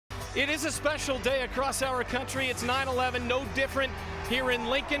It is a special day across our country. It's 9/11, no different here in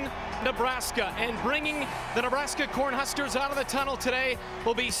Lincoln, Nebraska. And bringing the Nebraska Cornhuskers out of the tunnel today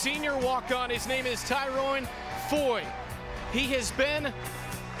will be senior walk-on. His name is Tyrone Foy. He has been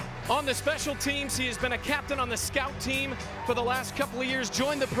on the special teams. He has been a captain on the scout team for the last couple of years.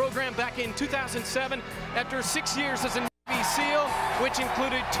 Joined the program back in 2007 after 6 years as a Navy SEAL, which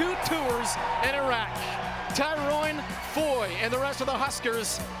included 2 tours in Iraq. Tyrone Foy and the rest of the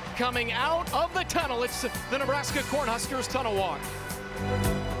Huskers coming out of the tunnel. It's the Nebraska Cornhuskers Tunnel Walk.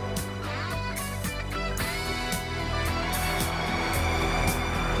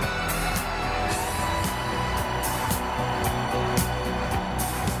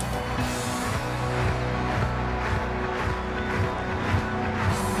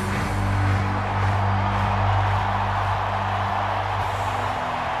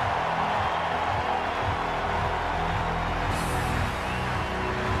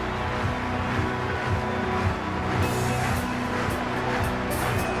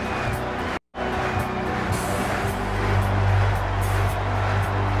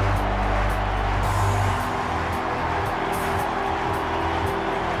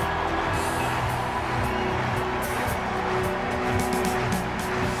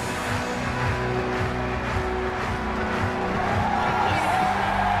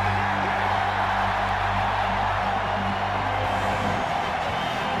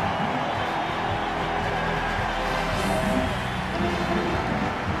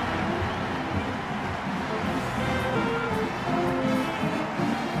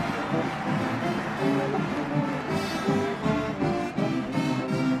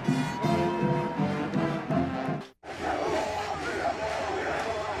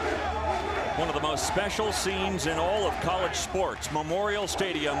 One of the most special scenes in all of college sports, Memorial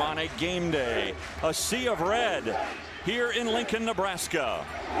Stadium on a game day. A sea of red here in Lincoln, Nebraska.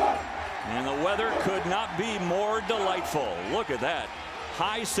 And the weather could not be more delightful. Look at that.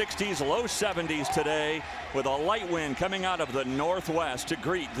 High 60s, low 70s today with a light wind coming out of the northwest to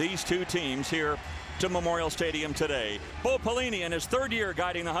greet these two teams here to Memorial Stadium today. Bo Pelini in his 3rd year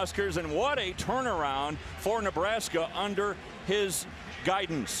guiding the Huskers, and what a turnaround for Nebraska under his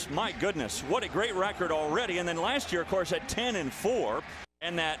guidance. My goodness, what a great record already. And then last year, of course, at 10-4,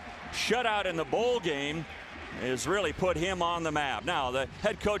 and that shutout in the bowl game has really put him on the map. Now, the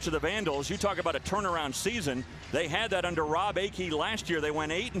head coach of the Vandals, you talk about a turnaround season. They had that under Rob Akey last year. They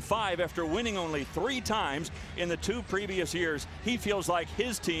went 8-5 after winning only 3 times in the 2 previous years. He feels like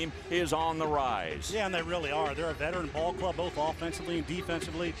his team is on the rise. Yeah, and they really are. They're a veteran ball club, both offensively and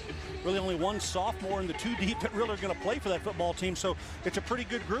defensively. Really only 1 sophomore in the 2 deep that really are going to play for that football team. So it's a pretty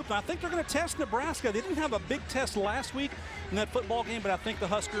good group. And I think they're going to test Nebraska. They didn't have a big test last week in that football game, but I think the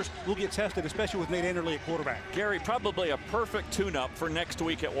Huskers will get tested, especially with Nate Enderle at quarterback. Gary, probably a perfect tune-up for next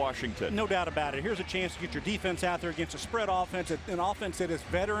week at Washington. No doubt about it. Here's a chance to get your defense out there against a spread offense, an offense that is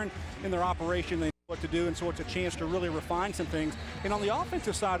veteran in their operation. They know what to do, and so it's a chance to really refine some things. And on the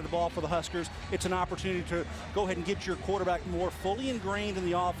offensive side of the ball for the Huskers, it's an opportunity to go ahead and get your quarterback more fully ingrained in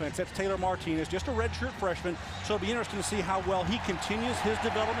the offense. That's Taylor Martinez, just a redshirt freshman. So it'll be interesting to see how well he continues his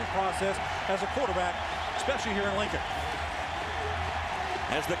development process as a quarterback, especially here in Lincoln.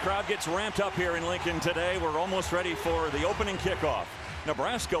 As the crowd gets ramped up here in Lincoln today, we're almost ready for the opening kickoff.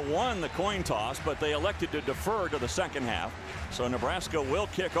 Nebraska won the coin toss, but they elected to defer to the second half. So Nebraska will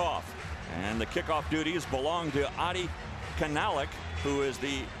kick off. And the kickoff duties belong to Adi Kanalik, who is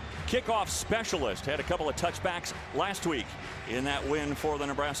the kickoff specialist. Had a couple of touchbacks last week in that win for the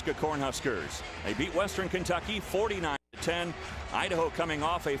Nebraska Cornhuskers. They beat Western Kentucky 49-10. Idaho coming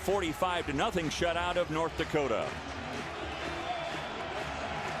off a 45-0 shutout of North Dakota.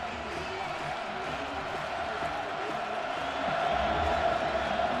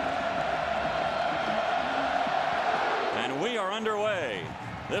 We are underway.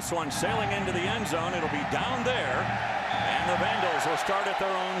 This one sailing into the end zone. It'll be down there, and the Vandals will start at their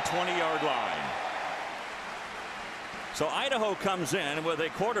own 20-yard line. So Idaho comes in with a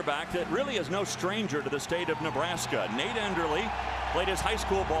quarterback that really is no stranger to the state of Nebraska. Nate Enderle played his high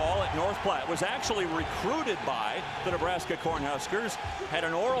school ball at North Platte, was actually recruited by the Nebraska Cornhuskers, had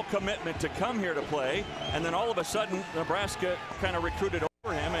an oral commitment to come here to play, and then all of a sudden Nebraska kind of recruited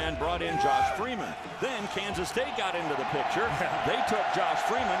over him and brought in Josh Freeman. Then Kansas State got into the picture. They took Josh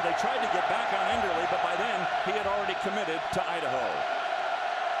Freeman. They tried to get back on Enderle, but by then he had already committed to Idaho.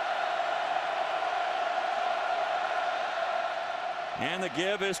 And the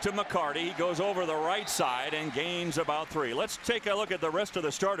give is to McCarty. He goes over the right side and gains about 3. Let's take a look at the rest of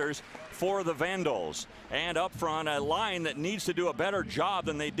the starters for the Vandals. And up front, a line that needs to do a better job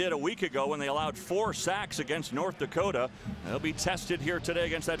than they did a week ago when they allowed 4 sacks against North Dakota. They'll be tested here today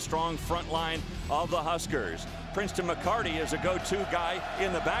against that strong front line of the Huskers. Princeton McCarty is a go-to guy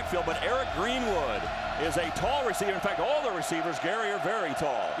in the backfield, but Eric Greenwood is a tall receiver. In fact, all the receivers, Gary, are very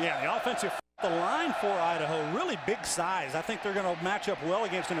tall. Yeah, the offensive the line for Idaho, really big size. I think they're going to match up well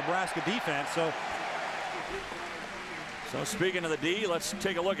against the Nebraska defense. So speaking of the D, let's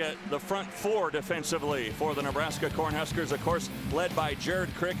take a look at the front 4 defensively for the Nebraska Cornhuskers, of course, led by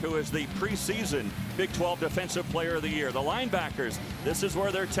Jared Crick, who is the preseason Big 12 Defensive Player of the Year. The linebackers, this is where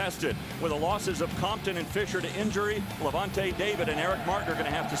they're tested. With the losses of Compton and Fisher to injury, Levante David and Eric Martin are going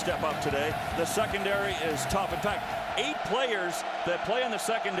to have to step up today. The secondary is tough. In fact, 8 players that play in the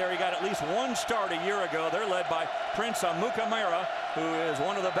secondary got at least 1 start a year ago. They're led by Prince Amukamara, who is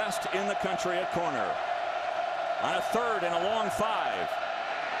one of the best in the country at corner. On a 3rd and a long 5.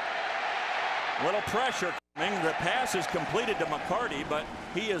 Little pressure coming. The pass is completed to McCarty, but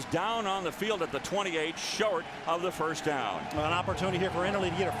he is down on the field at the 28, short of the first down. Well, an opportunity here for Italy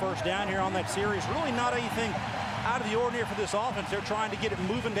to get a first down here on that series. Really not anything out of the ordinary for this offense. They're trying to get it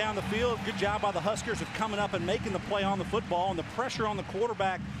moving down the field. Good job by the Huskers of coming up and making the play on the football, and the pressure on the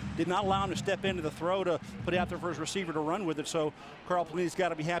quarterback did not allow him to step into the throw to put out there for his receiver to run with it. So Carl Pelini's got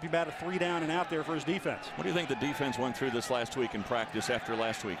to be happy about a 3 down and out there for his defense. What do you think the defense went through this last week in practice after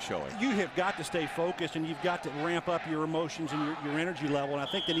last week's showing? You have got to stay focused, and you've got to ramp up your emotions and your energy level. And I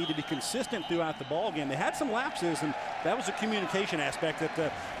think they need to be consistent throughout the ball game. They had some lapses, and that was a communication aspect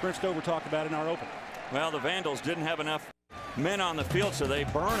that Brent Stover talked about in our open. Well, the Vandals didn't have enough men on the field, so they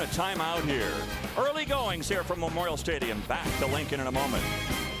burn a timeout here. Early goings here from Memorial Stadium. Back to Lincoln in a moment.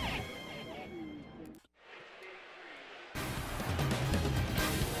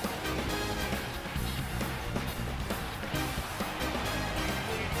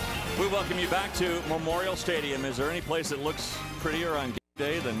 We welcome you back to Memorial Stadium. Is there any place that looks prettier on game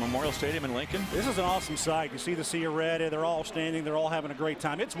day than Memorial Stadium in Lincoln? This is an awesome sight. You see the sea of red. They're all standing. They're all having a great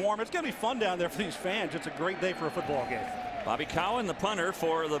time. It's warm. It's going to be fun down there for these fans. It's a great day for a football game. Bobby Cowan, the punter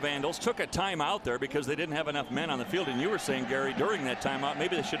for the Vandals, took a timeout there because they didn't have enough men on the field. And you were saying, Gary, during that timeout,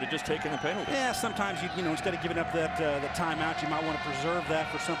 maybe they should have just taken the penalty. Yeah, sometimes you know, instead of giving up that the timeout, you might want to preserve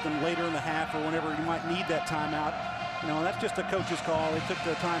that for something later in the half or whenever you might need that timeout. You know, that's just a coach's call. They took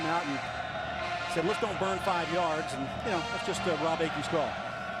the timeout and said, let's don't burn 5 yards, and you know, that's just Rob Akey's call.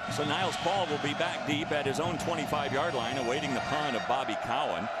 So Niles Paul will be back deep at his own 25-yard line, awaiting the punt of Bobby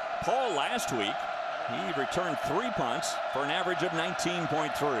Cowan. Paul last week, he returned 3 punts for an average of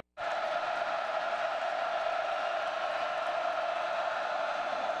 19.3.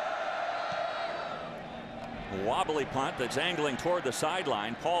 Wobbly punt that's angling toward the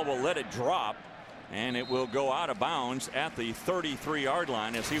sideline. Paul will let it drop, and it will go out of bounds at the 33-yard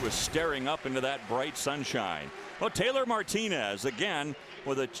line as he was staring up into that bright sunshine. Well, Taylor Martinez again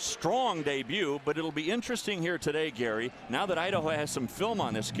with a strong debut, but it'll be interesting here today, Gary, now that Idaho has some film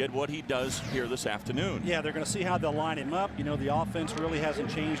on this kid, what he does here this afternoon. Yeah, they're going to see how they'll line him up. You know, the offense really hasn't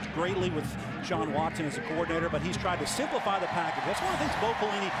changed greatly with Sean Watson as a coordinator, but he's tried to simplify the package. That's one of the things Bo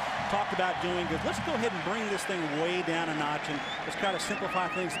Pelini talked about doing. Is let's go ahead and bring this thing way down a notch and let's try to simplify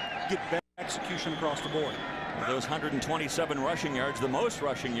things, get better execution across the board. Those 127 rushing yards, the most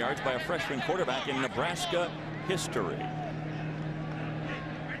rushing yards by a freshman quarterback in Nebraska history.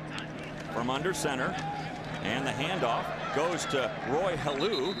 From under center, and the handoff goes to Roy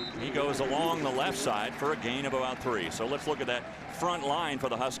Halou. He goes along the left side for a gain of about 3. So let's look at that front line for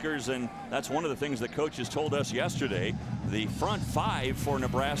the Huskers, and that's one of the things that coaches told us yesterday. The front 5 for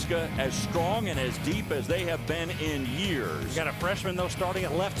Nebraska as strong and as deep as they have been in years. You got a freshman though starting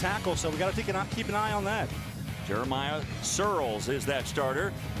at left tackle, so we got to keep an eye on that. Jeremiah Searles is that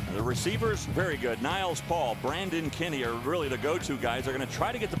starter. The receivers, very good. Niles Paul, Brandon Kinney are really the go-to guys. They're going to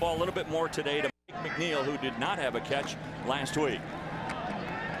try to get the ball a little bit more today to Mike McNeil, who did not have a catch last week.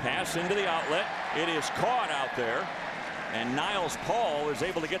 Pass into the outlet. It is caught out there. And Niles Paul is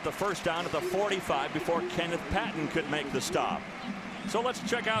able to get the first down at the 45 before Kenneth Patton could make the stop. So let's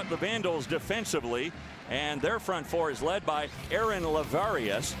check out the Vandals defensively. And their front 4 is led by Aaron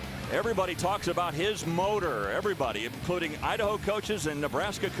Lavarius. Everybody talks about his motor, everybody, including Idaho coaches and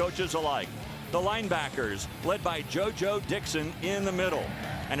Nebraska coaches alike. The linebackers led by JoJo Dixon in the middle.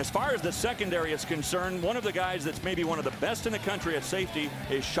 And as far as the secondary is concerned, one of the guys that's maybe one of the best in the country at safety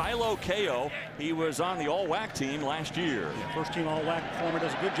is Shiloh Kao. He was on the All-WAC team last year. First team All-WAC performer,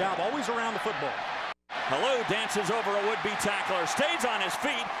 does a good job always around the football. Halou dances over a would-be tackler, stays on his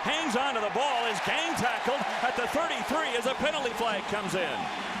feet, hangs onto the ball, is gang tackled at the 33 as a penalty flag comes in.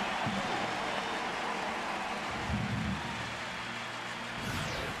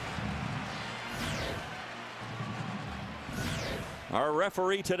 Our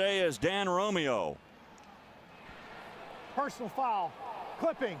referee today is Dan Romeo. Personal foul,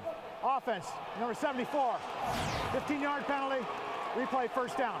 clipping, offense, number 74. 15-yard penalty, replay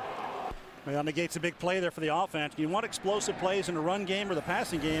first down. Well, negates a big play there for the offense. You want explosive plays in the run game or the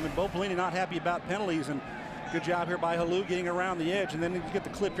passing game, and Bo Pelini not happy about penalties. And good job here by Halou getting around the edge, and then you get the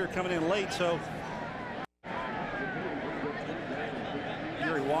clip here coming in late. So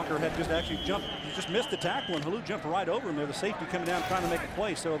Gary Walker had just actually jumped, just missed the tackle, and Halou jumped right over him there. The safety coming down trying to make a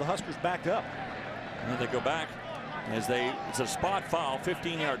play, so the Huskers backed up. And they go back as it's a spot foul,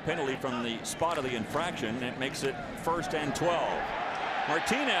 15-yard penalty from the spot of the infraction. It makes it 1st and 12.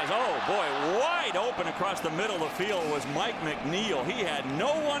 Martinez, oh boy, wide open across the middle of the field was Mike McNeil. He had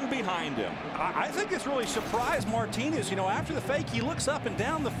no one behind him. I think it's really surprised Martinez. You know, after the fake, he looks up and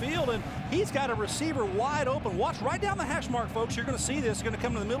down the field, and he's got a receiver wide open. Watch right down the hash mark, folks. You're going to see this. It's going to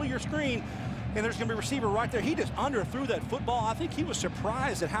come to the middle of your screen, and there's going to be a receiver right there. He just underthrew that football. I think he was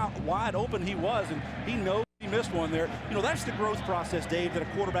surprised at how wide open he was, and he knows he missed one there. You know, that's the growth process, Dave, that a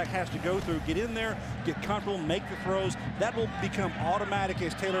quarterback has to go through. Get in there, get comfortable, make the throws. That will become automatic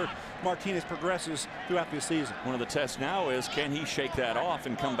as Taylor Martinez progresses throughout the season. One of the tests now is, can he shake that off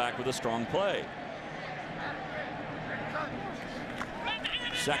and come back with a strong play?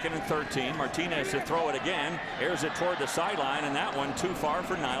 2nd and 13. Martinez to throw it again. Airs it toward the sideline, and that one too far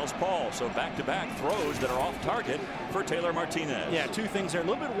for Niles Paul. So back-to-back throws that are off target for Taylor Martinez. Yeah, two things there. A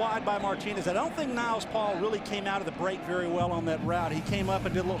little bit wide by Martinez. I don't think Niles Paul really came out of the break very well on that route. He came up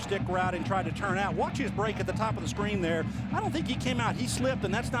and did a little stick route and tried to turn out. Watch his break at the top of the screen there. I don't think he came out. He slipped,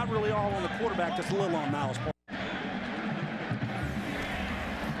 and that's not really all on the quarterback. Just a little on Niles Paul.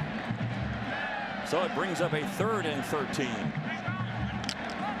 So it brings up a 3rd and 13.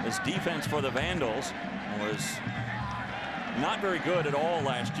 This defense for the Vandals was not very good at all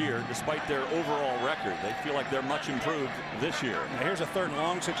last year, despite their overall record. They feel like they're much improved this year. Now here's a 3rd and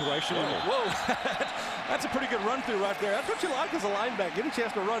long situation. Whoa, that's a pretty good run through right there. That's what you like as a linebacker, get a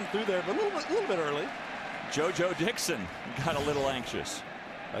chance to run through there, but a little bit early. JoJo Dixon got a little anxious.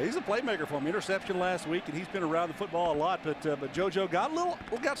 He's a playmaker for him. Interception last week, and he's been around the football a lot. But JoJo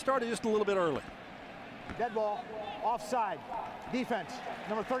got started just a little bit early. Dead ball, offside, defense,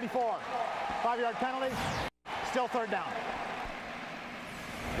 number 34. 5-yard penalty, still 3rd down.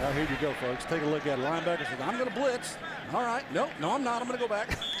 Well, here you go, folks. Take a look at it. Linebacker says, I'm going to blitz. All right. No, I'm not. I'm going to go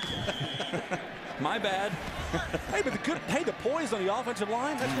back. My bad. Hey, but the poise on the offensive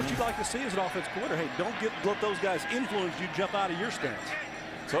line, that's what you'd like to see as an offensive coordinator. Hey, don't let those guys influence you jump out of your stance.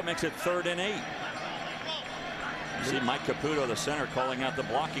 So it makes it 3rd and 8. You see Mike Caputo, the center, calling out the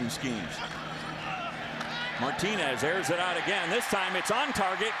blocking schemes. Martinez airs it out again. This time it's on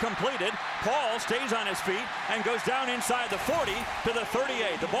target, completed. Paul stays on his feet and goes down inside the 40 to the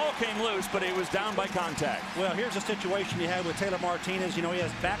 38. The ball came loose, but it was down by contact. Well, here's a situation you have with Taylor Martinez. You know, he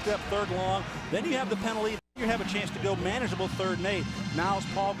has backed up 3rd long. Then you have the penalty. You have a chance to go manageable 3rd and 8. Now is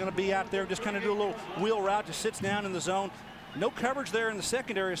Paul going to be out there, just kind of do a little wheel route, just sits down in the zone. No coverage there in the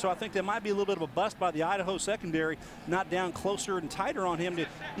secondary, so I think there might be a little bit of a bust by the Idaho secondary, not down closer and tighter on him to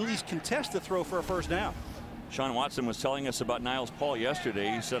at least contest the throw for a 1st down. Sean Watson was telling us about Niles Paul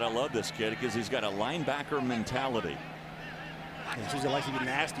yesterday. He said, I love this kid because he's got a linebacker mentality. He likes to get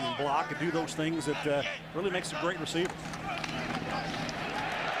nasty and block and do those things that really makes a great receiver.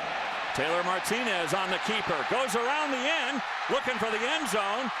 Taylor Martinez on the keeper. Goes around the end, looking for the end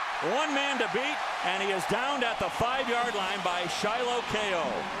zone. One man to beat, and he is downed at the 5-yard line by Shiloh Ko.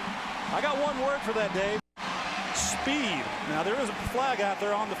 I got one word for that, Dave. Speed. Now there is a flag out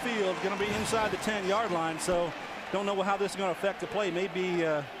there on the field, going to be inside the 10-yard line, so don't know how this is going to affect the play. Maybe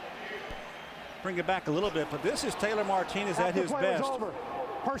bring it back a little bit, but this is Taylor Martinez at his best. Over.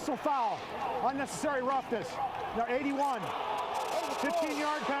 Personal foul, unnecessary roughness. Now 81,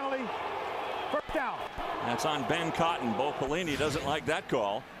 15-yard penalty, 1st down. That's on Ben Cotton. Bo Pelini doesn't like that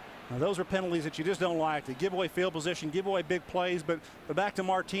call. Now, those are penalties that you just don't like. They give away field position, give away big plays, but back to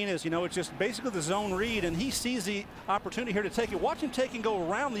Martinez, you know, it's just basically the zone read, and he sees the opportunity here to take it. Watch him take and go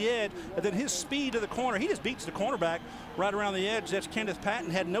around the edge, and then his speed to the corner. He just beats the cornerback right around the edge. That's Kenneth Patton,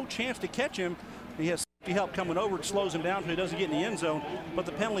 had no chance to catch him. He has safety help coming over. It slows him down so he doesn't get in the end zone, but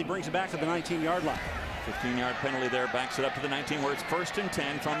the penalty brings it back to the 19-yard line. 15-yard penalty there, backs it up to the 19, where it's 1st and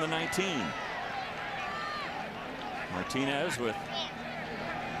 10 from the 19. Martinez with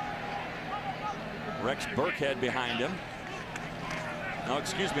Rex Burkhead behind him. Oh,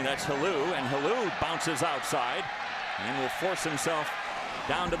 excuse me, that's Halou, and Halou bounces outside and will force himself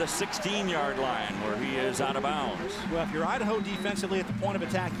down to the 16-yard line where he is out of bounds. Well, if you're Idaho defensively at the point of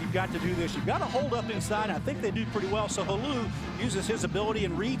attack, you've got to do this. You've got to hold up inside. I think they do pretty well. So Halou uses his ability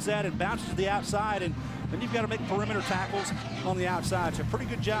and reads that and bounces to the outside, and then you've got to make perimeter tackles on the outside. So pretty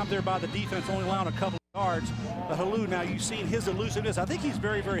good job there by the defense, only allowing a couple of yards. But Halou, now you've seen his elusiveness. I think he's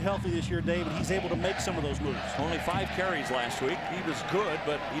very, very healthy this year, Dave, and he's able to make some of those moves. Only 5 carries last week. He was good,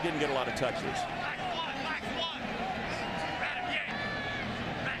 but he didn't get a lot of touches.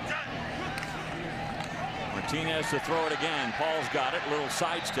 Martinez to throw it again. Paul's got it. Little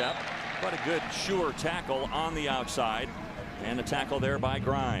sidestep. But a good, sure tackle on the outside. And the tackle there by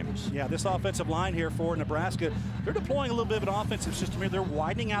Grimes. Yeah, this offensive line here for Nebraska, they're deploying a little bit of an offensive system here. They're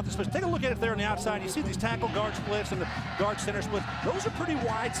widening out the splits. Take a look at it there on the outside. You see these tackle guard splits and the guard center splits. Those are pretty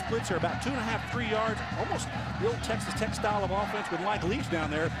wide splits here, about 2.5, 3 yards. Almost the old Texas Tech style of offense with Mike Leach down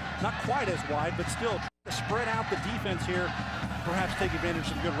there. Not quite as wide, but still trying to spread out the defense here. Perhaps take advantage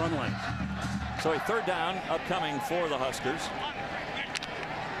of some good run lanes. So a 3rd down upcoming for the Huskers.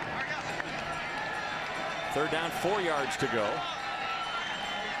 3rd down, 4 yards to go.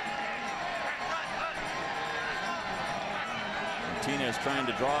 Martinez trying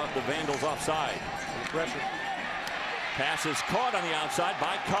to draw the Vandals offside. Pressure. Pass is caught on the outside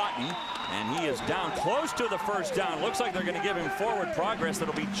by Cotton, and he is down close to the 1st down. Looks like they're going to give him forward progress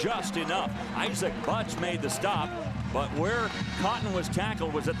that'll be just enough. Isaac Butts made the stop, but where Cotton was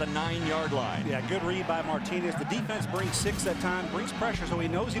tackled was at the 9-yard line. Yeah, good read by Martinez. The defense brings 6 that time, brings pressure, so he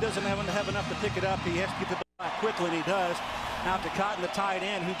knows he doesn't have enough to pick it up. He has to get the ball back quickly, and he does. Out to Cotton, the tight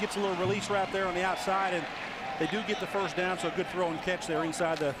end, who gets a little release right there on the outside, and they do get the 1st down, so a good throw and catch there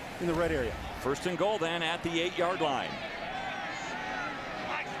inside in the red area. 1st and goal then at the 8-yard line.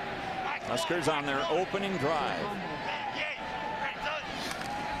 Huskers on their opening drive.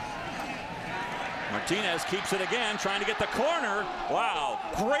 Martinez keeps it again, trying to get the corner. Wow,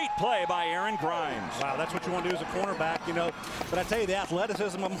 great play by Aaron Grimes. Wow, that's what you want to do as a cornerback, you know. But I tell you, the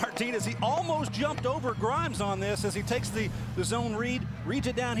athleticism of Martinez, he almost jumped over Grimes on this as he takes the zone read, reads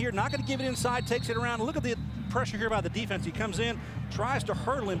it down here, not going to give it inside, takes it around. Look at the pressure here by the defense. He comes in, tries to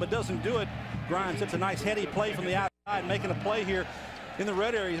hurdle him, but doesn't do it. Grimes, it's a nice heady play from the outside, making a play here in the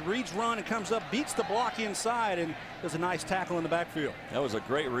red area. He reads run and comes up, beats the block inside, and does a nice tackle in the backfield. That was a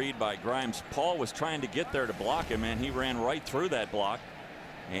great read by Grimes. Paul was trying to get there to block him, and he ran right through that block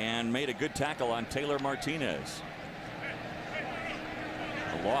and made a good tackle on Taylor Martinez.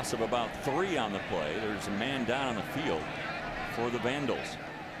 A loss of about 3 on the play. There's a man down on the field for the Vandals.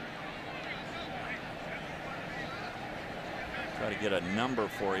 Try to get a number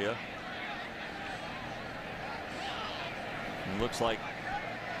for you. It looks like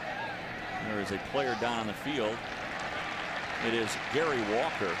there is a player down on the field. It is Gary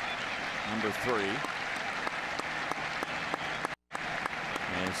Walker, number 3.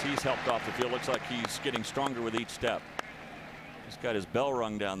 As he's helped off the field, looks like he's getting stronger with each step. He's got his bell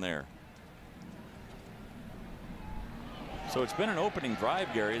rung down there. So it's been an opening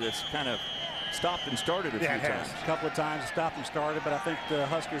drive, Gary, that's kind of stopped and started a few times. A couple of times stopped and started, but I think the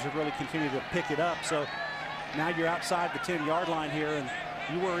Huskers have really continued to pick it up. So now you're outside the 10-yard line here, and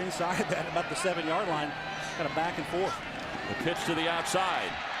you were inside that about the 7-yard line, kind of back and forth. The pitch to the outside.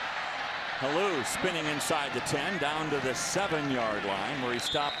 Halou spinning inside the 10 down to the 7-yard line where he's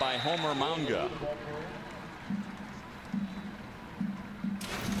stopped by Homer Mounga.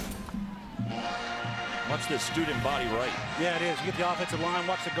 Watch this student body right. Yeah, it is. You get the offensive line,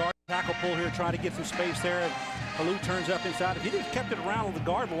 watch the guard tackle pull here, try to get some space there. And Halou turns up inside. If he'd have kept it around with the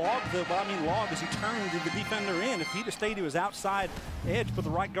guard log, log as he turned the defender in. If he'd have stayed to his outside edge, put the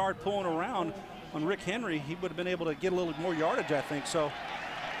right guard pulling around on Rick Henry, he would have been able to get a little more yardage, I think. So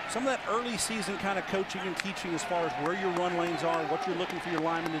some of that early season kind of coaching and teaching as far as where your run lanes are, what you're looking for your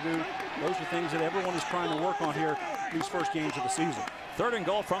linemen to do, those are things that everyone is trying to work on here these first games of the season. 3rd and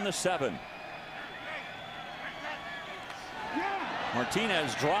goal from the 7.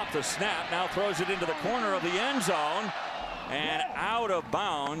 Martinez dropped the snap, now throws it into the corner of the end zone, and out of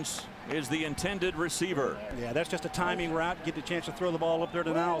bounds is the intended receiver. Yeah, that's just a timing route. Get the chance to throw the ball up there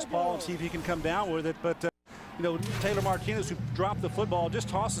to Niles Paul and see if he can come down with it. But you know, Taylor Martinez, who dropped the football, just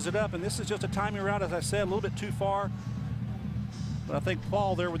tosses it up, and this is just a timing route, as I said, a little bit too far. But I think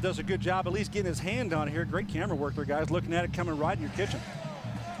Paul there does a good job at least getting his hand on it here. Great camera work there, guys, looking at it coming right in your kitchen.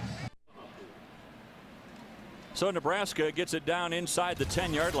 So Nebraska gets it down inside the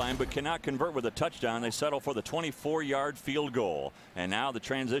 10-yard line but cannot convert with a touchdown. They settle for the 24-yard field goal. And now the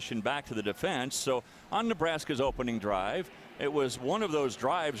transition back to the defense. So on Nebraska's opening drive, it was one of those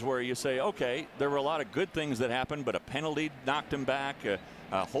drives where you say, okay, there were a lot of good things that happened, but a penalty knocked him back, a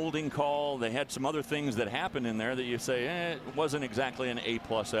holding call. They had some other things that happened in there that you say, it wasn't exactly an A+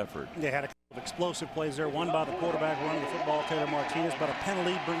 effort. They had a couple of explosive plays there, one by the quarterback running the football, Taylor Martinez, but a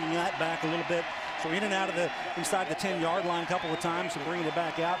penalty bringing that back a little bit. So in and out of inside the 10-yard line a couple of times and bringing it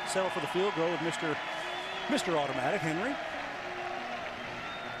back out, settle for the field goal with Mr. Automatic, Henry.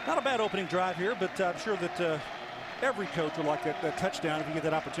 Not a bad opening drive here, but I'm sure that every coach would like that touchdown if you get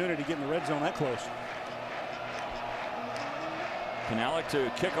that opportunity to get in the red zone that close. Kanalik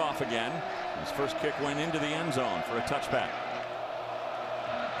to kick off again. His first kick went into the end zone for a touchback.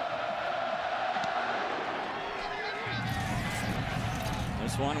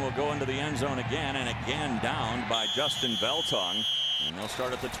 This one will go into the end zone again and again, down by Justin Veltong, and they'll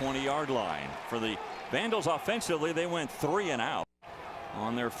start at the 20-yard line. For the Vandals offensively, they went 3 and out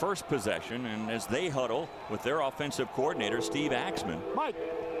on their first possession, and as they huddle with their offensive coordinator Steve Axman,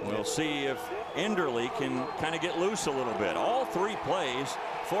 we'll see if Enderle can kind of get loose a little bit. All 3 plays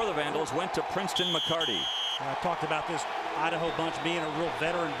for the Vandals went to Princeton McCarty. I talked about this Idaho bunch being a real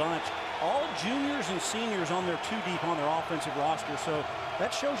veteran bunch. All juniors and seniors on their 2 deep on their offensive roster. So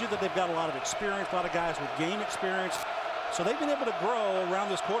that shows you that they've got a lot of experience, a lot of guys with game experience. So they've been able to grow around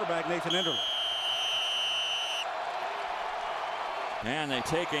this quarterback, Nathan Enderle. And they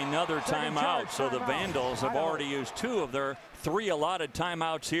take another timeout. So the Vandals have already used 2 of their 3 allotted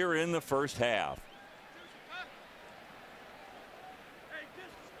timeouts here in the first half.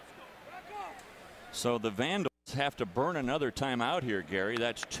 So the Vandals have to burn another timeout here, Gary.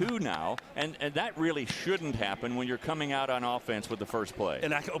 That's 2 now, and that really shouldn't happen when you're coming out on offense with the first play.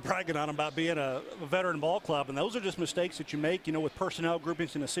 And I go bragging on them about being a veteran ball club, and those are just mistakes that you make, you know, with personnel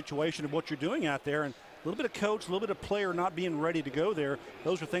groupings in a situation of what you're doing out there. And a little bit of coach, a little bit of player not being ready to go there.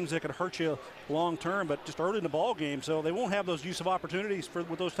 Those are things that could hurt you long term, but just early in the ball game. So they won't have those use of opportunities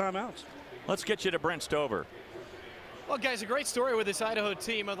with those timeouts. Let's get you to Brent Stover. Well, guys, a great story with this Idaho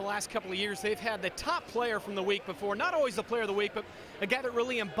team over the last couple of years. They've had the top player from the week before, not always the player of the week, but a guy that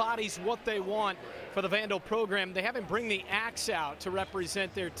really embodies what they want for the Vandal program. They have him bring the axe out to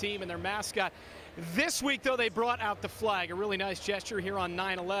represent their team and their mascot. This week, though, they brought out the flag, a really nice gesture here on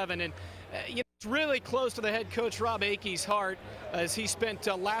 9/11. And you know, it's really close to the head coach Rob Akey's heart, as he spent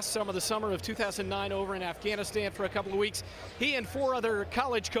last summer, the summer of 2009, over in Afghanistan for a couple of weeks. He and 4 other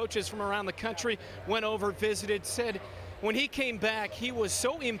college coaches from around the country went over, visited, said when he came back, he was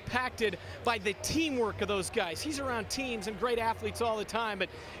so impacted by the teamwork of those guys. He's around teams and great athletes all the time, but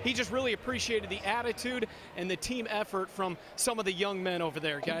he just really appreciated the attitude and the team effort from some of the young men over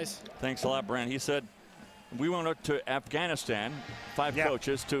there, guys. Thanks a lot, Brent. He said, we went up to Afghanistan, 5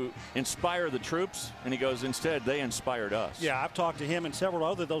 coaches, to inspire the troops, and he goes, instead, they inspired us. Yeah, I've talked to him and several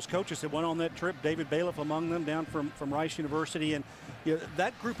other those coaches that went on that trip, David Bailiff among them, down from Rice University. And you know,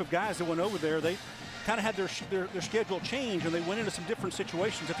 that group of guys that went over there, they kind of had their schedule change, and they went into some different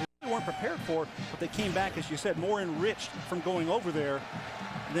situations that they really weren't prepared for, but they came back, as you said, more enriched from going over there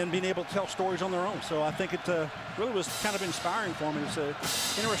than being able to tell stories on their own. So I think it really was kind of inspiring for me. It's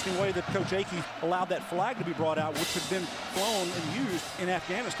an interesting way that Coach Akey allowed that flag to be brought out, which had been flown and used in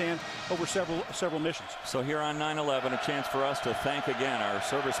Afghanistan over several missions. So here on 9/11, a chance for us to thank again our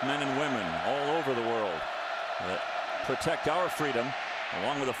servicemen and women all over the world that protect our freedom,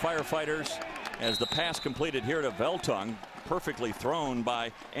 along with the firefighters, as the pass completed here to Veltong, perfectly thrown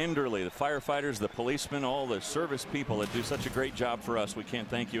by Enderle. The firefighters, the policemen, all the service people that do such a great job for us. We can't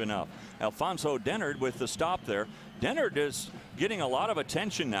thank you enough. Alfonso Dennard with the stop there. Dennard is getting a lot of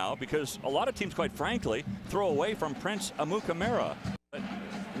attention now because a lot of teams, quite frankly, throw away from Prince Amukamara. But,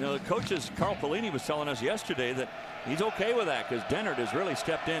 you know, the coaches, Carl Pelini was telling us yesterday that he's okay with that because Dennard has really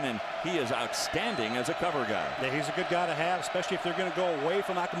stepped in and he is outstanding as a cover guy. Yeah, he's a good guy to have, especially if they're going to go away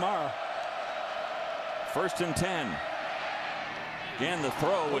from Akamara. 1st and 10. Again, the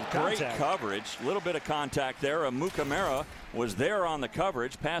throw with great coverage. A little bit of contact there. Amukamara was there on the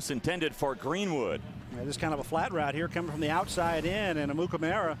coverage. Pass intended for Greenwood. Yeah, this is kind of a flat route here coming from the outside in, and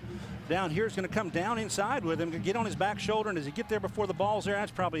Amukamara down here is going to come down inside with him, get on his back shoulder, and as he get there before the ball's there,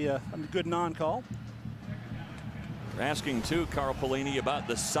 that's probably a good non-call. We're asking too, Carl Pelini, about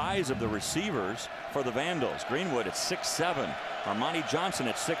the size of the receivers for the Vandals. Greenwood at 6'7". Armani Johnson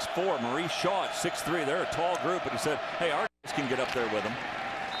at 6'4". Maurice Shaw at 6'3". They're a tall group, but he said, hey, our guys can get up there with them.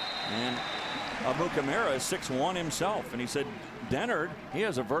 And Amukamara is 6'1" himself, and he said Dennard, he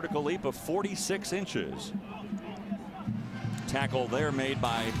has a vertical leap of 46 inches. Tackle there made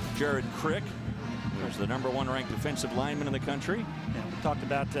by Jared Crick, who's the #1 ranked defensive lineman in the country. Yeah, we talked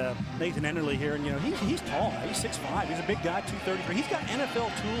about Nathan Enderle here, and you know he's tall. He's 6'5". He's a big guy, 233. He's got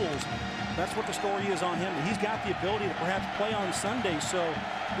NFL tools That's what the story is on him. He's got the ability to perhaps play on Sunday. So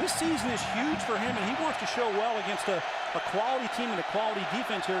this season is huge for him, and he wants to show well against a quality team and a quality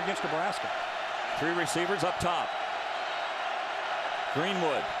defense here against Nebraska. 3 receivers up top.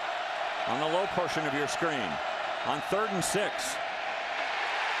 Greenwood on the low portion of your screen on 3rd and 6.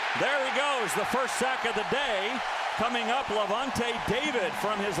 There he goes, the first sack of the day. Coming up, Levante David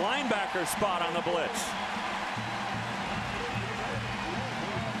from his linebacker spot on the blitz.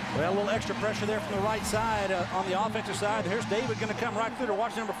 Well, a little extra pressure there from the right side on the offensive side. Here's David going to come right through to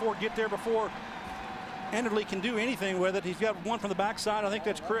watch number 4 get there before Enderle can do anything with it. He's got one from the backside. I think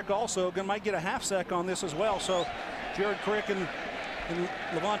that's Crick also. Might get a half sack on this as well. So Jared Crick and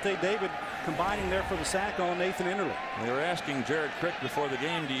Levante David combining there for the sack on Nathan Enderle. They were asking Jared Crick before the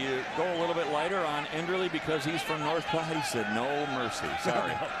game, do you go a little bit lighter on Enderle because he's from North Platte? He said, no mercy.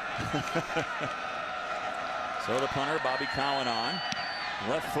 Sorry. So the punter, Bobby Cowan, on.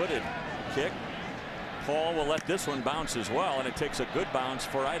 Left-footed kick. Paul will let this one bounce as well, and it takes a good bounce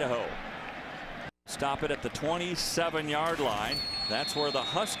for Idaho. Stop it at the 27-yard line. That's where the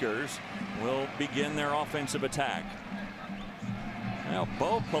Huskers will begin their offensive attack. Now,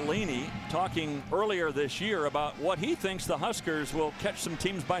 Bo Pelini talking earlier this year about what he thinks the Huskers will catch some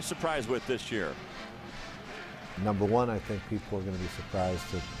teams by surprise with this year. Number one, I think people are going to be surprised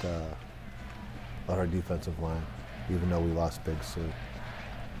at our defensive line, even though we lost Big Sue.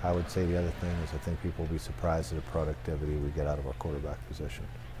 I would say the other thing is I think people will be surprised at the productivity we get out of our quarterback position.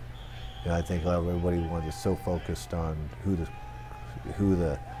 And I think everybody is so focused on who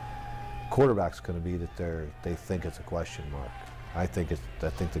the quarterback's going to be that they think it's a question mark. I think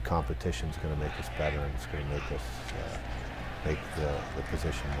the competition is going to make us better, and it's going to make us make the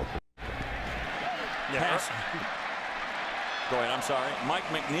position more predictable. Yes. Go ahead. I'm sorry. Mike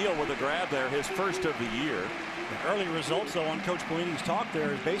McNeil with a grab there, his first of the year. The early results, though, on Coach Pelini's talk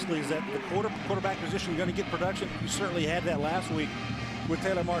there is basically that the quarterback position is going to get production. You certainly had that last week with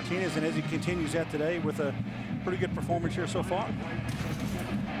Taylor Martinez, and as he continues that today with a pretty good performance here so far.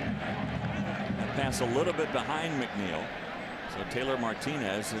 Pass a little bit behind McNeil. So Taylor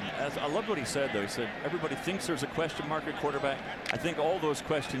Martinez, and I loved what he said, though. He said everybody thinks there's a question mark at quarterback. I think all those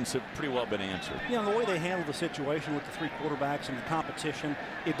questions have pretty well been answered. Yeah, the way they handled the situation with the 3 quarterbacks and the competition,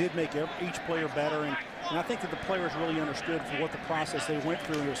 it did make each player better. And I think that the players really understood for what the process they went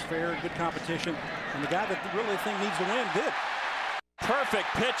through. It was fair, good competition. And the guy that really they think needs to win did. Perfect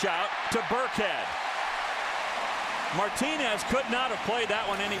pitch out to Burkhead. Martinez could not have played that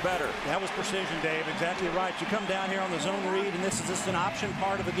one any better. That was precision, Dave. Exactly right. You come down here on the zone read, and this is just an option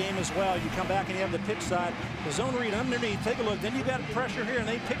part of the game as well. You come back and you have the pitch side. The zone read underneath. Take a look. Then you got pressure here, and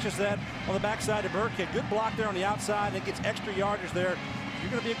they pitches that on the backside of Burkhead. Good block there on the outside, and it gets extra yardage there.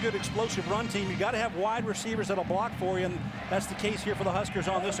 You're going to be a good explosive run team. You got to have wide receivers that'll block for you, and that's the case here for the Huskers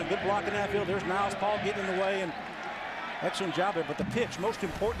on this. A good block in that field. There's Niles Paul getting in the way, and excellent job there. But the pitch, most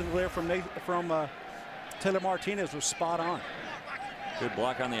important there from Taylor Martinez, was spot on. Good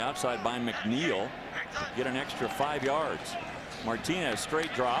block on the outside by McNeil. Get an extra 5 yards. Martinez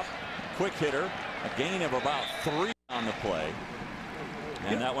straight drop, quick hitter, a gain of about 3 on the play.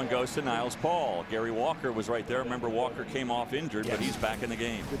 And that one goes to Niles Paul. Gary Walker was right there. Remember, Walker came off injured, but he's back in the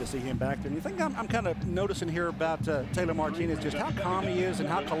game. Good to see him back there. And you think I'm kind of noticing here about Taylor Martinez, just how calm he is and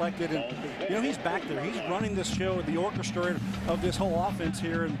how collected. And, you know, he's back there. He's running this show, the orchestra of this whole offense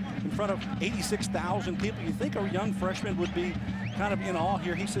here in front of 86,000 people. You think a young freshman would be kind of in awe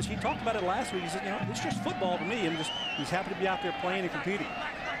here. He says, he talked about it last week. He said, you know, it's just football to me. He's happy to be out there playing and competing.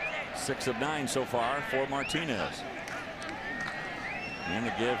 6 of 9 so far for Martinez. And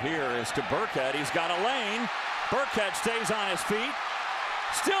the give here is to Burkhead. He's got a lane. Burkhead stays on his feet.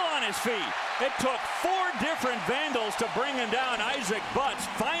 Still on his feet. It took 4 different Vandals to bring him down. Isaac Butts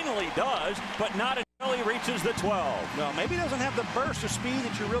finally does, but not until he reaches the 12. No, maybe he doesn't have the burst of speed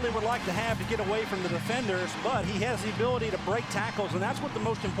that you really would like to have to get away from the defenders, but he has the ability to break tackles, and that's what the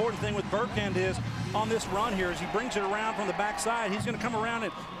most important thing with Burkhead is on this run here, is he brings it around from the backside. He's going to come around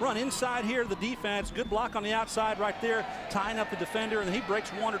and run inside here to the defense. Good block on the outside right there, tying up the defender, and he breaks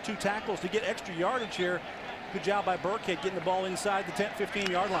 1 or 2 tackles to get extra yardage here. Good job by Burkhead getting the ball inside the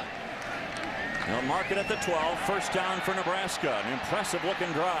 10-15-yard line. They'll mark it at the 12. First down for Nebraska. An impressive looking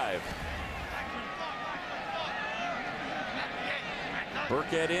drive.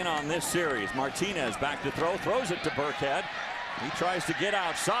 Burkhead in on this series. Martinez back to throw. Throws it to Burkhead. He tries to get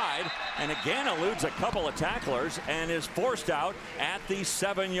outside and again eludes a couple of tacklers and is forced out at the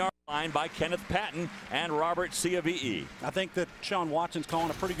 7-yard line by Kenneth Patton and Robert Ciavie. I think that Sean Watson's calling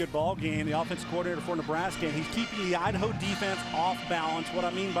a pretty good ball game, the offensive coordinator for Nebraska, and he's keeping the Idaho defense off balance. What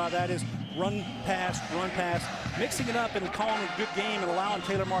I mean by that is run pass, mixing it up and calling a good game and allowing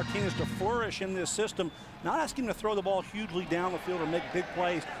Taylor Martinez to flourish in this system. Not asking him to throw the ball hugely down the field or make big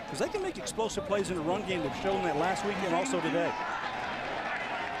plays, because they can make explosive plays in the run game. They've shown that last week and also today.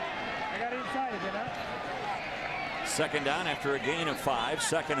 I got inside again, huh? Second down after a gain of 5,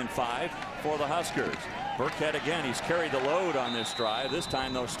 2nd and 5 for the Huskers. Burkhead again, he's carried the load on this drive. This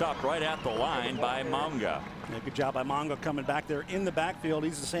time, though, stopped right at the line by Monga. Yeah, good job by Monga coming back there in the backfield.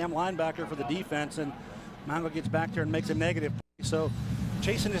 He's the Sam linebacker for the defense, and Monga gets back there and makes a negative play. So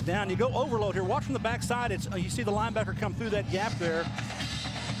chasing this down, you go overload here. Watch from the backside. It's you see the linebacker come through that gap there.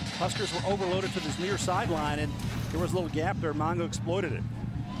 Huskers were overloaded to this near sideline, and there was a little gap there. Monga exploited it.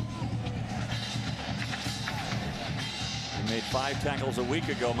 He made 5 tackles a week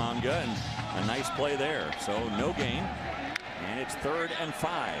ago, Monga, and a nice play there. So no gain, and it's 3rd and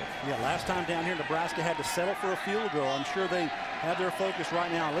 5. Yeah, last time down here, Nebraska had to settle for a field goal. I'm sure they have their focus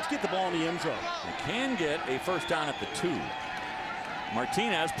right now. Let's get the ball in the end zone. They can get a first down at the 2.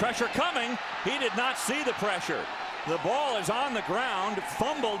 Martinez, pressure coming. He did not see the pressure. The ball is on the ground,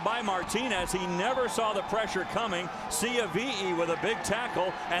 fumbled by Martinez. He never saw the pressure coming. Ciavi'i with a big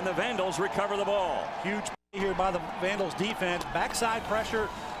tackle, and the Vandals recover the ball. Huge play here by the Vandals defense. Backside pressure.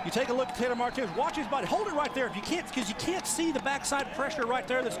 You take a look at Taylor Martinez, watch his body, hold it right there if you can't, because you can't see the backside pressure right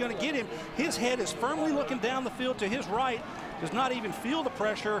there that's going to get him. His head is firmly looking down the field to his right, does not even feel the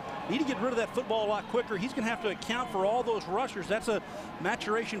pressure. Need to get rid of that football a lot quicker. He's going to have to account for all those rushers. That's a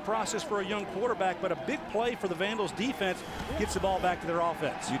maturation process for a young quarterback, but a big play for the Vandals defense gets the ball back to their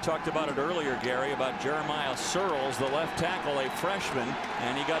offense. You talked about it earlier, Gary, about Jeremiah Searles, the left tackle, a freshman,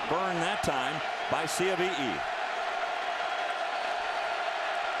 and he got burned that time by Ciavi'i.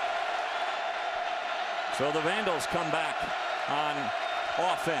 So the Vandals come back on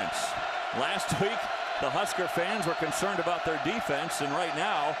offense. Last week, the Husker fans were concerned about their defense, and right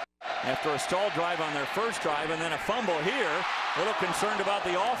now, after a stall drive on their first drive and then a fumble here, a little concerned about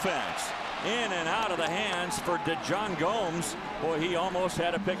the offense. In and out of the hands for DeJon Gomes. Boy, he almost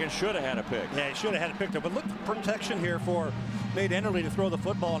had a pick and should have had a pick. Yeah, he should have had a pick there, but look, protection here for Nate Enderle to throw the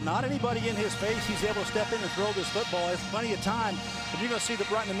football. Not anybody in his face. He's able to step in and throw this football. There's plenty of time, but you're going to see that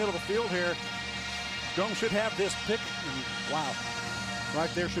right in the middle of the field here. Gomes should have this pick. Wow. Right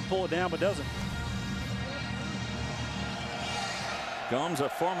there should pull it down, but doesn't. Gomes, a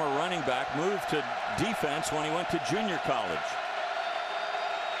former running back, moved to defense when he went to junior college.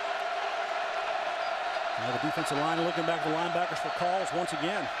 Now the defensive line looking back to the linebackers for calls once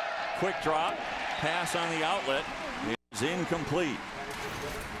again. Quick drop, pass on the outlet is incomplete.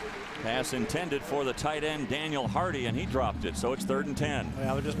 Pass intended for the tight end Daniel Hardy, and he dropped it, so it's 3rd and 10.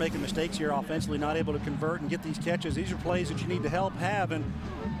 Well, they're just making mistakes here offensively, not able to convert and get these catches. These are plays that you need to have, and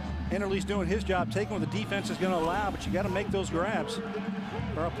Enderle's doing his job, taking what the defense is going to allow, but you got to make those grabs.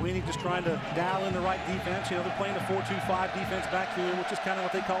 Carl Pelini just trying to dial in the right defense. You know, they're playing the 4-2-5 defense back here, which is kind of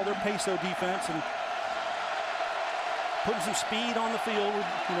what they call their peso defense, and putting some speed on the field.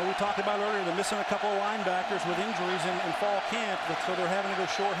 You know, we talked about earlier, they're missing a couple of linebackers with injuries in fall camp, so they're having to go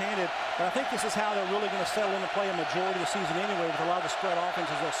shorthanded. But I think this is how they're really going to settle in to play a majority of the season anyway, with a lot of the spread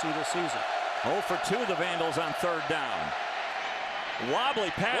offenses they'll see this season. 0 for 2, the Vandals on 3rd down. Wobbly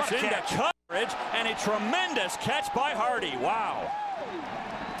pass into coverage, and a tremendous catch by Hardy. Wow.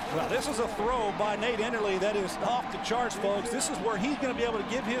 Well, this is a throw by Nate Enderle that is off the charts, folks. This is where he's going to be able to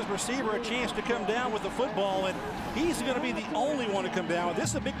give his receiver a chance to come down with the football, and he's going to be the only one to come down. This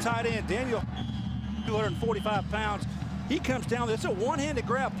is a big tight end, Daniel, 245 pounds. He comes down. It's a one-handed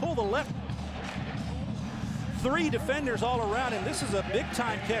grab. Pull the left. 3 defenders all around him. This is a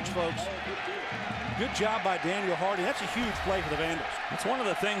big-time catch, folks. Good job by Daniel Hardy. That's a huge play for the Vandals. It's one of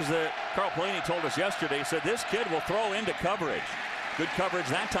the things that Carl Pelini told us yesterday. He said this kid will throw into coverage. Good coverage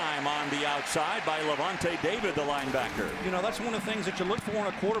that time on the outside by Levante David, the linebacker. You know, that's one of the things that you look for in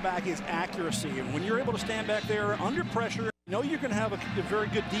a quarterback is accuracy. And when you're able to stand back there under pressure, you know you're going to have a very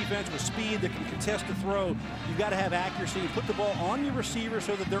good defense with speed that can contest the throw. You've got to have accuracy and put the ball on your receiver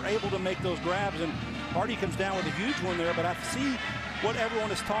so that they're able to make those grabs. And Hardy comes down with a huge one there, but I see what everyone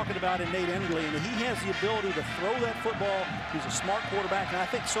is talking about in Nate Enderle, and he has the ability to throw that football. He's a smart quarterback, and I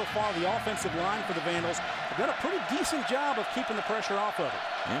think so far the offensive line for the Vandals have done a pretty decent job of keeping the pressure off of it.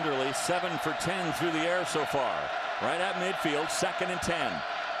 Enderle 7 for 10 through the air so far. Right at midfield, 2nd and 10.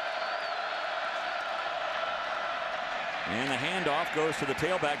 And the handoff goes to the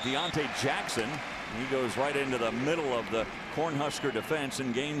tailback, Deontay Jackson. He goes right into the middle of the Cornhusker defense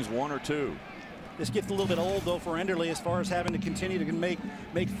and gains 1 or 2. This gets a little bit old, though, for Enderle as far as having to continue to make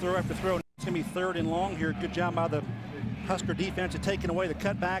throw after throw. It's going to be 3rd and long here. Good job by the Husker defense of taking away the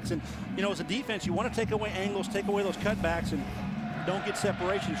cutbacks. And, you know, as a defense, you want to take away angles, take away those cutbacks. And and don't get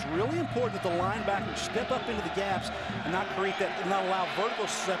separation. It's really important that the linebackers step up into the gaps and not create that, and not allow vertical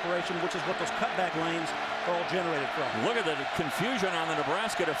separation, which is what those cutback lanes are all generated from. Look at the confusion on the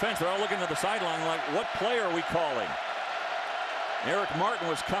Nebraska defense. They're all looking to the sideline like, what play are we calling? Eric Martin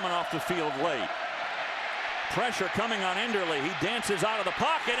was coming off the field late. Pressure coming on Enderle. He dances out of the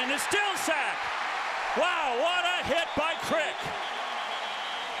pocket and is still sacked. Wow, what a hit by Crick.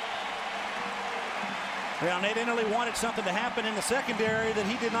 Well, Nate Enderle wanted something to happen in the secondary that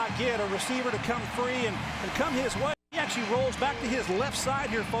he did not get, a receiver to come free and come his way. He actually rolls back to his left side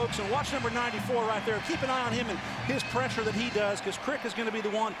here, folks, and watch number 94 right there. Keep an eye on him and his pressure that he does, because Crick is going to be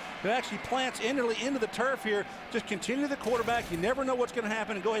the one who actually plants Enderle into the turf here. Just continue the quarterback. You never know what's going to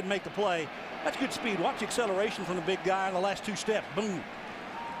happen, and go ahead and make the play. That's good speed. Watch the acceleration from the big guy in the last 2 steps. Boom.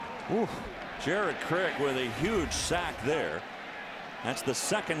 Ooh. Jared Crick with a huge sack there. That's the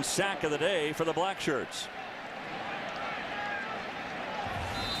 2nd sack of the day for the Black Shirts.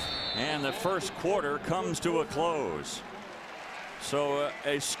 And the first quarter comes to a close. So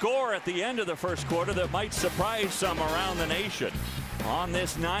a score at the end of the first quarter that might surprise some around the nation on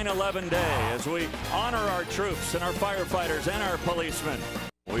this 9/11 day, as we honor our troops and our firefighters and our policemen.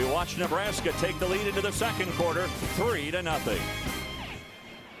 We watch Nebraska take the lead into the second quarter, 3-0.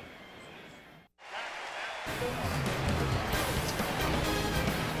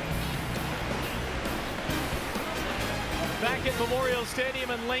 Back at Memorial Stadium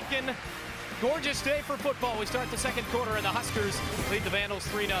in Lincoln. Gorgeous day for football. We start the second quarter, and the Huskers lead the Vandals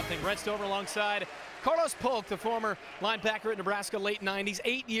 3-0. Brent Stover alongside Carlos Polk, the former linebacker at Nebraska, late 90s,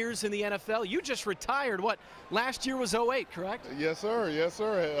 8 years in the NFL. You just retired. What, last year was 08, correct? Yes, sir. Yes,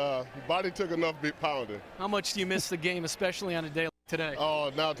 sir. Body took enough big pounding. How much do you miss the game, especially on a day like today?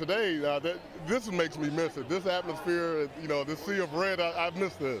 Oh, now today, this makes me miss it. This atmosphere, you know, this sea of red, I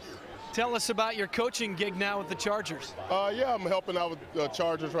miss this. Tell us about your coaching gig now with the Chargers. Yeah, I'm helping out with the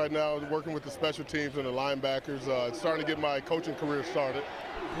Chargers right now, working with the special teams and the linebackers. Starting to get my coaching career started.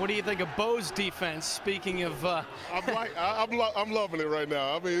 What do you think of Bo's defense? Speaking of, I'm loving it right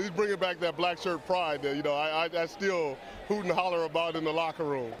now. I mean, he's bringing back that black shirt pride that, you know, I still hoot and holler about in the locker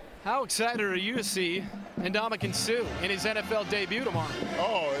room. How excited are you to see Ndamukong Suh in his NFL debut tomorrow?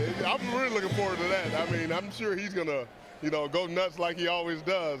 Oh, I'm really looking forward to that. I mean, I'm sure he's gonna, you know, go nuts like he always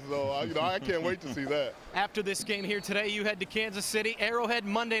does. So, you know, I can't wait to see that. After this game here today, you head to Kansas City, Arrowhead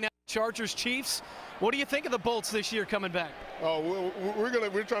Monday night, Chargers Chiefs. What do you think of the Bolts this year coming back? Oh,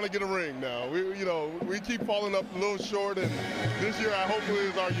 we're trying to get a ring now. We keep falling up a little short, and this year hopefully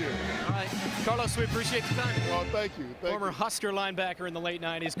is our year. All right, Carlos, we appreciate the time. Oh, thank you. Former Husker linebacker in the late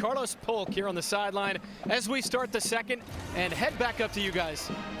 90s, Carlos Polk here on the sideline as we start the second and head back up to you guys.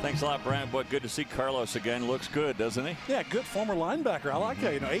 Thanks a lot, Brent. But good to see Carlos again. Looks good, doesn't he? Yeah, good former linebacker. I like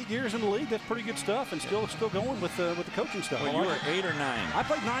that. You know, 8 years in the league, that's pretty good stuff, and still going with the coaching stuff. Well, you were 8 or 9. I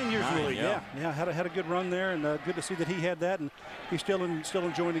played 9 years in the league. Yeah, had a good run there, and good to see that he had that, and he's still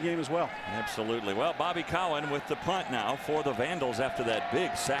enjoying the game as well. Absolutely. Well, Bobby Cowan with the punt now for the Vandals after that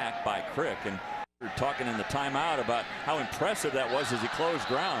big sack by Crick, and we're talking in the timeout about how impressive that was as he closed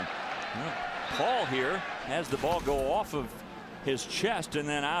ground. Well, Paul here has the ball go off of his chest and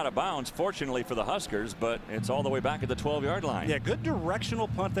then out of bounds, fortunately for the Huskers, but it's all the way back at the 12-yard line. Yeah, good directional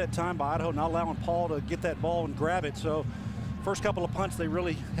punt that time by Idaho, not allowing Paul to get that ball and grab it. So first couple of punts, they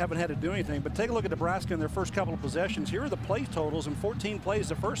really haven't had to do anything. But take a look at Nebraska in their first couple of possessions. Here are the play totals, and 14 plays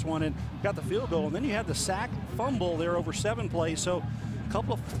the first one, and got the field goal. And then you had the sack fumble there over 7 plays. So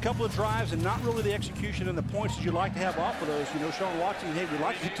couple of drives, and not really the execution and the points that you'd like to have off of those. You know, Sean Watson, hey, we'd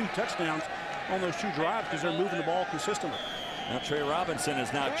like to get 2 touchdowns on those 2 drives because they're moving the ball consistently. Now Trey Robinson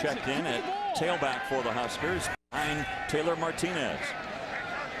is now checked in at tailback for the Huskers behind Taylor Martinez.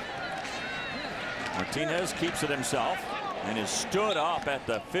 Martinez keeps it himself and is stood up at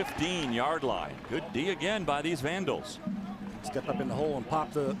the 15-yard line. Good D again by these Vandals. Step up in the hole and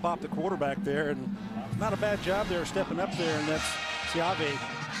pop the quarterback there, and not a bad job there stepping up there, and that's Siave.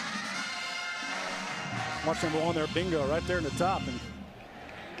 Watch number 1 there, bingo, right there in the top. And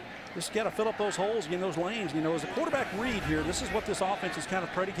just got to fill up those holes, get in those lanes. You know, as a quarterback read here, this is what this offense is kind of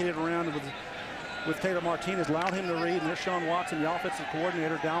predicated around with Taylor Martinez. Allowed him to read, and there's Sean Watson, the offensive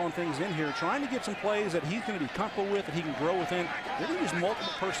coordinator, dialing things in here, trying to get some plays that he's going to be comfortable with, that he can grow within. They're going to use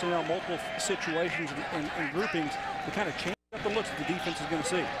multiple personnel, multiple situations and groupings to kind of change up the looks that the defense is going to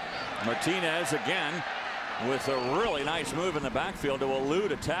see. Martinez again with a really nice move in the backfield to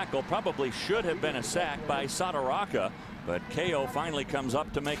elude a tackle. Probably should have been a sack by Sadaraka, but KO finally comes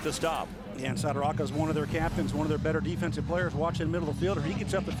up to make the stop. Yeah, and Sadaraka is one of their captains, one of their better defensive players watching the middle of the field. If he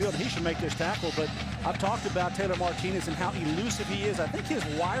gets up the field, he should make this tackle. But I've talked about Taylor Martinez and how elusive he is. I think his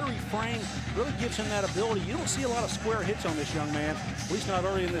wiry frame really gives him that ability. You don't see a lot of square hits on this young man, at least not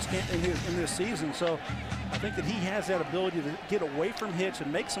early in this season. So I think that he has that ability to get away from hits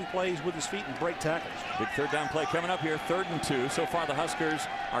and make some plays with his feet and break tackles. Big third down play coming up here, 3rd and 2. So far the Huskers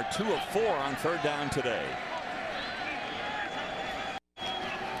are 2 of 4 on 3rd down today.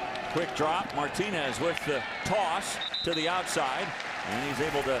 Quick drop, Martinez with the toss to the outside, and he's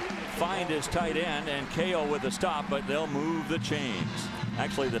able to find his tight end and KO with the stop, but they'll move the chains.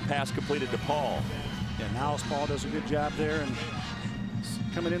 Actually, the pass completed to Paul. Yeah, now Paul does a good job there, and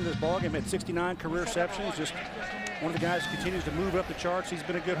coming into this ballgame at 69 career receptions, just one of the guys who continues to move up the charts. He's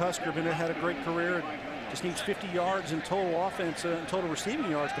been a good Husker, had a great career. Just needs 50 yards in total offense and total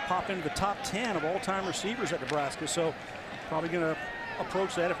receiving yards to pop into the top 10 of all-time receivers at Nebraska. So probably going to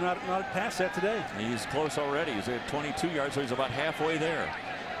approach that, if not past that today. He's close already. He's at 22 yards, so he's about halfway there.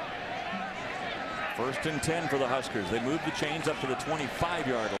 1st and 10 for the Huskers. They moved the chains up to the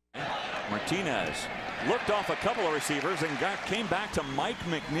 25-yard line. Martinez looked off a couple of receivers and came back to Mike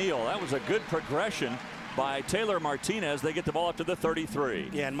McNeil. That was a good progression by Taylor Martinez. They get the ball up to the 33.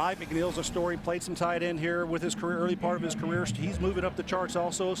 Yeah, and Mike McNeil's a story. Played some tight end here with his career, early part of his career. He's moving up the charts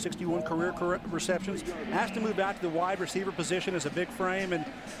also, 61 career receptions. Asked to move out to the wide receiver position as a big frame, and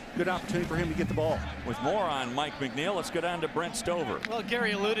good opportunity for him to get the ball. With more on Mike McNeil, let's go down to Brent Stover. Well,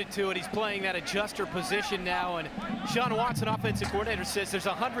 Gary alluded to it. He's playing that adjuster position now, and Sean Watson, offensive coordinator, says there's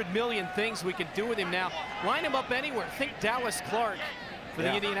 100 million things we can do with him now. Line him up anywhere. Think Dallas Clark for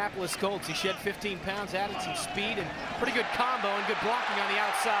the Indianapolis Colts. He shed 15 pounds, added some speed, and pretty good combo and good blocking on the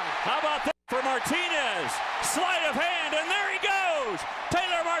outside. How about that for Martinez? Sleight of hand, and there he goes!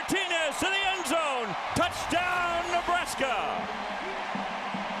 Taylor Martinez to the end zone. Touchdown, Nebraska!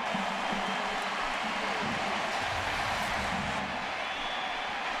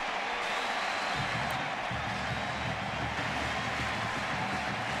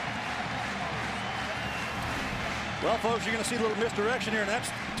 Well, folks, you're going to see a little misdirection here, and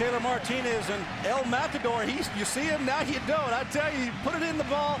that's Taylor Martinez and El Matador. You see him, now you don't. I tell you, put it in the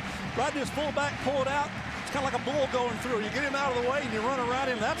ball, right to his fullback, pull it out. It's kind of like a bull going through. You get him out of the way, and you run around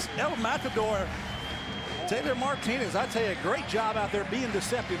him. That's El Matador. Taylor Martinez, I tell you, great job out there being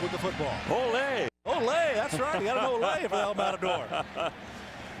deceptive with the football. Ole! Ole, that's right. You got an ole for El Matador.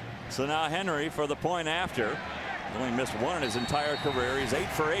 So now Henry for the point after. Only missed one in his entire career. He's 8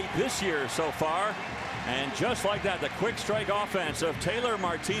 for 8 this year so far. And just like that, the quick strike offense of Taylor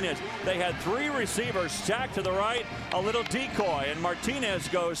Martinez. They had 3 receivers stacked to the right, a little decoy, and Martinez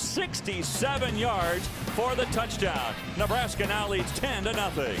goes 67 yards for the touchdown. Nebraska now leads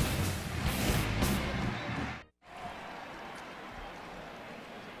 10-0.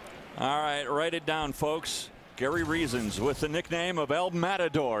 All right, write it down, folks. Gary Reasons with the nickname of El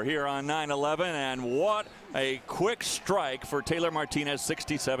Matador here on 9/11, and what a quick strike for Taylor Martinez,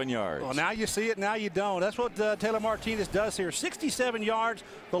 67 yards. Well, now you see it, now you don't. That's what Taylor Martinez does here. 67 yards,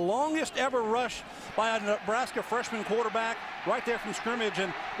 the longest ever rush by a Nebraska freshman quarterback right there from scrimmage,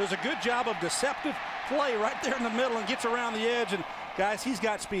 and there's a good job of deceptive play right there in the middle and gets around the edge. And guys, he's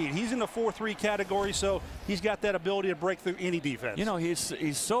got speed. He's in the 4-3 category, so he's got that ability to break through any defense. You know, he's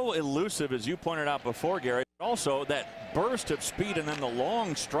so elusive, as you pointed out before, Gary. Also, that burst of speed and then the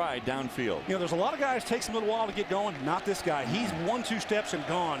long stride downfield. You know, there's a lot of guys, takes them a little while to get going. Not this guy. He's 1-2 steps and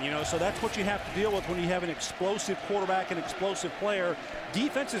gone, you know, so that's what you have to deal with when you have an explosive quarterback, an explosive player.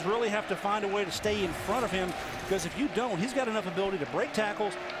 Defenses really have to find a way to stay in front of him, because if you don't, he's got enough ability to break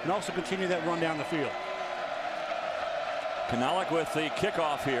tackles and also continue that run down the field. Kanalik with the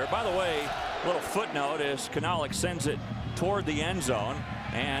kickoff here. By the way, a little footnote is Kanalik sends it toward the end zone,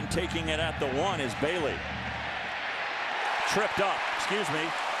 and taking it at the 1 is Bailey. Tripped up, excuse me.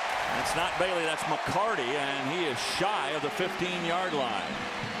 That's not Bailey, that's McCarty, and he is shy of the 15-yard line.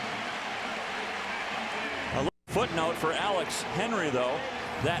 A little footnote for Alex Henry, though.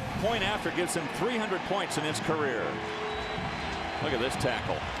 That point after gives him 300 points in his career. Look at this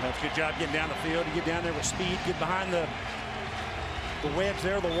tackle. That's a good job getting down the field. You get down there with speed, get behind the wedge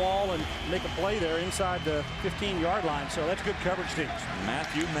there, the wall, and make a play there inside the 15-yard line. So that's good coverage, teams.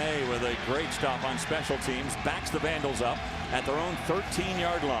 Matthew May with a great stop on special teams, backs the Vandals up at their own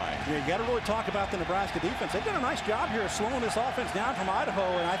 13-yard line. Yeah, you got to really talk about the Nebraska defense. They've done a nice job here of slowing this offense down from Idaho,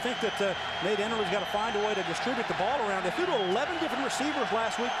 and I think that Nate Enderle's got to find a way to distribute the ball around. They threw to 11 different receivers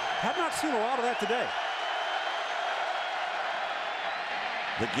last week. Have not seen a lot of that today.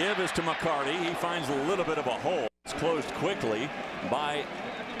 The give is to McCarty. He finds a little bit of a hole. It's closed quickly by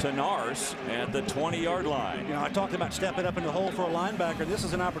Tenarce at the 20-yard line. You know, I talked about stepping up in the hole for a linebacker. This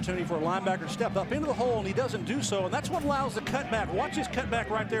is an opportunity for a linebacker to step up into the hole, and he doesn't do so, and that's what allows the cutback. Watch this cutback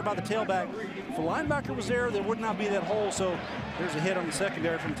right there by the tailback. If a linebacker was there would not be that hole, so there's a hit on the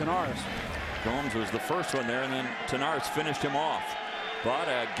secondary from Tenarce. Gomes was the first one there, and then Tenarce finished him off. But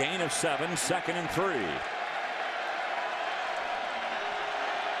a gain of 7, 2nd and 3.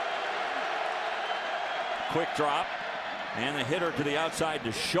 Quick drop, and the hitter to the outside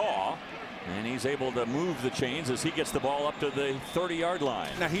to Shaw, and he's able to move the chains as he gets the ball up to the 30-yard line.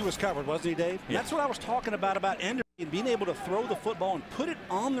 Now, he was covered, wasn't he, Dave? Yeah. That's what I was talking about Enderby, and being able to throw the football and put it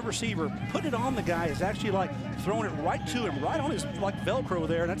on the receiver, put it on the guy is actually like throwing it right to him, right on his like Velcro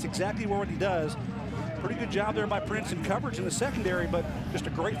there, and that's exactly what he does. Pretty good job there by Prince in coverage in the secondary, but just a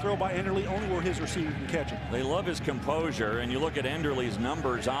great throw by Enderly, only where his receiver can catch it. They love his composure, and you look at Enderly's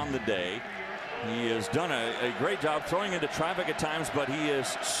numbers on the day. He has done a great job throwing into traffic at times, but he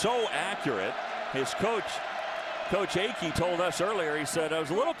is so accurate. His coach Akey, told us earlier, he said, I was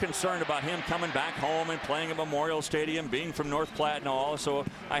a little concerned about him coming back home and playing at Memorial Stadium, being from North Platte and all. So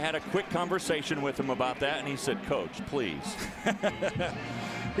I had a quick conversation with him about that, and he said, Coach, please.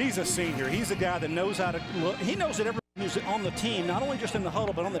 He's a senior. He's a guy that knows how to look. He knows that everyone who's on the team, not only just in the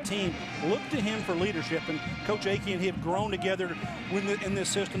huddle, but on the team, look to him for leadership. And Coach Akey and he have grown together in this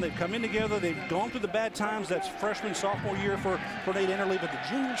system. They've come in together. They've gone through the bad times. That's freshman, sophomore year for Nate Enderly, but the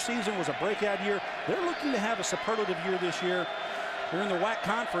junior season was a breakout year. They're looking to have a superlative year this year. They're in the WAC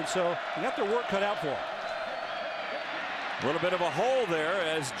conference, so they got their work cut out for them. A little bit of a hole there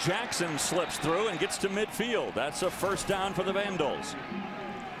as Jackson slips through and gets to midfield. That's a first down for the Vandals.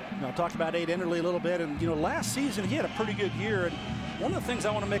 I talked about Nate Enderly a little bit, and you know, last season he had a pretty good year. And one of the things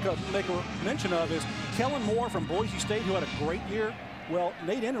I want to make a mention of is Kellen Moore from Boise State, who had a great year. Well,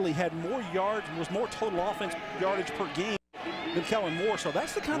 Nate Enderly had more yards, was more total offense yardage per game than Kellen Moore. So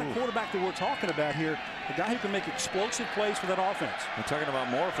that's the kind of quarterback that we're talking about here. The guy who can make explosive plays for that offense. We're talking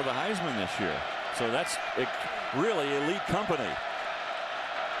about Moore for the Heisman this year. So that's really elite company.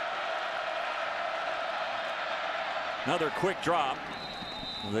 Another quick drop.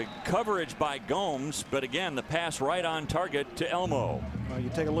 The coverage by Gomes, but again, the pass right on target to Elmo. Well, you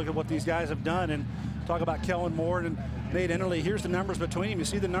take a look at what these guys have done and talk about Kellen Moore and Nate Enderly. Here's the numbers between them. You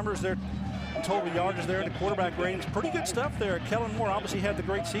see the numbers there, total yardage there in the quarterback range. Pretty good stuff there. Kellen Moore obviously had the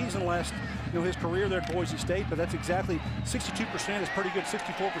great season last, his career there at Boise State, but that's exactly 62% is pretty good.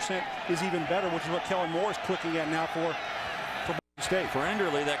 64% is even better, which is what Kellen Moore is clicking at now for State. For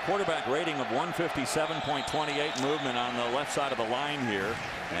Enderly, that quarterback rating of 157.28, movement on the left side of the line here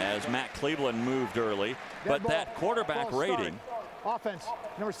as Matt Cleveland moved early. But that quarterback rating offense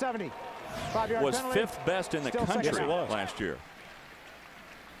number 70 was penalty. 5th best in the country last year.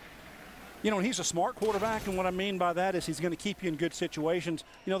 You know, and he's a smart quarterback, and what I mean by that is he's going to keep you in good situations.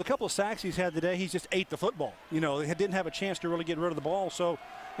 You know, the couple of sacks he's had today, he's just ate the football. You know, he didn't have a chance to really get rid of the ball. So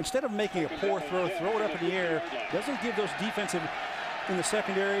instead of making a poor throw it up in the air, doesn't give those defensive in the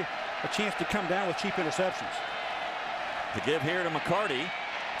secondary a chance to come down with cheap interceptions. To give here to McCarty,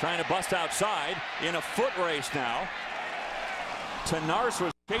 trying to bust outside in a foot race now. Tenarce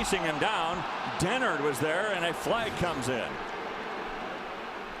was chasing him down. Dennard was there, and a flag comes in.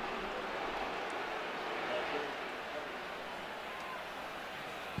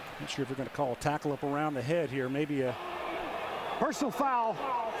 Not sure if we're going to call a tackle up around the head here. Maybe a personal foul,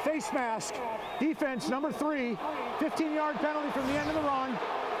 face mask, defense number 3, 15-yard penalty from the end of the run,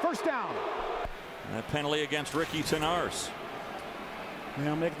 first down. That penalty against Ricky Tenarce.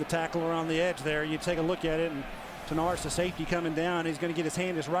 Now making the tackle around the edge there. You take a look at it, and Tenarce, the safety coming down, he's going to get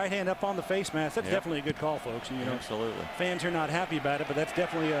his right hand up on the face mask. That's definitely a good call, folks. And, absolutely. Fans are not happy about it, but that's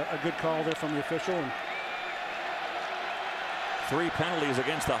definitely a good call there from the official. And 3 penalties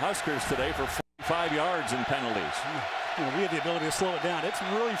against the Huskers today for 45 yards in penalties. We have the ability to slow it down. It's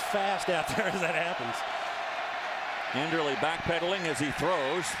really fast out there as that happens. Enderly backpedaling as he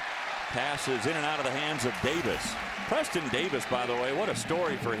throws. Passes in and out of the hands of Davis. Preston Davis, by the way, what a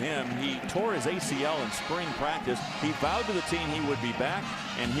story for him. He tore his ACL in spring practice. He vowed to the team he would be back,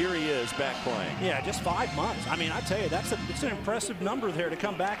 and here he is back playing. Yeah, just 5 months. I mean, I tell you, it's an impressive number there to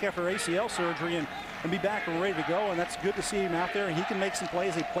come back after ACL surgery and be back and ready to go, and that's good to see him out there, and he can make some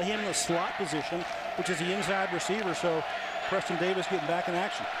plays. They play him in the slot position, which is the inside receiver, so Preston Davis getting back in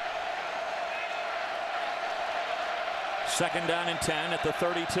action. 2nd down and 10 at the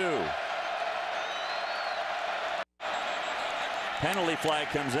 32. Penalty flag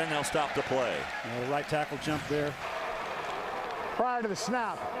comes in. They'll stop the play. The right tackle jump there. Prior to the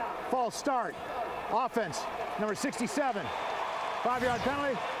snap, false start. Offense, number 67. 5-yard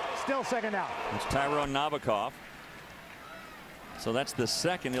penalty, still 2nd down. It's Tyrone Novikov. So that's the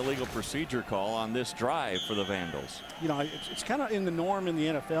second illegal procedure call on this drive for the Vandals. You know, it's kind of in the norm in the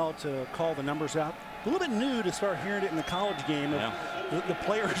NFL to call the numbers out. A little bit new to start hearing it in the college game of the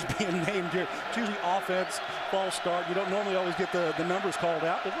players being named here. It's usually offense, false start. You don't normally always get the numbers called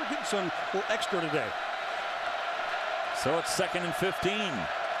out, but we're getting some little extra today. So it's 2nd and 15.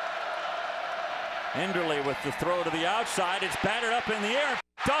 Enderle with the throw to the outside. It's batted up in the air.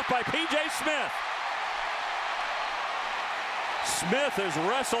 Off by P.J. Smith. Smith is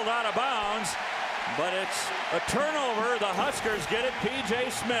wrestled out of bounds, but it's a turnover. The Huskers get it. P.J.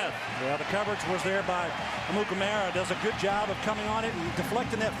 Smith. Yeah, the coverage was there by Amukamara. Does a good job of coming on it and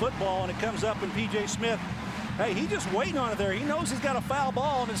deflecting that football, and it comes up, and P.J. Smith, hey, he's just waiting on it there. He knows he's got a foul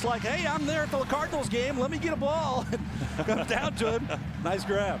ball, and it's like, hey, I'm there at the Cardinals game. Let me get a ball. And comes down to him. Nice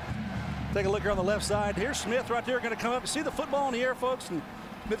grab. Take a look here on the left side. Here's Smith right there, going to come up. See the football in the air, folks, and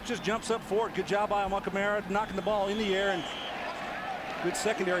Smith just jumps up for it. Good job by Amukamara, knocking the ball in the air, and good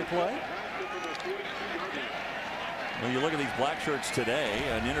secondary play. Well, you look at these black shirts today,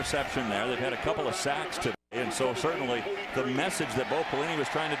 an interception there. They've had a couple of sacks today, and so certainly the message that Bo Pelini was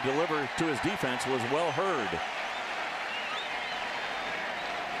trying to deliver to his defense was well heard.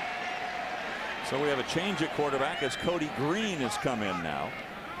 So we have a change at quarterback as Cody Green has come in now.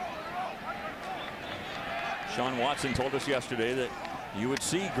 Sean Watson told us yesterday that you would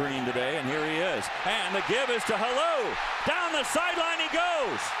see Green today, and here he is. And the give is to Halou. Down the sideline he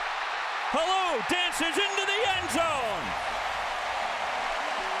goes. Halou dances into the end zone.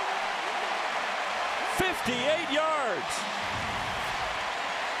 58 yards.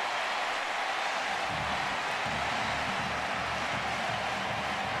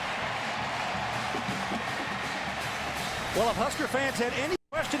 Well, if Husker fans had any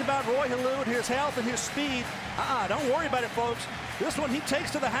question about Roy Halou and his health and his speed, don't worry about it, folks. This one he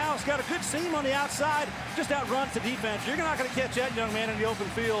takes to the house. Got a good seam on the outside. Just outruns the defense. You're not going to catch that young man in the open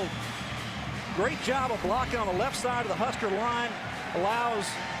field. Great job of blocking on the left side of the Husker line. Allows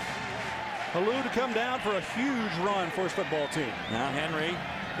Halou to come down for a huge run for his football team. Now Henry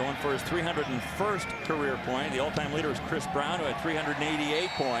going for his 301st career point. The all-time leader is Chris Brown, who had 388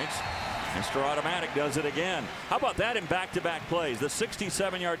 points. Mr. Automatic does it again. How about that in back-to-back plays? The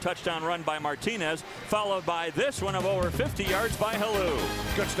 67-yard touchdown run by Martinez, followed by this one of over 50 yards by Halou.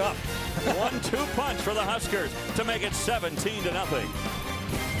 Good stuff. 1-2 punch for the Huskers to make it 17-0.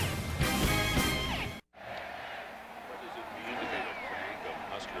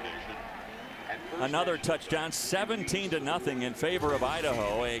 Another touchdown, 17-0 in favor of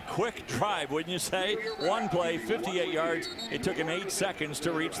Idaho. A quick drive, wouldn't you say? One play, 58 yards. It took him 8 seconds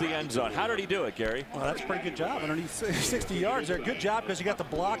to reach the end zone. How did he do it, Gary? Well, that's a pretty good job. Underneath 60 yards there. Good job because you got the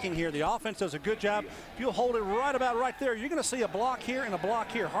blocking here. The offense does a good job. If you'll hold it right about right there, you're going to see a block here and a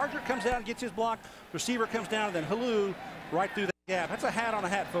block here. Hardrick comes out and gets his block. Receiver comes down, and then Halou right through that gap. That's a hat on a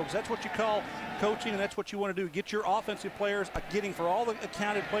hat, folks. That's what you call coaching, and that's what you want to do. Get your offensive players getting for all the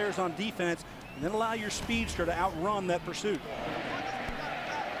accounted players on defense, and then allow your speedster to outrun that pursuit.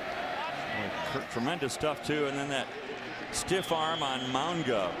 Well, tremendous stuff, too. And then that stiff arm on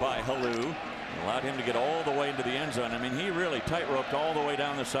Manga by Halou allowed him to get all the way into the end zone. I mean, he really tight-roped all the way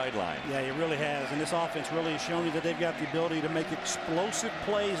down the sideline. Yeah, he really has. And this offense really has shown you that they've got the ability to make explosive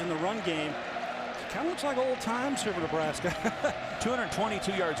plays in the run game. Kind of looks like old times here for Nebraska.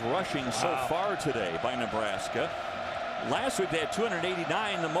 222 yards rushing so far today by Nebraska. Last week they had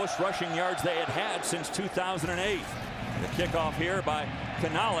 289, the most rushing yards they had had since 2008. The kickoff here by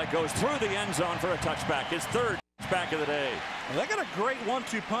Kanalik goes through the end zone for a touchback, his third touchback of the day. Well, they got a great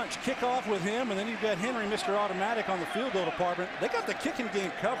 1-2 punch kickoff with him, and then you've got Henry, Mr. Automatic, on the field goal department. They got the kicking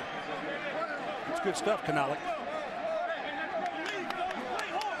game covered. It's good stuff, Kanalik.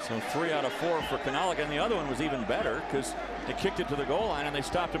 So 3 out of 4 for Kanalik, and the other one was even better because they kicked it to the goal line and they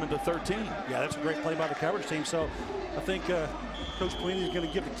stopped him at the 13. Yeah, that's a great play by the coverage team. So I think Coach Pelini is going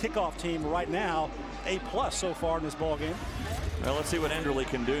to give the kickoff team right now A+ so far in this ball game. Well, let's see what Enderle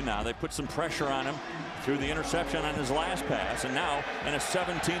can do now. They put some pressure on him through the interception on his last pass, and now in a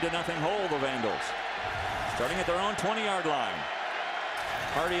 17-0 hole, the Vandals. Starting at their own 20-yard line.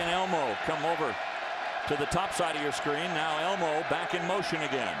 Hardy and Elmo come over to the top side of your screen. Now Elmo back in motion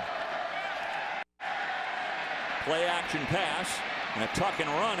again. Play action pass and a tuck and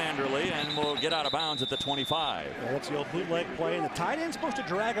run, Enderle, and will get out of bounds at the 25. Yeah, that's the old bootleg play, and the tight end's supposed to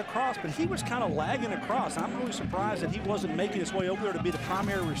drag across, but he was kind of lagging across. I'm really surprised that he wasn't making his way over there to be the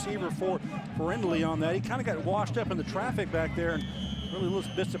primary receiver for Enderle on that. He kind of got washed up in the traffic back there, and really was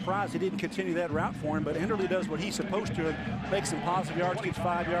a bit surprised he didn't continue that route for him, but Enderle does what he's supposed to and makes some positive yards, gets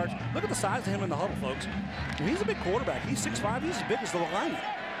 5 yards. Look at the size of him in the huddle, folks. He's a big quarterback. He's 6'5", he's as big as the lineman.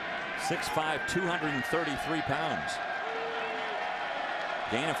 6'5", 233 pounds.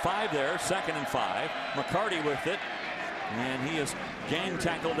 Gain of 5 there, 2nd and 5. McCarty with it, and he is gang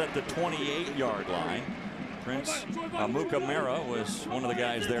tackled at the 28-yard line. Prince Amukamara was one of the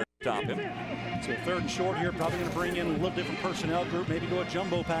guys there to stop him. So 3rd and short here, probably going to bring in a little different personnel group, maybe go a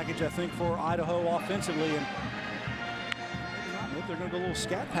jumbo package, I think, for Idaho offensively. And maybe they're going to go a little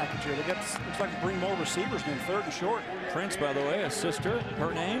scat package here. They got, looks like to bring more receivers in 3rd and short. Prince, by the way, a sister,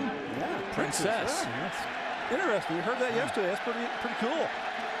 her name? Yeah, Princess. Yeah, that's interesting. We heard that yesterday. That's pretty cool.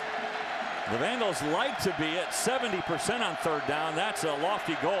 The Vandals like to be at 70% on 3rd down. That's a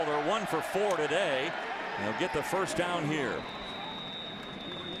lofty goal. They're 1 for 4 today. They'll get the 1st down here.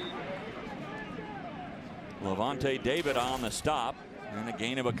 Levante David on the stop, and a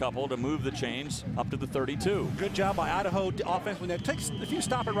gain of a couple to move the chains up to the 32. Good job by Idaho offense. When that takes, if you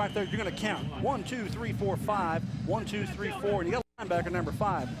stop it right there, you're going to count 1, 2, 3, 4, 5, 1, 2, 3, 4, and you got a linebacker number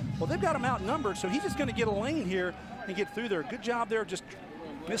 5. Well, they've got him outnumbered, so he's just going to get a lane here and get through there. Good job there, just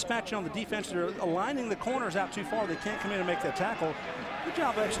mismatching on the defense. They're aligning the corners out too far. They can't come in and make that tackle. Good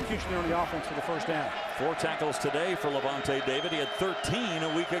job of execution there on the offense for the 1st down. 4 tackles today for Levante David. He had 13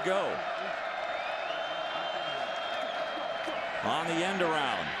 a week ago. On the end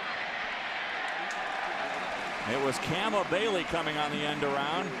around. It was Kama Bailey coming on the end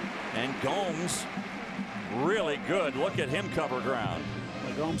around, and Gomes really good. Look at him cover ground.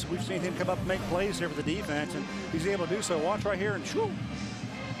 Well, Gomes, we've seen him come up and make plays here for the defense, and he's able to do so. Watch right here, and shoo,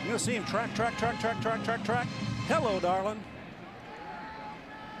 you're going to see him track. Hello, darling.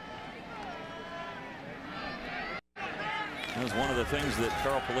 That was one of the things that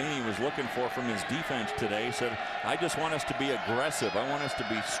Carl Pelini was looking for from his defense today. He said, I just want us to be aggressive. I want us to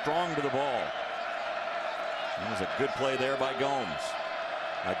be strong to the ball. That was a good play there by Gomes.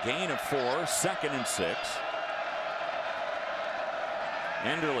 A gain of 4, 2nd and 6.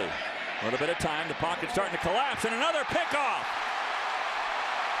 Enderle, a little bit of time. The pocket's starting to collapse, and another pickoff.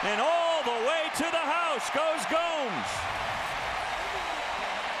 And all the way to the house goes Gomes.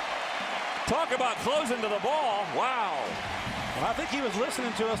 Talk about closing to the ball. Wow. Well, I think he was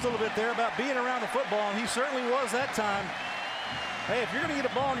listening to us a little bit there about being around the football, and he certainly was that time. Hey, if you're going to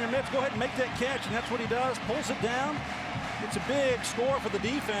get a ball in your mitts, go ahead and make that catch, and that's what he does. Pulls it down. It's a big score for the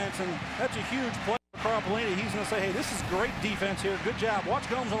defense, and that's a huge play for Carl Pelini. He's going to say, hey, this is great defense here. Good job. Watch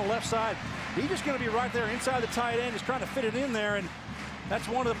Gomes on the left side. He's just going to be right there inside the tight end, just trying to fit it in there, and that's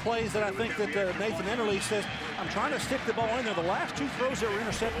one of the plays that I think that Nathan Enderle says, I'm trying to stick the ball in there. The last 2 throws that were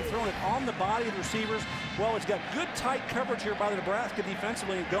intercepted, throwing it on the body of the receivers. Well, it's got good tight coverage here by the Nebraska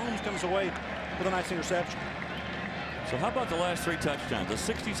defensively, and Gomes comes away with a nice interception. So how about the last 3 touchdowns?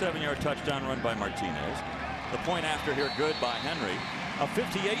 A 67-yard touchdown run by Martinez. The point after here good by Henry. A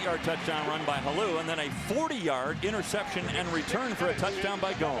 58-yard touchdown run by Halou, and then a 40-yard interception and return for a touchdown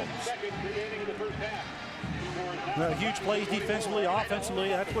by Gomes. Huge plays defensively, offensively.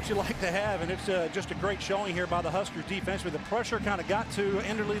 That's what you like to have, and it's just a great showing here by the Huskers defensively. The pressure kind of got to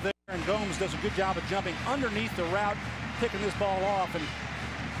Enderle there, and Gomes does a good job of jumping underneath the route, picking this ball off, and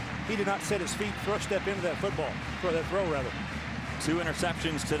he did not set his feet, step into that throw rather. 2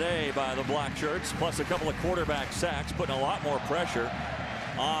 interceptions today by the Black Shirts, plus a couple of quarterback sacks, putting a lot more pressure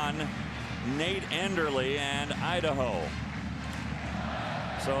on Nate Enderle and Idaho.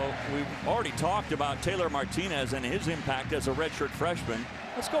 So we've already talked about Taylor Martinez and his impact as a redshirt freshman.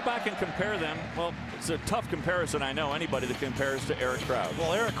 Let's go back and compare them. Well, it's a tough comparison, I know, anybody that compares to Eric Crouch.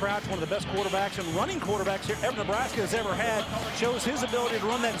 Well, Eric Crouch, one of the best quarterbacks and running quarterbacks here Nebraska has ever had, shows his ability to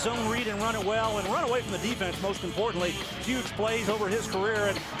run that zone read and run it well and run away from the defense, most importantly. Huge plays over his career.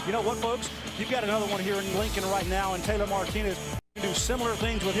 And you know what, folks? You've got another one here in Lincoln right now, and Taylor Martinez can do similar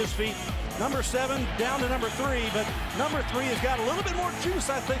things with his feet. Number 7 down to number 3, but number 3 has got a little bit more juice,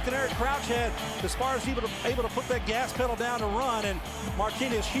 I think, than Eric Crouch had as far as able to put that gas pedal down to run. And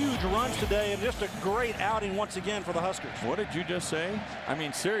Martinez, huge runs today, and just a great outing once again for the Huskers. What did you just say? I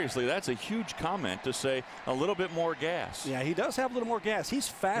mean, seriously, that's a huge comment to say a little bit more gas. Yeah, he does have a little more gas. He's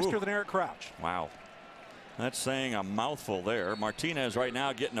faster than Eric Crouch. Wow. That's saying a mouthful there. Martinez right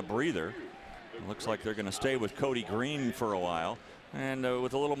now getting a breather. It looks like they're going to stay with Cody Green for a while. And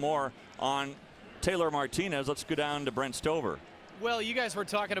with a little more on Taylor Martinez, let's go down to Brent Stover. Well, you guys were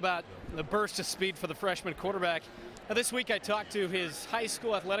talking about the burst of speed for the freshman quarterback. Now, this week I talked to his high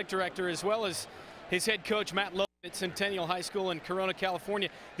school athletic director as well as his head coach, Matt Lowe, at Centennial High School in Corona, California.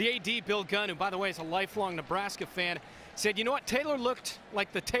 The AD, Bill Gunn, who, by the way, is a lifelong Nebraska fan, said, you know what, Taylor looked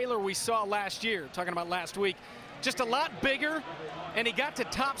like the Taylor we saw last year, talking about last week. Just a lot bigger, and he got to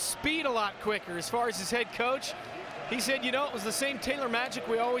top speed a lot quicker. As far as his head coach, he said, you know, it was the same Taylor magic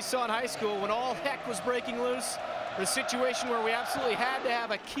we always saw in high school when all heck was breaking loose. The situation where we absolutely had to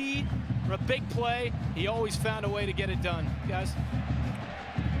have a key or a big play, he always found a way to get it done. Guys?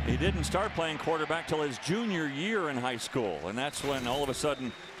 didn't start playing quarterback till his junior year in high school, and that's when all of a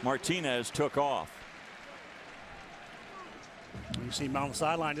sudden Martinez took off. You see him on the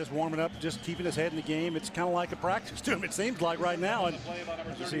sideline just warming up, just keeping his head in the game. It's kind of like a practice to him, it seems like right now. And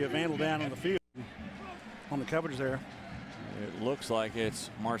you see a Vandal down on the field on the coverage there. It looks like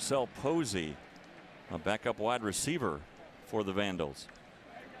it's Marcel Posey, a backup wide receiver for the Vandals.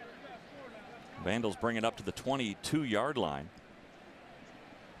 Vandals bring it up to the 22-yard line.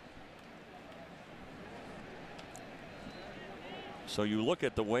 So you look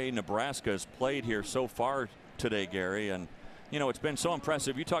at the way Nebraska has played here so far today, Gary, and you know, it's been so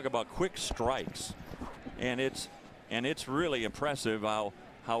impressive. You talk about quick strikes, and it's really impressive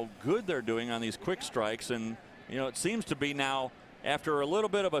how good they're doing on these quick strikes. And you know, it seems to be now, after a little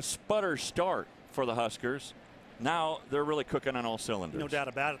bit of a sputter start for the Huskers, now they're really cooking on all cylinders. No doubt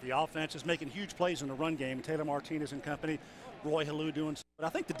about it. The offense is making huge plays in the run game. Taylor Martinez and company, Roy Halou doing. But I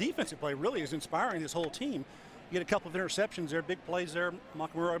think the defensive play really is inspiring this whole team. You get a couple of interceptions there, big plays there.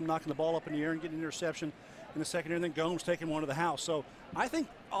 Makamura knocking the ball up in the air and getting an interception in the second, and then Gomes taking one to the house. So I think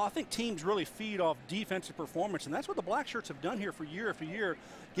teams really feed off defensive performance, and that's what the Black Shirts have done here for year after year,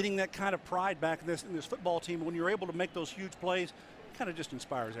 getting that kind of pride back in this football team. When you're able to make those huge plays, it kind of just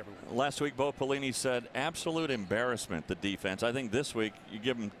inspires everyone. Last week, Bo Pelini said absolute embarrassment, the defense. I think this week you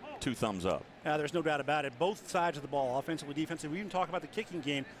give them 2 thumbs up. There's no doubt about it. Both sides of the ball, offensively, defensively. We even talk about the kicking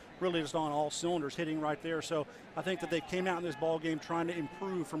game, really just on all cylinders, hitting right there. So I think that they came out in this ball game trying to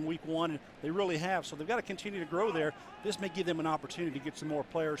improve from week 1, and they really have. So they've got to continue to grow there. This may give them an opportunity to get some more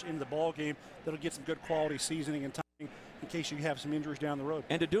players into the ball game that'll get some good quality seasoning and timing in case you have some injuries down the road.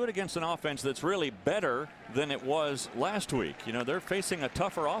 And to do it against an offense that's really better than it was last week. You know, they're facing a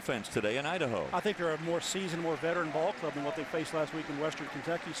tougher offense today in Idaho. I think they're a more seasoned, more veteran ball club than what they faced last week in Western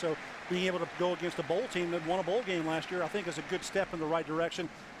Kentucky. So being able to go against a bowl team that won a bowl game last year, I think is a good step in the right direction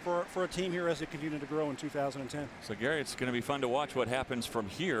for a team here as they continue to grow in 2010. So Gary, it's going to be fun to watch what happens from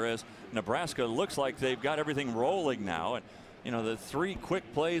here as Nebraska looks like they've got everything rolling now. And you know, the 3 quick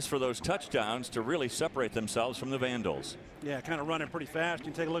plays for those touchdowns to really separate themselves from the Vandals. Yeah, kind of running pretty fast. You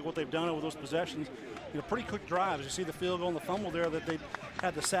can take a look at what they've done over those possessions. You know, pretty quick drives. You see the field goal and the fumble there that they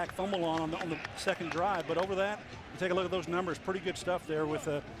had the sack fumble on the second drive. But over that, you take a look at those numbers. Pretty good stuff there with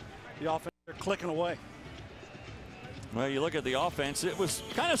the offense. They're clicking away. Well, you look at the offense, it was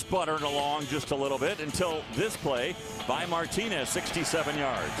kind of sputtering along just a little bit until this play by Martinez, 67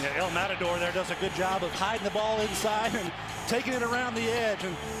 yards. Yeah, El Matador there does a good job of hiding the ball inside and taking it around the edge.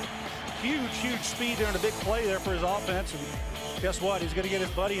 And huge speed there and a big play there for his offense. And guess what? He's going to get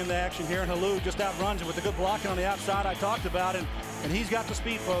his buddy in the action here, and Halou just outruns him with the good blocking on the outside I talked about. And he's got the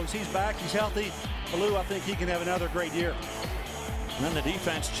speed, folks. He's back. He's healthy. Halou, I think he can have another great year. And then the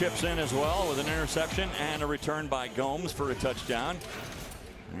defense chips in as well with an interception and a return by Gomes for a touchdown.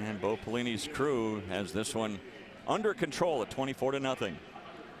 And Bo Pelini's crew has this one under control at 24-0.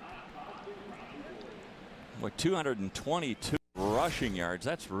 With 222 rushing yards,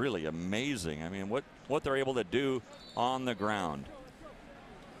 that's really amazing. I mean, what they're able to do on the ground.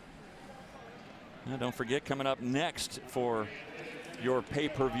 Now, don't forget, coming up next for your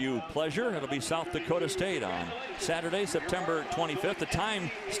pay-per-view pleasure, it'll be South Dakota State on Saturday, September 25th. The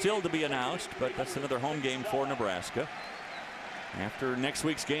time still to be announced, but that's another home game for Nebraska after next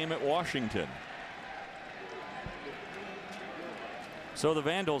week's game at Washington. So the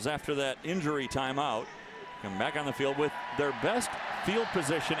Vandals, after that injury timeout, come back on the field with their best field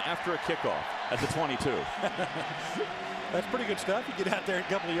position after a kickoff at the 22. That's pretty good stuff. You get out there a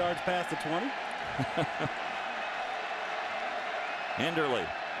couple of yards past the 20. Enderle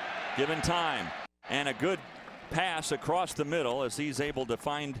given time and a good pass across the middle as he's able to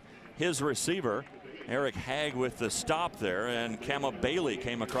find his receiver. Eric Hagg with the stop there, and Kama Bailey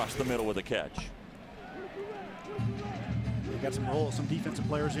came across the middle with a catch. Got some defensive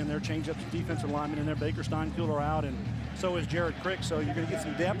players in there, change up some defensive linemen in there. Baker Steinkuhler out, and so is Jared Crick. So you're going to get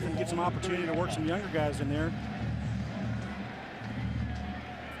some depth and get some opportunity to work some younger guys in there.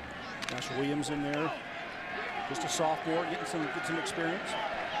 Josh Williams in there, just a sophomore, getting some experience.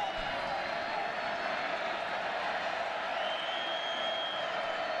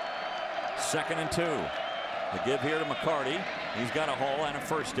 Second and 2. The give here to McCarty. He's got a haul and a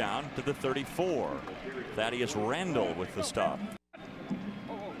first down to the 34. Thaddeus Randall with the stop.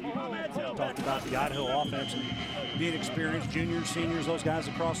 Talked about the Idaho offense and being experienced, juniors, seniors, those guys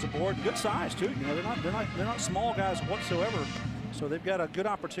across the board. Good size too. You know, they're not small guys whatsoever. So they've got a good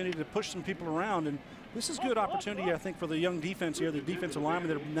opportunity to push some people around, and this is good opportunity, I think, for the young defense here, the defensive linemen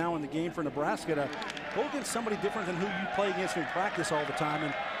that are now in the game for Nebraska, to go against somebody different than who you play against in practice all the time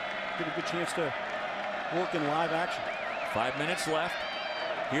and get a good chance to work in live action. 5 minutes left.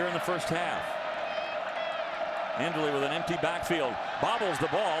 here in the first half. Enderle with an empty backfield, bobbles the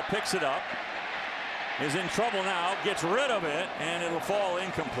ball, picks it up, is in trouble now, gets rid of it, and it'll fall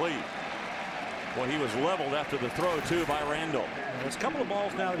incomplete. Well, he was leveled after the throw, too, by Randall. There's a couple of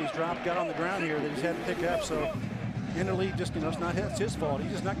balls now that he's dropped, got on the ground here that he's had to pick up. So Enderle just, it's his fault.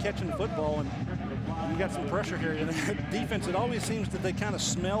 He's just not catching the football, and you got some pressure here. And the defense, it always seems that they kind of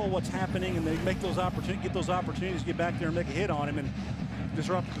smell what's happening, and they make those opportunities to get back there and make a hit on him and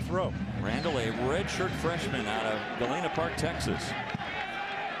disrupt the throw. Randall, a redshirt freshman out of Galena Park, Texas.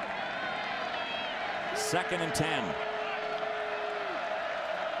 2nd and 10.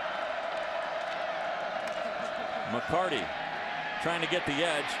 McCarty trying to get the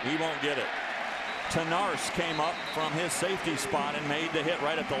edge. He won't get it. Tenarce came up from his safety spot and made the hit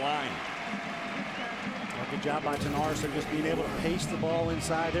right at the line. Good job by Tenarce of just being able to pace the ball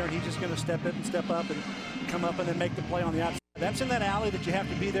inside there, and he's just going to step up and come up and then make the play on the outside. That's in that alley that you have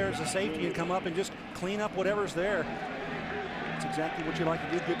to be there as a safety and come up and just clean up whatever's there. That's exactly what you like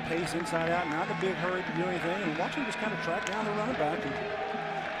to do. Good pace inside out, not in a big hurry to do anything, and watch him just kind of track down the running back. And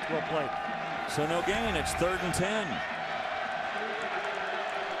well played. So no gain. It's 3rd and 10.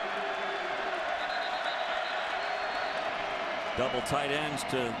 Double tight ends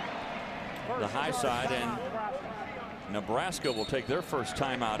to the high side, and Nebraska will take their first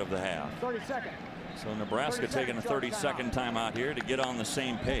timeout of the half. 30 seconds. So Nebraska taking a 30-second timeout here to get on the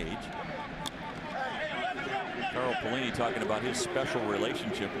same page. Carl Pelini talking about his special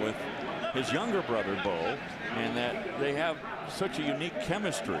relationship with his younger brother, Bo, and that they have such a unique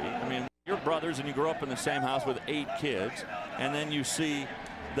chemistry. I mean, you're brothers and you grow up in the same house with 8 kids, and then you see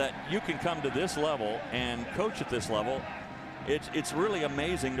that you can come to this level and coach at this level. It's really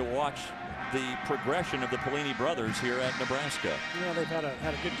amazing to watch the progression of the Pelini brothers here at Nebraska. They've had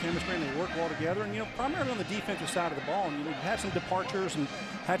a good chemistry and they work well together, and primarily on the defensive side of the ball. And you've had some departures and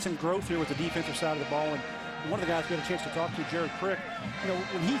had some growth here with the defensive side of the ball. And one of the guys we had a chance to talk to, Jared Crick,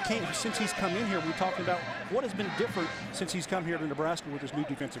 when he came, since he's come in here, we're talking about what has been different since he's come here to Nebraska with this new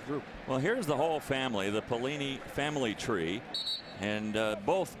defensive group. Well, here's the whole family, the Pelini family tree. And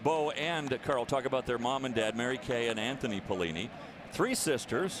both Bo and Carl talk about their mom and dad, Mary Kay and Anthony Pelini. 3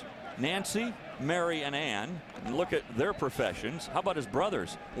 sisters, Nancy, Mary, and Ann. And look at their professions. How about his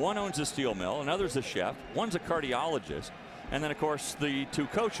brothers? One owns a steel mill, another's a chef, one's a cardiologist, and then, of course, the 2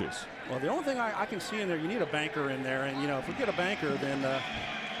 coaches. Well, the only thing I can see in there, you need a banker in there. And, if we get a banker, then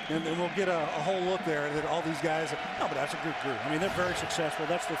we'll get a whole look there that all these guys, no, but that's a good group. I mean, they're very successful.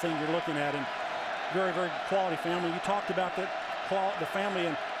 That's the thing you're looking at. And very, very quality family. You talked about the family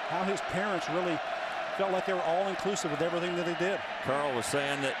and how his parents really felt like they were all inclusive with everything that they did. Carl was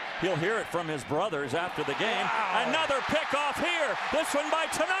saying that he'll hear it from his brothers after the game. Wow. Another pickoff here. This one by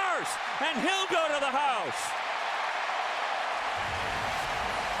Tenarce, and he'll go to the house.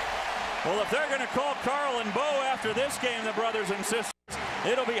 Well, if they're going to call Carl and Bo after this game, the brothers and sisters,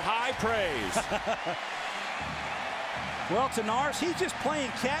 it'll be high praise. Well, Tenarce, he's just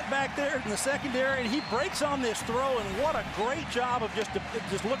playing cat back there in the secondary, and he breaks on this throw, and what a great job of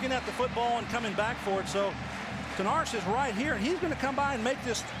just looking at the football and coming back for it. So Tenarce is right here, and he's going to come by and make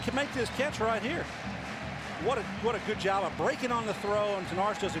this catch right here. What a good job of breaking on the throw, and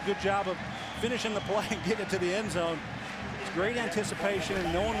Tenarce does a good job of finishing the play and getting it to the end zone. It's great anticipation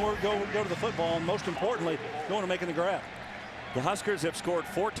and knowing where to go to the football, and most importantly, going to making the grab. The Huskers have scored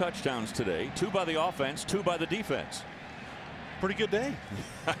 4 touchdowns today, 2 by the offense, 2 by the defense. Pretty good day.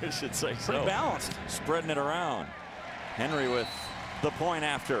 I should say so. Pretty balanced. Spreading it around. Henry with the point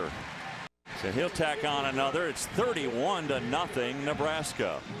after. So he'll tack on another. It's 31-0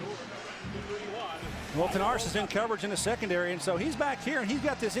 Nebraska. Well, Tenarce is in coverage in the secondary, and so he's back here, and he's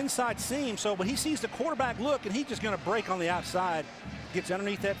got this inside seam. So, but he sees the quarterback look, and he's just going to break on the outside. Gets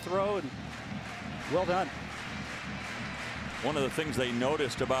underneath that throw, and well done. One of the things they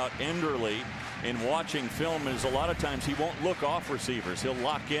noticed about Enderle in watching film is a lot of times he won't look off receivers. He'll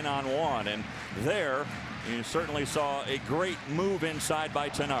lock in on one, and there you certainly saw a great move inside by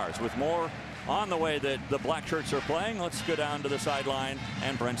Tenarce. With more on the way that the black shirts are playing, let's go down to the sideline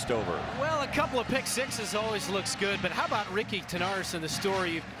and Brent Stover. Well, a couple of pick sixes always looks good, but how about Ricky Tenarce and the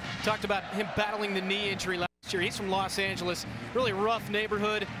story? You talked about him battling the knee injury last year. He's from Los Angeles, really rough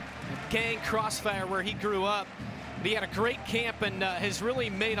neighborhood, gang crossfire where he grew up. But he had a great camp and has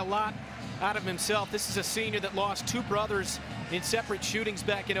really made a lot out of himself. This is a senior that lost 2 brothers in separate shootings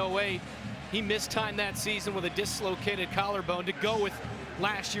back in 08. He missed time that season with a dislocated collarbone to go with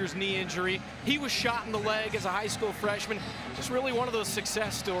last year's knee injury. He was shot in the leg as a high school freshman. Just really one of those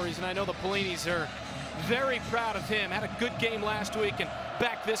success stories, and I know the Pellinis are very proud of him. Had a good game last week, and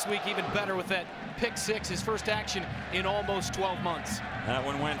back this week even better with that pick six, his first action in almost 12 months. That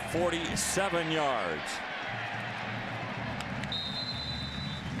one went 47 yards.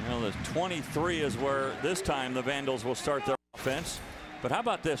 Well, the 23 is where this time the Vandals will start their offense. But how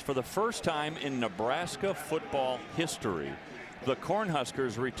about this? For the first time in Nebraska football history, the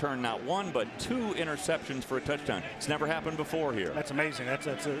Cornhuskers return not one but 2 interceptions for a touchdown. It's never happened before here. That's amazing. It's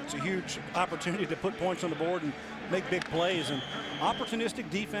a huge opportunity to put points on the board and make big plays. And opportunistic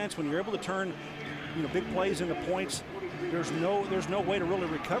defense, when you're able to turn, big plays into points, there's no way to really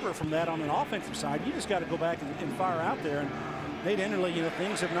recover from that on an offensive side. You just got to go back and fire out there. And Nate Enderle,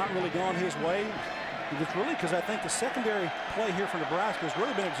 things have not really gone his way. It's really because I think the secondary play here for Nebraska has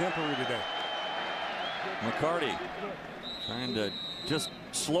really been exemplary today. McCarty trying to just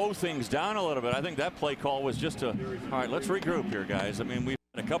slow things down a little bit. I think that play call was just all right, let's regroup here, guys. I mean, we've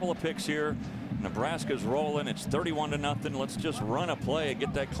had a couple of picks here. Nebraska's rolling. It's 31-0. Let's just run a play and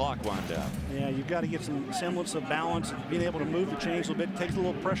get that clock wound down. Yeah, you've got to get some semblance of balance and being able to move the chains a little bit. Takes a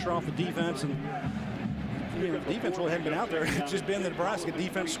little pressure off the defense. And the defense really hadn't been out there. It's just been the Nebraska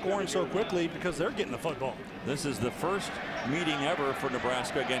defense scoring so quickly because they're getting the football. This is the first meeting ever for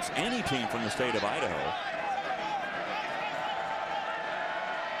Nebraska against any team from the state of Idaho.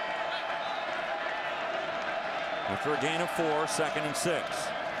 After a gain of 4, 2nd and 6.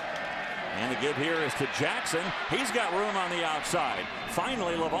 And the give here is to Jackson. He's got room on the outside.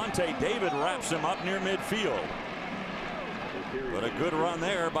 Finally, Levante David wraps him up near midfield. But a good run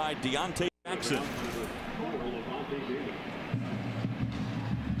there by Deontay Jackson.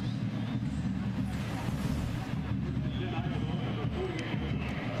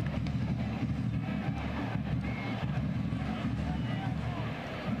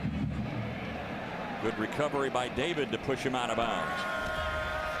 Good recovery by David to push him out of bounds.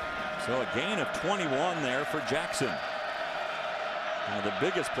 So a gain of 21 there for Jackson. One of the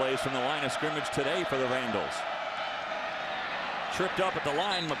biggest plays from the line of scrimmage today for the Vandals. Tripped up at the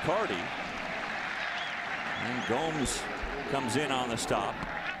line, McCarty. And Gomes comes in on the stop.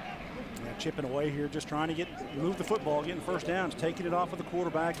 Yeah, chipping away here, just trying to move the football, getting first downs, taking it off of the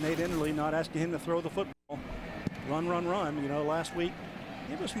quarterback. Nate Enderle, not asking him to throw the football. Run, run, run. Last week,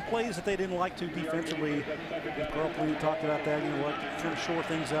 there were some plays that they didn't like to defensively. Carl Pliny talked about that, what kind of shore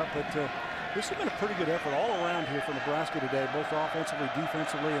things up. But this has been a pretty good effort all around here for Nebraska today, both offensively,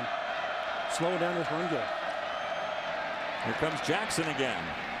 defensively, and slowing down this run game. Here comes Jackson again.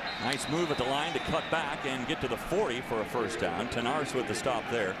 Nice move at the line to cut back and get to the 40 for a first down. Tenars with the stop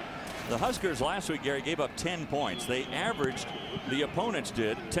there. The Huskers last week, Gary, gave up 10 points. They averaged, the opponents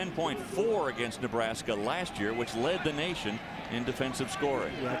did, 10.4 against Nebraska last year, which led the nation in defensive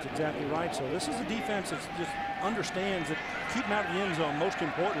scoring. Yeah, that's exactly right. So this is a defense that just understands that keep them out of the end zone most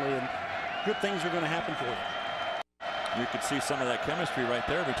importantly, and good things are going to happen for them. You could see some of that chemistry right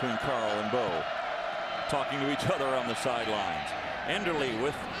there between Carl and Bo, talking to each other on the sidelines. Enderle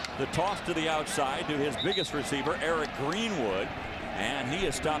with the toss to the outside to his biggest receiver, Eric Greenwood, and he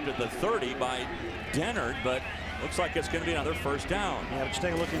is stopped at the 30 by Dennard, but looks like it's going to be another first down. Yeah, just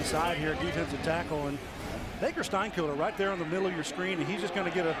take a look inside here, defensive tackle, and Baker Steinkiller right there in the middle of your screen, and he's just going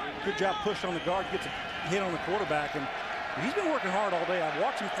to get a good job push on the guard, gets a hit on the quarterback, and he's been working hard all day. I've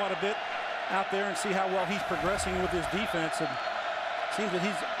watched him quite a bit out there and see how well he's progressing with his defense, and seems that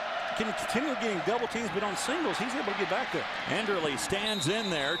he's continually getting double teams, but on singles, he's able to get back there. Enderle stands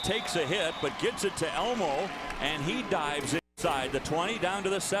in there, takes a hit, but gets it to Elmo, and he dives inside the 20 down to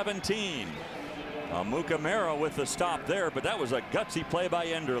the 17. Mukamara with the stop there, but that was a gutsy play by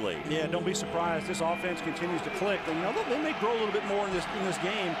Enderle. Yeah, don't be surprised. This offense continues to click. And, they may grow a little bit more in this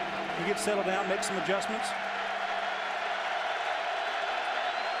game and get settled down, make some adjustments.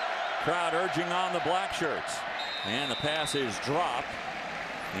 Crowd urging on the black shirts, and the pass is dropped,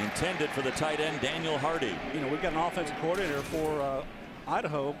 intended for the tight end Daniel Hardy. We've got an offensive coordinator for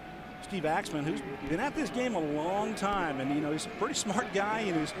Idaho, Steve Axman, who's been at this game a long time, and he's a pretty smart guy,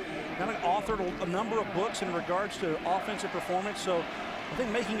 and he's kind of authored a number of books in regards to offensive performance. So I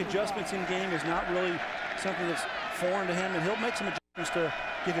think making adjustments in game is not really something that's foreign to him, and he'll make some adjustments to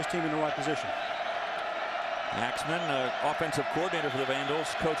get his team in the right position. Axman, offensive coordinator for the Vandals,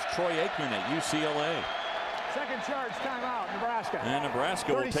 Coach Troy Aikman at UCLA. Second charge, timeout, Nebraska. And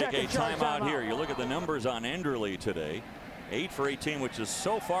Nebraska will take a timeout here. You look at the numbers on Enderle today. 8 for 18, which is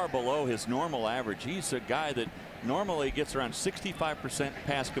so far below his normal average. He's a guy that normally gets around 65%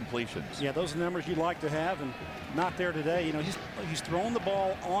 pass completions. Yeah, those are numbers you'd like to have, and not there today. He's thrown the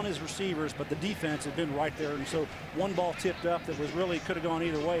ball on his receivers, but the defense has been right there. And so one ball tipped up that was really could have gone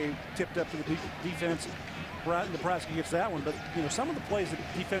either way, tipped up to the defense. Nebraska gets that one, but some of the plays that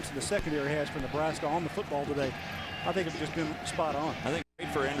the defense in the secondary has for Nebraska on the football today, I think have just been spot on. I think great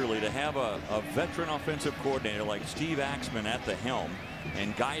for Enderle to have a veteran offensive coordinator like Steve Axman at the helm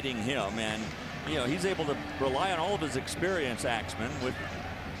and guiding him. And, you know, he's able to rely on all of his experience, Axman, with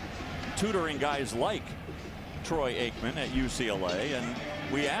tutoring guys like Troy Aikman at UCLA. And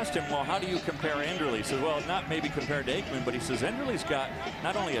we asked him, well, how do you compare Enderle? He says, well, not maybe compared to Aikman, but he says Enderle's got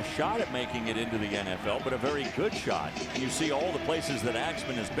not only a shot at making it into the NFL, but a very good shot. And you see all the places that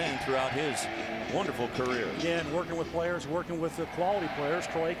Axman has been throughout his wonderful career. Yeah, and working with players, working with the quality players.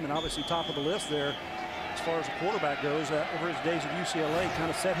 Troy Aikman obviously top of the list there as far as the quarterback goes. Over his days at UCLA kind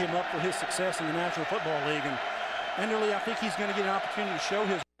of set him up for his success in the National Football League. And Enderle, I think he's going to get an opportunity to show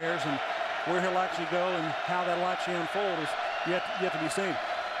his players, and where he'll actually go and how that'll actually unfold is yet to be seen.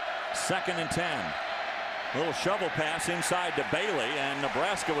 2nd and 10. Little shovel pass inside to Bailey, and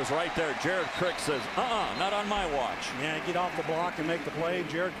Nebraska was right there. Jared Crick says, not on my watch. Yeah, get off the block and make the play.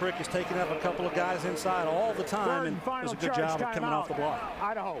 Jared Crick is taking up a couple of guys inside all the time, and does a good job of coming off the block.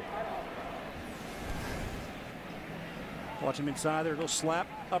 Idaho. Watch him inside there, a little slap,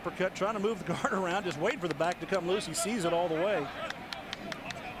 uppercut, trying to move the guard around, just waiting for the back to come loose. He sees it all the way.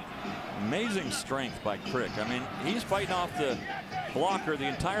 Amazing strength by Crick. I mean, he's fighting off the blocker the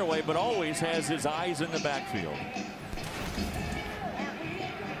entire way, but always has his eyes in the backfield.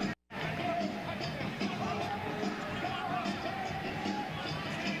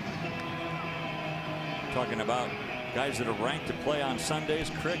 Talking about guys that are ranked to play on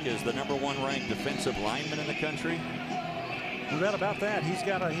Sundays, Crick is the #1 ranked defensive lineman in the country. No doubt about that. He's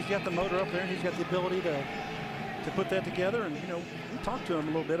got the motor up there, and he's got the ability to put that together. And, you know, we talked to him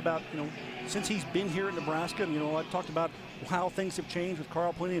a little bit about, you know, since he's been here in Nebraska, and, you know, I talked about how things have changed with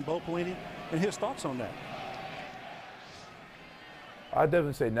Carl Pelini and Bo Pelini and his thoughts on that. I'd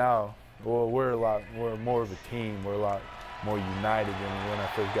definitely say now, well, we're more of a team. We're a lot more united than when I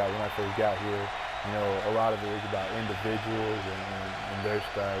first got here. You know, a lot of it is about individuals and their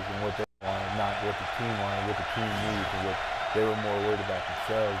styles and what they want, not what the team wanted, what the team needs, and what they were more worried about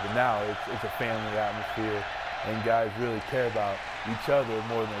themselves. But now it's a family atmosphere, and guys really care about each other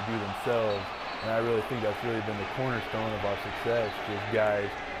more than they do themselves. And I really think that's really been the cornerstone of our success, just guys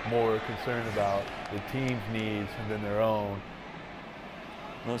more concerned about the team's needs than their own.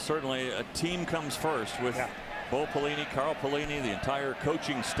 Well, certainly a team comes first with Bo Pelini, Carl Pelini, the entire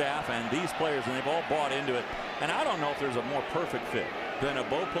coaching staff, and these players, and they've all bought into it. And I don't know if there's a more perfect fit than a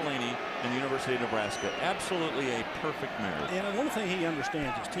Bo Pelini and the University of Nebraska. Absolutely a perfect marriage. And one thing he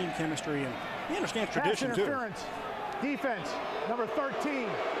understands is team chemistry, and he understands tradition Pass interference. Defense, number 13.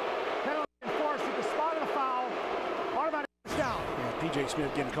 Penalty enforced at the spot of the foul. Automatic down. Yeah, P.J.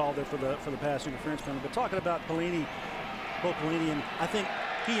 Smith getting called there for the pass interference penalty. But talking about Pelini, Bo Pelini, and I think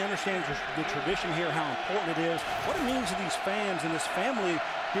he understands the tradition here, how important it is, what it means to these fans and this family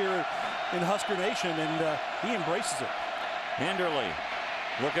here in Husker Nation, and he embraces it. Enderle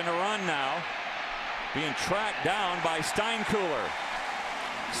looking to run now, being tracked down by Steinkuhler.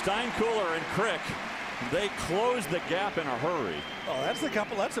 Steinkuhler and Crick, they close the gap in a hurry. Oh,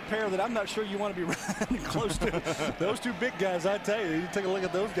 that's a pair that I'm not sure you want to be running close to. Those two big guys, I tell you take a look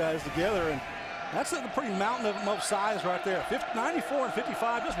at those guys together, and that's a pretty mountain of size right there. 94 and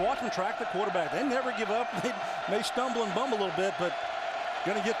 55, just watch them track the quarterback. They never give up. They may stumble and bumble a little bit, but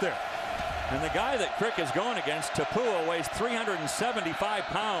going to get there. And the guy that Crick is going against, Tapua, weighs 375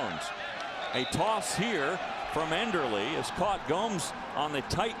 pounds. A toss here from Enderle has caught Gomes on the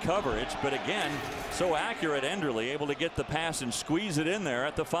tight coverage, but again, so accurate. Enderle able to get the pass and squeeze it in there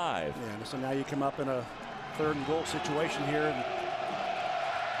at the 5. Yeah, so now you come up in a 3rd and goal situation here. And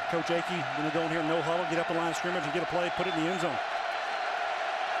Coach Akey going to go in here, no huddle, get up the line of scrimmage and get a play, put it in the end zone.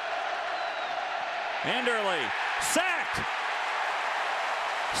 Enderle sacked.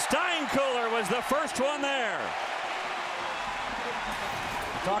 Steinkuhler was the first one there.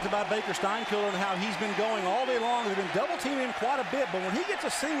 We talked about Baker Steinkuhler and how he's been going all day long. They've been double teaming him quite a bit, but when he gets a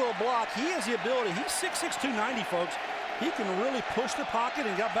single block, he has the ability. He's 6'6", 290, folks. He can really push the pocket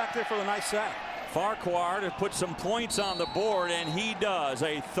and got back there for the nice sack. Farquhar to put some points on the board, and he does.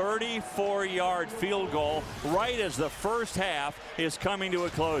 A 34-yard field goal right as the first half is coming to a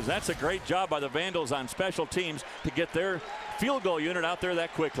close. That's a great job by the Vandals on special teams to get their field goal unit out there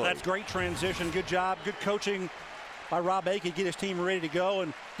that quickly. That's great transition. Good job. Good coaching by Rob Akey. Get his team ready to go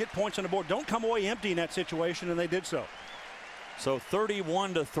and get points on the board. Don't come away empty in that situation, and they did so. So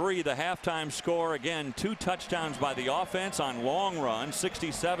 31-3 the halftime score. Again, 2 touchdowns by the offense on long runs,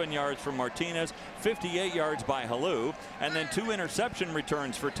 67 yards from Martinez, 58 yards by Halou, and then 2 interception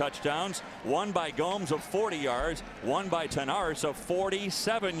returns for touchdowns, one by Gomes of 40 yards, one by Tanaris of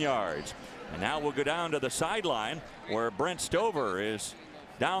 47 yards. And now we'll go down to the sideline where Brent Stover is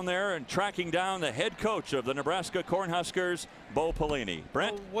down there and tracking down the head coach of the Nebraska Cornhuskers, Bo Pelini.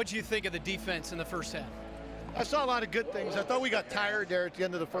 Brent? What do you think of the defense in the first half? I saw a lot of good things. I thought we got tired there at the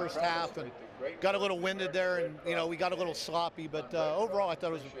end of the first half and got a little winded there, and we got a little sloppy. But overall, I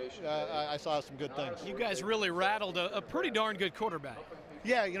thought it was. I saw some good things. You guys really rattled a pretty darn good quarterback.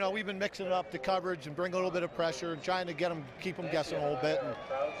 Yeah, we've been mixing it up the coverage and bring a little bit of pressure and trying to keep him guessing a little bit.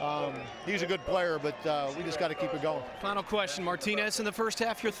 And, he's a good player, but we just got to keep it going. Final question, Martinez in the first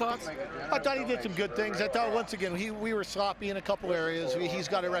half, your thoughts? I thought he did some good things. I thought once again we were sloppy in a couple areas. He's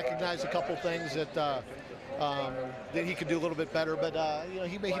got to recognize a couple things that he could do a little bit better. But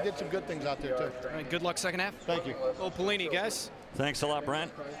he did some good things out there too. All right, good luck second half. Thank you. Bo Pelini, guys. Thanks a lot,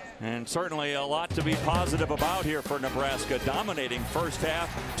 Brent. And certainly a lot to be positive about here for Nebraska. Dominating first half,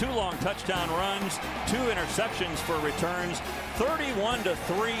 2 long touchdown runs, 2 interceptions for returns,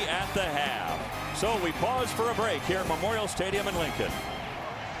 31-3 at the half. So we pause for a break here at Memorial Stadium in Lincoln.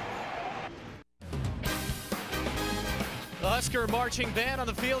 The Husker marching band on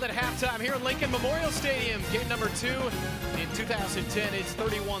the field at halftime here in Lincoln Memorial Stadium. Game number 2 in 2010. It's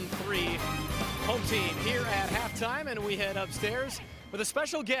 31-3. Home team here at halftime, and we head upstairs with a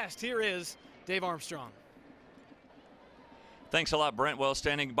special guest. Here is Dave Armstrong. Thanks a lot, Brent. Well,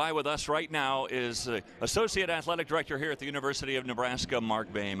 standing by with us right now is Associate Athletic Director here at the University of Nebraska,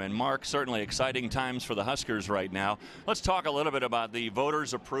 Mark Boehm. And Mark, certainly exciting times for the Huskers right now. Let's talk a little bit about the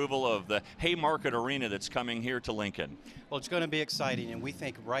voters' approval of the Haymarket Arena that's coming here to Lincoln. Well, it's going to be exciting, and we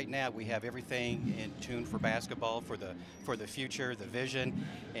think right now we have everything in tune for basketball, for the future, the vision,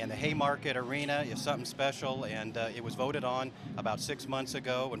 and the Haymarket Arena is something special, and it was voted on about 6 months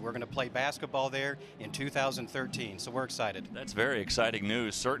ago, and we're going to play basketball there in 2013, so we're excited. That's very exciting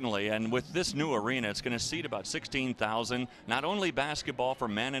news, certainly, and with this new arena, it's going to seat about 16,000, not only basketball for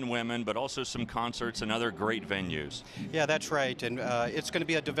men and women, but also some concerts and other great venues. Yeah, that's right, and it's going to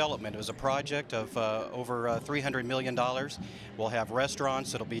be a development. It was a project of over $300 million. We'll have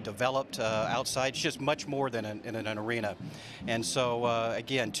restaurants that'll be developed outside. It's just much more than an arena. And so,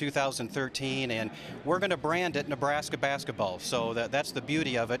 again, 2013, and we're going to brand it Nebraska basketball. So that's the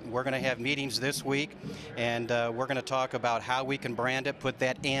beauty of it. We're going to have meetings this week, and we're going to talk about how we can brand it, put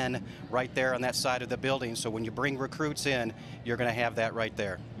that N right there on that side of the building. So when you bring recruits in, you're going to have that right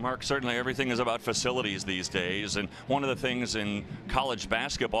there. Mark, certainly everything is about facilities these days. And one of the things in college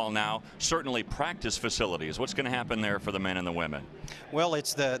basketball now, certainly practice facilities. What's going to happen there for the men and the women? Well,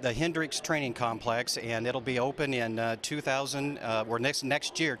 it's the Hendricks Training Complex, and it'll be open in next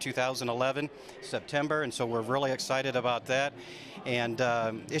year, 2011, September, and so we're really excited about that. And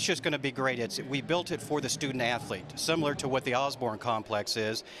it's just going to be great. We built it for the student athlete, similar to what the Osborne complex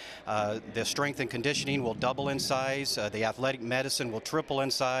is. The strength and conditioning will double in size. The athletic medicine will triple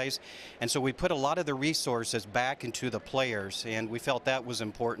in size. And so we put a lot of the resources back into the players, and we felt that was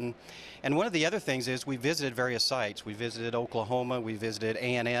important. And one of the other things is we visited various sites. We visited Oklahoma, we visited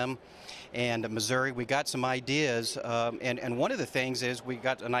A&M and Missouri. We got some ideas, and one of the things is we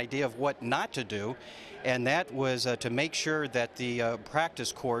got an idea of what not to do, and that was to make sure that the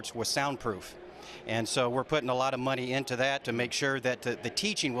practice courts were soundproof. And so we're putting a lot of money into that to make sure that the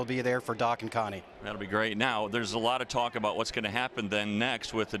teaching will be there for Doc and Connie. That'll be great. Now, there's a lot of talk about what's going to happen then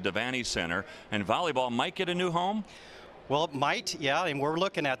next with the Devaney Center, and volleyball might get a new home? Well, it might, yeah, and we're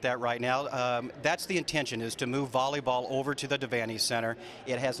looking at that right now. That's the intention, is to move volleyball over to the Devaney Center.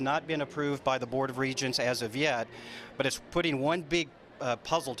 It has not been approved by the Board of Regents as of yet, but it's putting one big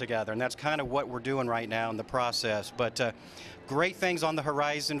puzzle together, and that's kind of what we're doing right now in the process. But great things on the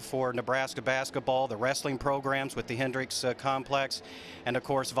horizon for Nebraska basketball, the wrestling programs with the Hendricks complex, and of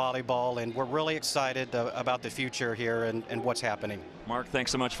course volleyball, and we're really excited about the future here and what's happening. Mark,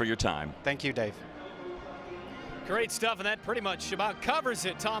 thanks so much for your time. Thank you, Dave. Great stuff, and that pretty much about covers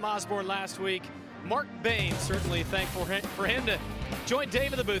it. Tom Osborne last week. Mark Boehm, certainly thankful for him to join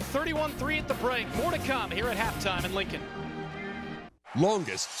Dave in the booth. 31-3 at the break. More to come here at halftime in Lincoln.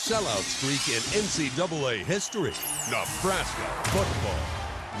 Longest sellout streak in NCAA history. Nebraska football.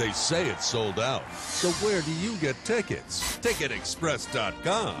 They say it's sold out. So where do you get tickets?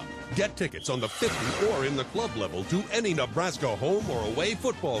 TicketExpress.com. Get tickets on the 50 or in the club level to any Nebraska home or away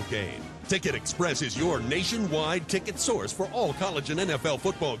football game. Ticket Express is your nationwide ticket source for all college and NFL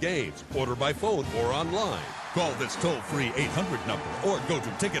football games. Order by phone or online. Call this toll-free 800 number or go to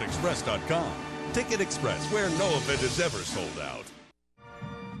TicketExpress.com. Ticket Express, where no event is ever sold out.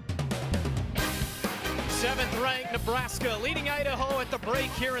 7th-ranked Nebraska leading Idaho at the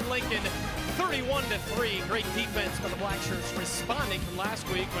break here in Lincoln. 31-3. Great defense by the Blackshirts, responding from last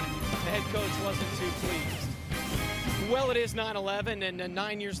week when the head coach wasn't too pleased. Well, it is 9/11, and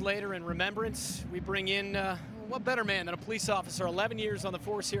 9 years later in remembrance, we bring in what better man than a police officer? 11 years on the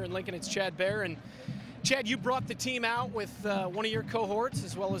force here in Lincoln. It's Chad Bear. And Chad, you brought the team out with one of your cohorts,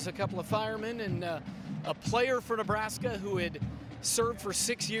 as well as a couple of firemen and a player for Nebraska who had served for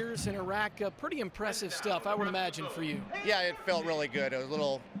 6 years in Iraq. Pretty impressive stuff, I would imagine, for you. Yeah, it felt really good. I was a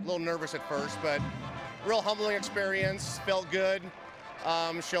little nervous at first, but real humbling experience. Felt good,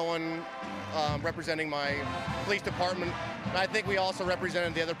 representing my police department. And I think we also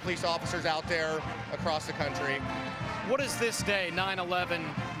represented the other police officers out there across the country. What does this day, 9/11,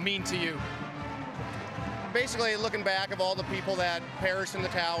 mean to you? Basically, looking back of all the people that perished in the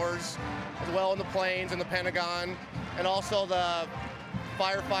towers, as well in the planes and the Pentagon, and also the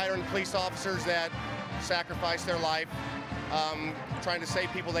firefighter and police officers that sacrificed their life trying to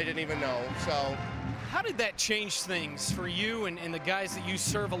save people they didn't even know. So, how did that change things for you and the guys that you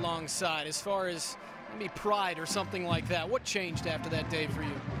serve alongside, as far as maybe pride or something like that? What changed after that day for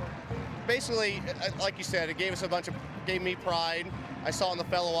you? Basically, like you said, it gave me pride. I saw in the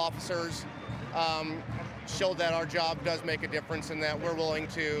fellow officers, showed that our job does make a difference and that we're willing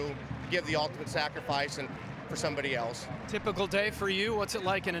to give the ultimate sacrifice and for somebody else. Typical day for you, what's it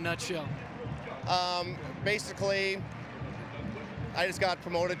like in a nutshell? Basically, I just got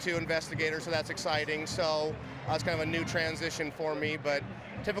promoted to investigator, so that's exciting. So it's kind of a new transition for me, but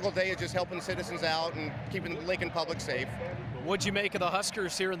typical day is just helping citizens out and keeping Lincoln public safe. What'd you make of the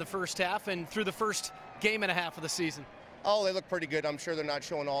Huskers here in the first half and through the first game and a half of the season? Oh, they look pretty good. I'm sure they're not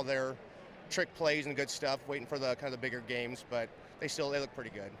showing all their trick plays and good stuff, waiting for the kind of the bigger games, but they look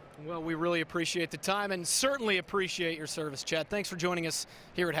pretty good. Well, we really appreciate the time and certainly appreciate your service, Chad. Thanks for joining us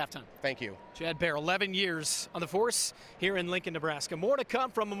here at halftime. Thank you. Chad Bear, 11 years on the force here in Lincoln, Nebraska. More to come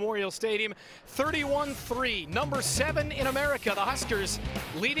from Memorial Stadium. 31-3, number 7 in America. The Huskers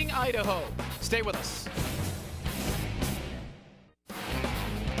leading Idaho. Stay with us.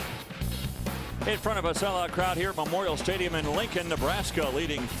 In front of a sellout crowd here at Memorial Stadium in Lincoln, Nebraska,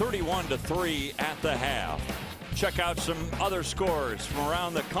 leading 31-3 at the half. Check out some other scores from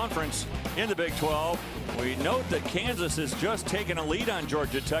around the conference in the Big 12. We note that Kansas has just taken a lead on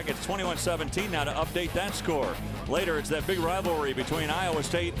Georgia Tech. It's 21-17 now to update that score. Later, it's that big rivalry between Iowa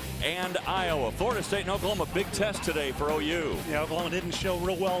State and Iowa. Florida State and Oklahoma, big test today for OU. Yeah, Oklahoma didn't show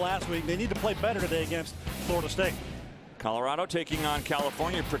real well last week. They need to play better today against Florida State. Colorado taking on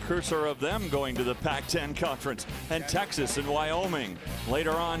California, precursor of them going to the Pac-10 conference, and Texas and Wyoming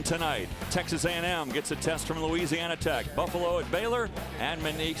later on tonight. Texas A&M gets a test from Louisiana Tech. Buffalo at Baylor, and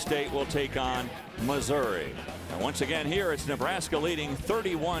McNeese State will take on Missouri. And once again here, it's Nebraska leading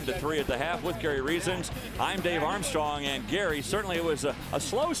 31-3 at the half with Gary Reasons. I'm Dave Armstrong, and Gary, certainly it was a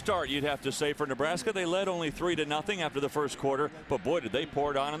slow start, you'd have to say, for Nebraska. They led only 3-0 after the first quarter, but boy, did they pour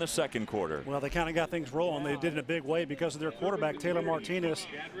it on in the second quarter. Well, they kind of got things rolling. They did it in a big way because of their quarterback, Taylor Martinez,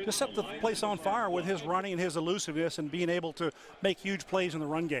 just set the place on fire with his running and his elusiveness and being able to make huge plays in the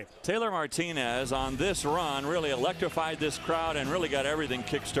run game. Taylor Martinez on this run really electrified this crowd and really got everything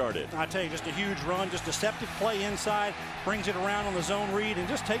kick-started. I tell you, just a huge run, just deceptive play inside, brings it around on the zone read, and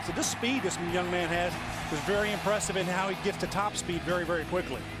just takes it. This speed this young man has is very impressive in how he gets to top speed very, very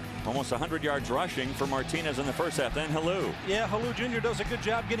quickly. Almost 100 yards rushing for Martinez in the first half. Then Halou. Yeah, Halou Jr. does a good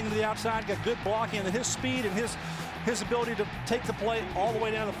job getting to the outside, got good blocking, and his speed and his ability to take the play all the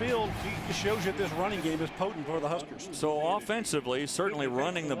way down the field just shows you that this running game is potent for the Huskers. So offensively, certainly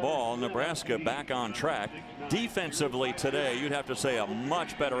running the ball, Nebraska back on track. Defensively today, you'd have to say a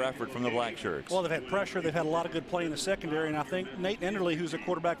much better effort from the Black Shirts. Well, they've had pressure. They've had a lot of good play in the secondary, and I think Nate Enderle, who's a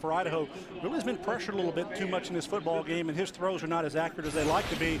quarterback for Idaho, really has been pressured a little bit too much in this football game, and his throws are not as accurate as they like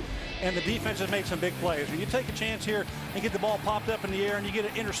to be, and the defense has made some big plays. When you take a chance here and get the ball popped up in the air and you get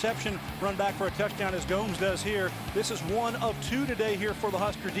an interception, run back for a touchdown as Gomes does here, this is 1 of 2 today here for the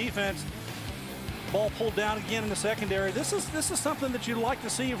Husker defense. Ball pulled down again in the secondary. This is something that you like to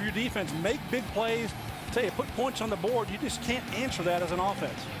see of your defense. Make big plays. Tell you, put points on the board. You just can't answer that as an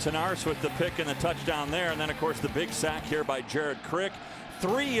offense. Tenarce with the pick and the touchdown there, and then of course the big sack here by Jared Crick.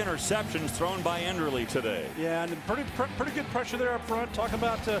 3 interceptions thrown by Enderle today. Yeah, and pretty good pressure there up front. Talk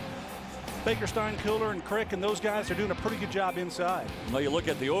about Bakerstein, Cooler, and Crick, and those guys are doing a pretty good job inside. Well, you look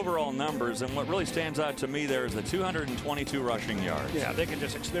at the overall numbers, and what really stands out to me there is the 222 rushing yards. Yeah,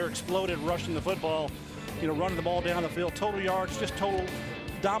 they're exploded rushing the football, running the ball down the field. Total yards, just total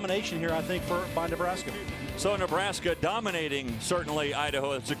domination here, I think, by Nebraska. So Nebraska dominating, certainly,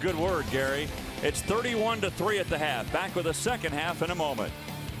 Idaho. It's a good word, Gary. It's 31-3 at the half. Back with the second half in a moment.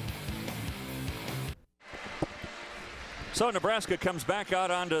 So Nebraska comes back out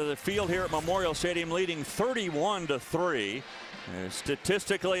onto the field here at Memorial Stadium, leading 31-3.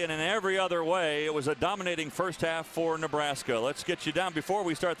 Statistically and in every other way, it was a dominating first half for Nebraska. Let's get you down before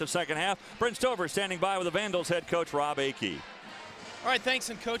we start the second half. Brent Stover standing by with the Vandals head coach Rob Akey. All right, thanks.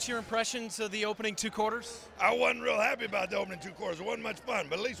 And Coach, your impressions of the opening 2 quarters? I wasn't real happy about the opening 2 quarters. It wasn't much fun,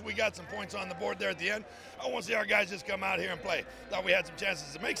 but at least we got some points on the board there at the end. I want to see our guys just come out here and play. Thought we had some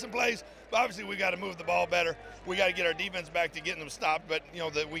chances to make some plays, but obviously we got to move the ball better. We got to get our defense back to getting them stopped, but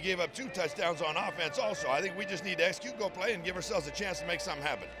we gave up 2 touchdowns on offense also. I think we just need to execute, go play, and give ourselves a chance to make something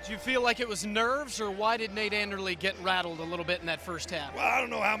happen. Do you feel like it was nerves, or why did Nate Anderle get rattled a little bit in that first half? Well, I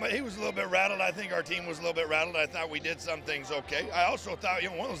don't know how much. He was a little bit rattled. I think our team was a little bit rattled. I thought we did some things okay. I also thought,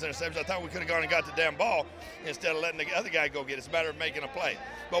 one of those interceptions, I thought we could have gone and got the damn ball instead of letting the other guy go get it. It's a matter of making a play.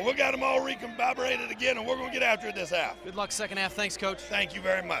 But we got them all recombobulated again, and we're going to get after it this half. Good luck second half. Thanks, Coach. Thank you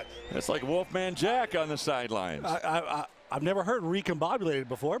very much. It's like Wolfman Jack on the sidelines. I've never heard recombobulated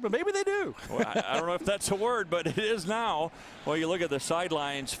before, but maybe they do. Well, I don't know if that's a word, but it is now. Well, you look at the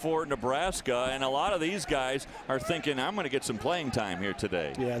sidelines for Nebraska, and a lot of these guys are thinking, I'm going to get some playing time here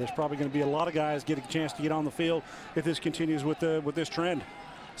today. Yeah, there's probably going to be a lot of guys getting a chance to get on the field if this continues with this trend.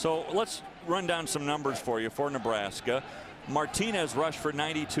 So let's run down some numbers for you for Nebraska. Martinez rushed for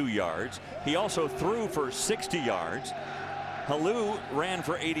 92 yards. He also threw for 60 yards. Halou ran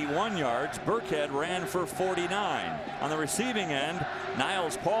for 81 yards. Burkhead ran for 49. On the receiving end,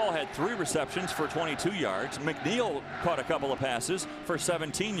 Niles Paul had 3 receptions for 22 yards. McNeil caught a couple of passes for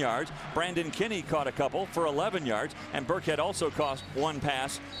 17 yards. Brandon Kinney caught a couple for 11 yards. And Burkhead also caught 1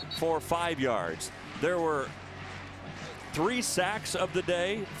 pass for 5 yards. There were 3 sacks of the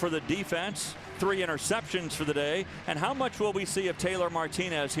day for the defense, 3 interceptions for the day. And how much will we see of Taylor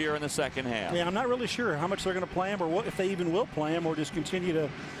Martinez here in the second half? Yeah, I'm not really sure how much they're going to play him, or what, if they even will play him, or just continue to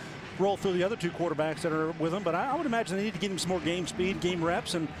roll through the other 2 quarterbacks that are with him. But I would imagine they need to give him some more game speed, game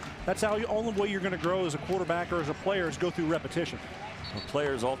reps, and that's how only way you're going to grow as a quarterback or as a player is go through repetition. The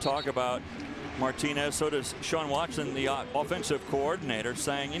players all talk about Martinez. So does Sean Watson, the offensive coordinator,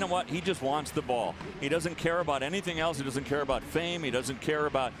 saying, you know what, he just wants the ball. He doesn't care about anything else. He doesn't care about fame. He doesn't care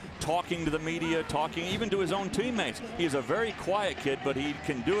about talking to the media, talking even to his own teammates. He's a very quiet kid, but he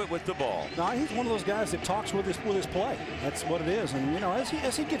can do it with the ball. No, he's one of those guys that talks with his play. That's what it is. And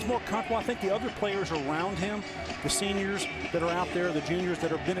as he gets more comfortable, I think the other players around him, the seniors that are out there, the juniors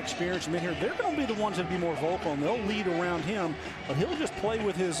that have been experienced and been here, they're going to be the ones that be more vocal, and they'll lead around him. But he'll just play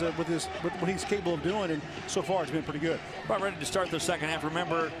with what he's capable of doing, and so far it's been pretty good. About ready to start the second half.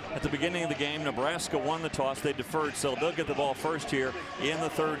 Remember, at the beginning of the game, Nebraska won the toss. They deferred, so they'll get the ball first here in the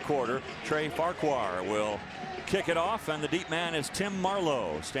third quarter. Trey Farquhar will kick it off, and the deep man is Tim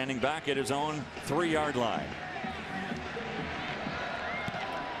Marlowe, standing back at his own 3-yard line.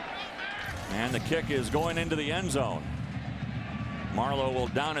 And the kick is going into the end zone. Marlowe will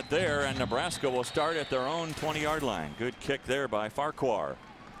down it there, and Nebraska will start at their own 20-yard line. Good kick there by Farquhar.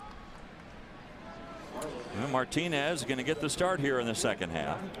 Well, Martinez is going to get the start here in the second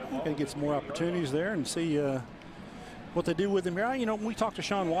half. Going to get some more opportunities there and see what they do with him here. We talked to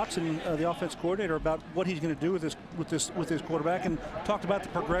Sean Watson, the offense coordinator, about what he's going to do with this quarterback, and talked about the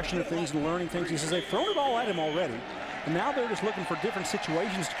progression of things and learning things. He says they've thrown it all at him already, and now they're just looking for different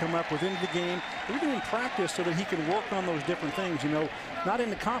situations to come up within the game, even in practice, so that he can work on those different things. Not in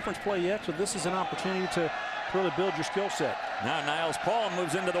the conference play yet, so this is an opportunity to really build your skill set. Now Niles Paul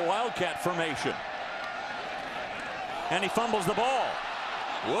moves into the Wildcat formation. And he fumbles the ball.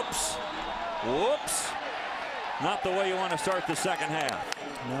 Whoops. Whoops. Not the way you want to start the second half.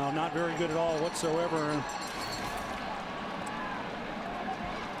 No, not very good at all whatsoever.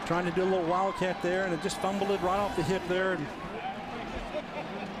 Trying to do a little Wildcat there, and it just fumbled it right off the hip there. And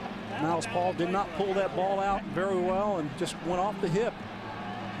Niles Paul did not pull that ball out very well and just went off the hip.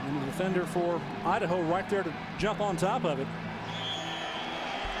 And the defender for Idaho right there to jump on top of it.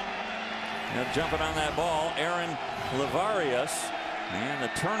 Now jumping on that ball, Aaron Lavarius, and the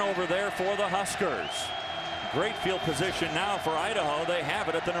turnover there for the Huskers. Great field position now for Idaho. They have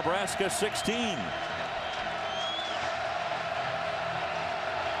it at the Nebraska 16.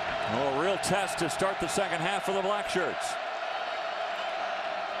 Oh, a real test to start the second half for the Black Shirts.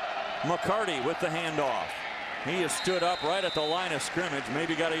 McCarty with the handoff. He has stood up right at the line of scrimmage,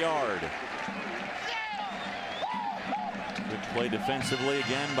 maybe got a yard. Good play defensively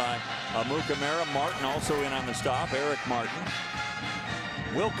again by Amukamara. Martin also in on the stop. Eric Martin.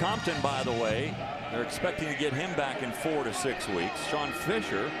 Will Compton, by the way, they're expecting to get him back in 4 to 6 weeks. Sean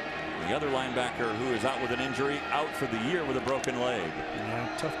Fisher, the other linebacker who is out with an injury, out for the year with a broken leg.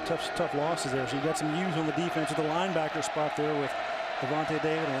 Yeah, tough losses there. So you got some youth on the defense at the linebacker spot there with Devontae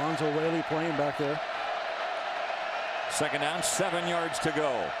David and Alonzo Whaley playing back there. Second down, 7 yards to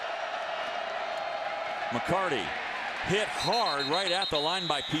go. McCarty hit hard right at the line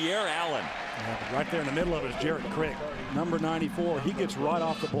by Pierre Allen. Yeah, right there in the middle of it is Jarrett Crick, number 94. He gets right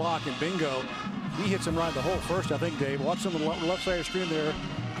off the block, and bingo, he hits him right in the hole first, I think, Dave. Watch on the left side of the screen there.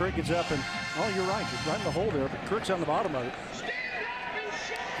 Crick gets up, and oh, you're right, he's right in the hole there, but Crick's on the bottom of it.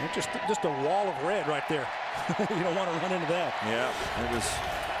 It's just a wall of red right there. You don't want to run into that. Yeah, it was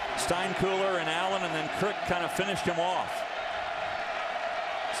Steinkuhler and Allen, and then Crick kind of finished him off.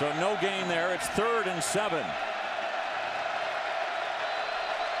 So no gain there. It's 3rd and 7.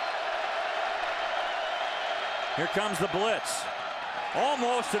 Here comes the blitz.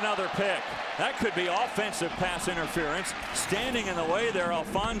 Almost another pick. That could be offensive pass interference. Standing in the way there,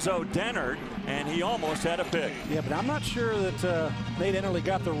 Alfonso Dennard, and he almost had a pick. Yeah, but I'm not sure that Nate Ennerly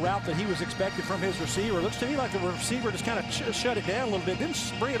got the route that he was expected from his receiver. Looks to me like the receiver just kind of shut it down a little bit.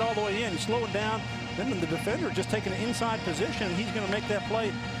 Didn't bring it all the way in. He slowed it down. Then the defender just taking an inside position, and he's going to make that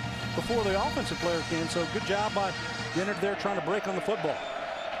play before the offensive player can. So good job by Dennard there trying to break on the football.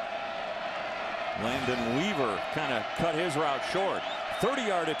 Landon Weaver kind of cut his route short.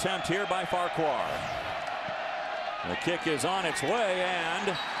 30-yard attempt here by Farquhar. The kick is on its way,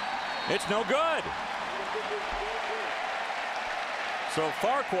 and it's no good. So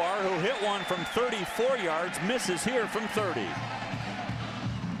Farquhar, who hit one from 34 yards, misses here from 30.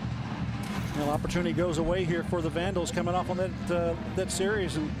 Well, opportunity goes away here for the Vandals coming off on that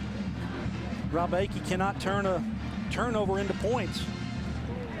series, and Rob Akey cannot turn a turnover into points.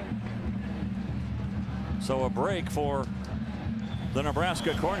 So a break for the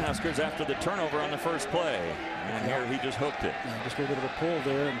Nebraska Cornhuskers after the turnover on the first play. And here he just hooked it. Yeah, just a little bit of a pull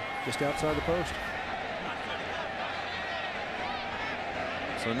there and just outside the post.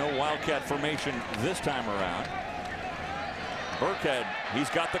 So no Wildcat formation this time around. Burkhead, he's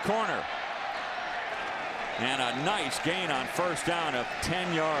got the corner. And a nice gain on first down of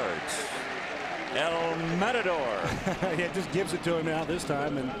 10 yards. El Matador. Yeah, just gives it to him now this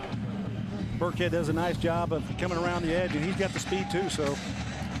time. And Burkhead does a nice job of coming around the edge, and he's got the speed too. So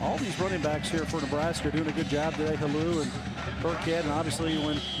all these running backs here for Nebraska are doing a good job today. Halou and Burkhead, and obviously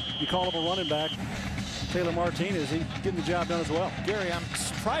when you call up a running back, Taylor Martinez, he's getting the job done as well. Gary, I'm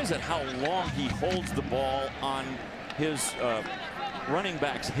surprised at how long he holds the ball on his running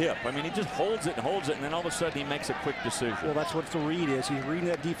back's hip. I mean, he just holds it, and then all of a sudden he makes a quick decision. Well, that's what the read is. He's reading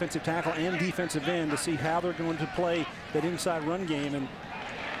that defensive tackle and defensive end to see how they're going to play that inside run game. And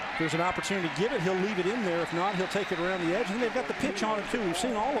if there's an opportunity to give it, he'll leave it in there. If not, he'll take it around the edge. And they've got the pitch on it, too. We've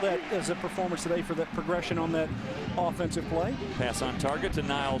seen all of that as a performance today for that progression on that offensive play. Pass on target to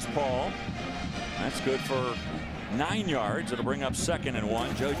Niles Paul. That's good for 9 yards. It'll bring up 2nd and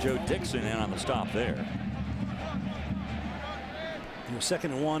 1. JoJo Dixon in on the stop there. 2nd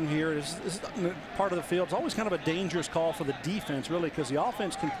and 1 here is part of the field. It's always kind of a dangerous call for the defense, really, because the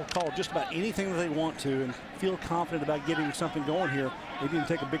offense can call just about anything that they want to and feel confident about getting something going here. Maybe even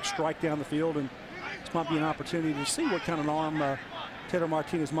take a big strike down the field, and this might be an opportunity to see what kind of an arm Taylor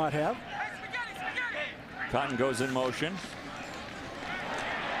Martinez might have. Cotton goes in motion.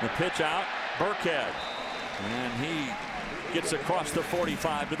 The pitch out, Burkhead, and he gets across the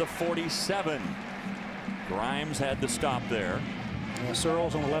 45 to the 47. Grimes had the stop there.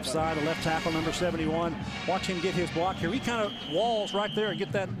 Searles on the left side, the left tackle, number 71. Watch him get his block here. He kind of walls right there and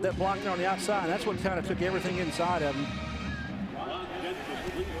get that block there on the outside. And that's what kind of took everything inside of him.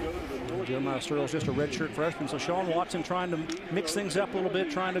 Jeremiah Searles, just a redshirt freshman. So Sean Watson trying to mix things up a little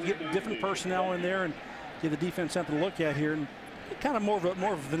bit, trying to get different personnel in there and give the defense something to look at here. And kind of more of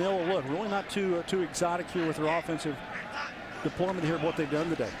a vanilla look. Really not too exotic here with their offensive deployment here of what they've done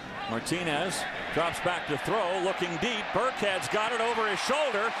today. Martinez drops back to throw, looking deep. Burkhead's got it over his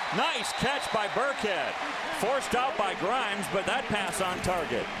shoulder. Nice catch by Burkhead. Forced out by Grimes, but that pass on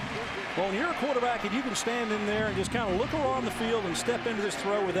target. Well, when you're a quarterback and you can stand in there and just kind of look around the field and step into this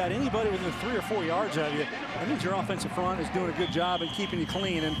throw without anybody within 3 or 4 yards of you, that means your offensive front is doing a good job in keeping you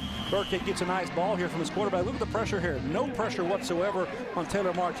clean. And Burkhead gets a nice ball here from his quarterback. Look at the pressure here. No pressure whatsoever on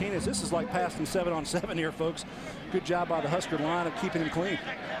Taylor Martinez. This is like passing 7-on-7 here, folks. Good job by the Husker line of keeping him clean.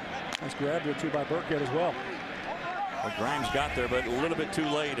 Nice grab there, too, by Burkhead as well. Well, Grimes got there, but a little bit too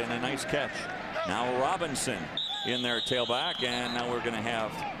late, and a nice catch. Now Robinson in there, tailback, and now we're going to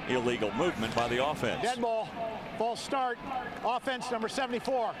have illegal movement by the offense. Dead ball, false start. Offense, number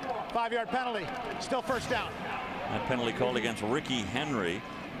 74, 5-yard penalty. Still first down. That penalty called against Ricky Henry.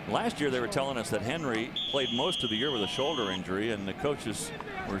 Last year, they were telling us that Henry played most of the year with a shoulder injury, and the coaches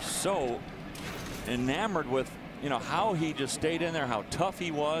were so enamored with you know, how he just stayed in there, how tough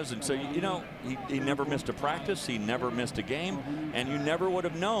he was. And so, you know, he never missed a practice. He never missed a game. And you never would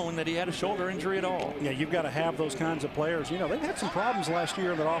have known that he had a shoulder injury at all. Yeah, you've got to have those kinds of players. You know, they've had some problems last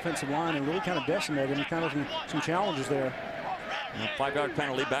year in that offensive line and really kind of decimated them, kind of some challenges there. And a 5-yard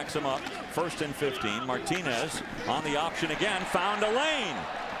penalty backs him up. 1st and 15. Martinez on the option again, found a lane.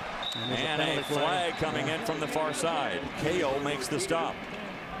 And a flag coming in from the far side. KO makes the stop.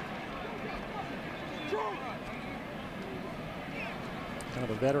 Kind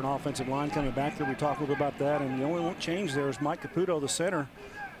of a veteran offensive line coming back there. We talked a little bit about that, and the only one change there is Mike Caputo, the center.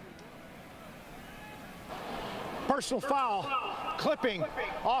 Personal foul, clipping,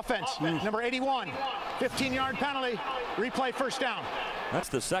 offense, number 81, 15-yard penalty, replay, first down. That's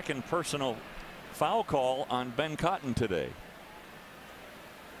the second personal foul call on Ben Cotton today.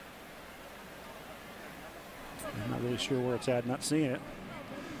 I'm not really sure where it's at, not seeing it.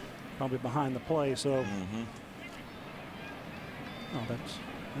 Probably behind the play, so. Oh, that's,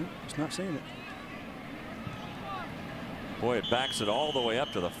 just not seeing it. Boy, it backs it all the way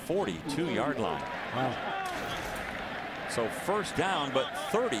up to the 42-yard line. Wow. So first down, but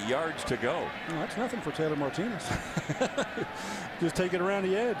 30 yards to go. Well, that's nothing for Taylor Martinez. Just take it around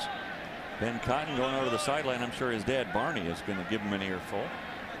the edge. Ben Cotton going over to the sideline. I'm sure his dad, Barney, is going to give him an earful.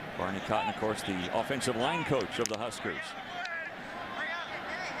 Barney Cotton, of course, the offensive line coach of the Huskers.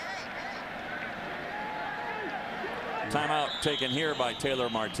 Timeout taken here by Taylor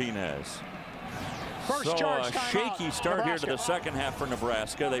Martinez. So a shaky start here to the second half for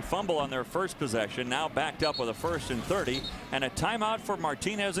Nebraska. They fumble on their first possession, now backed up with a 1st and 30, and a timeout for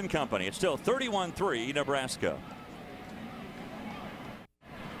Martinez and company. It's still 31-3 Nebraska.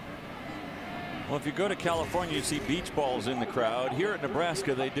 Well, if you go to California, you see beach balls in the crowd. Here at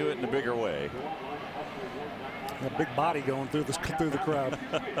Nebraska, they do it in a bigger way. A big body going through the crowd.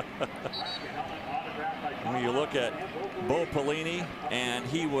 When you look at Bo Pelini, and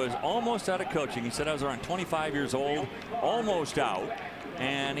he was almost out of coaching. He said, I was around 25 years old, almost out.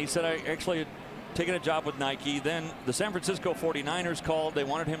 And he said, I actually had taken a job with Nike. Then the San Francisco 49ers called. They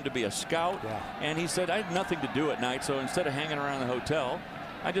wanted him to be a scout. Yeah. And he said, I had nothing to do at night. So instead of hanging around the hotel,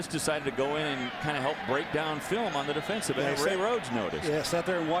 I just decided to go in and kind of help break down film on the defensive end. Ray Rhodes noticed. Yeah, sat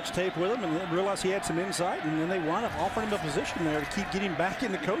there and watched tape with him and realized he had some insight, and then they wound up offering him a position there to keep getting back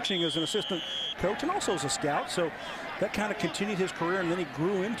into coaching as an assistant coach and also as a scout. So that kind of continued his career, and then he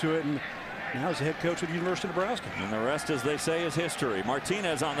grew into it, and now he's the head coach at the University of Nebraska. And the rest, as they say, is history.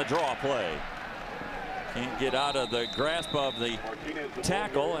 Martinez on the draw play. Can't get out of the grasp of the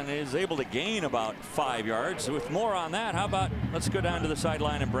tackle and is able to gain about 5 yards. With more on that, how about let's go down to the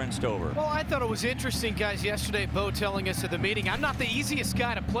sideline and Brent Stover. Well, I thought it was interesting, guys, yesterday, Bo telling us at the meeting, I'm not the easiest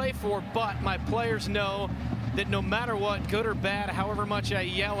guy to play for, but my players know that no matter what, good or bad, however much I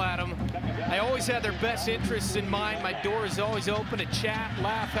yell at them, I always have their best interests in mind. My door is always open to chat,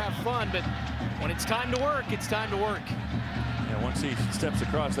 laugh, have fun, but when it's time to work, it's time to work. Yeah, once he steps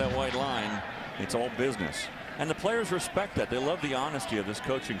across that white line, it's all business. And the players respect that. They love the honesty of this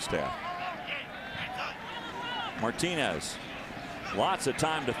coaching staff. Martinez, lots of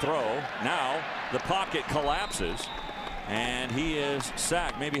time to throw. Now the pocket collapses and he is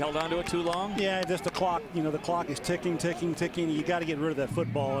sacked. Maybe held on to it too long. Yeah, just the clock, you know, the clock is ticking. You got to get rid of that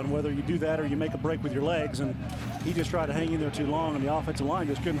football, and whether you do that or you make a break with your legs, and he just tried to hang in there too long, and the offensive line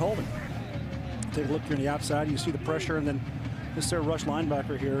just couldn't hold him. Take a look here on the outside, you see the pressure, and then this there rush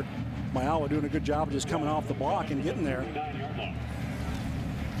linebacker here, Mayawa, doing a good job of just coming off the block and getting there.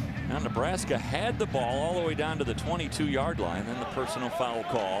 Now Nebraska had the ball all the way down to the 22-yard line, then the personal foul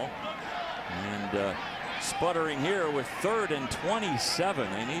call. And sputtering here with 3rd and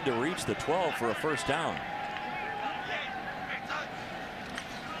 27. They need to reach the 12 for a first down.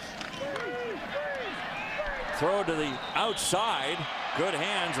 Throw to the outside. Good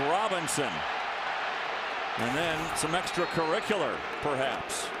hands, Robinson. And then some extracurricular,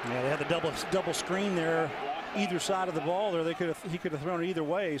 perhaps. Yeah, they had the double screen there, either side of the ball there. He could have thrown it either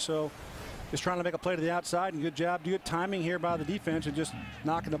way. So just trying to make a play to the outside, and good job, good timing here by the defense, and just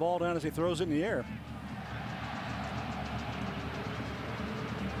knocking the ball down as he throws it in the air.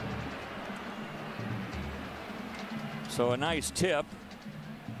 So a nice tip.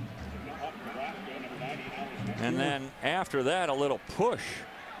 And then after that, a little push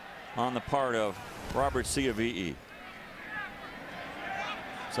on the part of Robert Ciavi'i.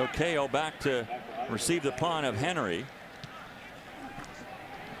 So KO back to receive the punt of Henry.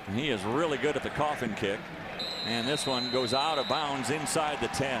 And he is really good at the coffin kick. And this one goes out of bounds inside the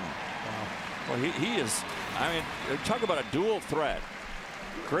 10. Well, he is, I mean, talk about a dual threat.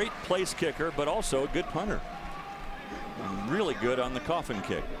 Great place kicker, but also a good punter. And really good on the coffin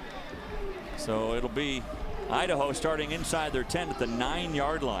kick. So it'll be Idaho starting inside their 10 at the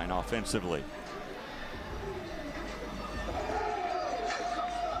 9-yard line offensively.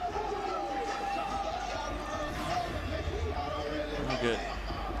 Look at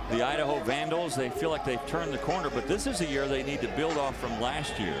the Idaho Vandals. They feel like they've turned the corner, but this is a year they need to build off from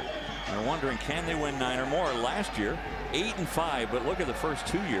last year. They're wondering, can they win 9 or more? Last year, 8-5, but look at the first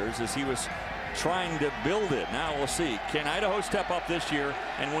 2 years as he was trying to build it. Now we'll see. Can Idaho step up this year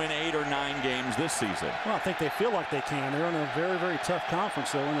and win 8 or 9 games this season? Well, I think they feel like they can. They're in a very, very tough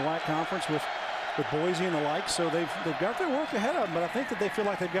conference, though, in the WAC conference with Boise and the like. So they've got their work ahead of them, but I think that they feel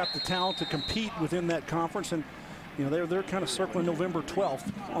like they've got the talent to compete within that conference. And you know, they're kind of circling November 12th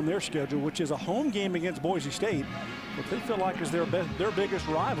on their schedule, which is a home game against Boise State, which they feel like is their biggest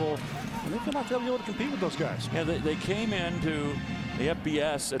rival, and they feel like they'll be able to compete with those guys. Yeah, they came into the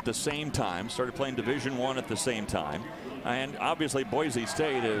FBS at the same time, started playing Division I at the same time, and obviously Boise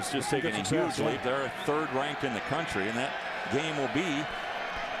State has just taken a huge leap. They're 3rd ranked in the country, and that game will be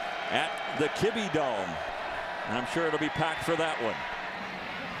at the Kibbe Dome, and I'm sure it'll be packed for that one.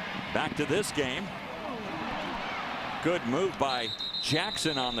 Back to this game. Good move by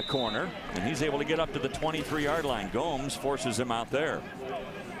Jackson on the corner, and he's able to get up to the 23-yard line. Gomes forces him out there.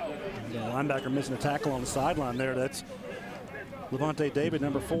 The linebacker missing a tackle on the sideline there. That's Levante David,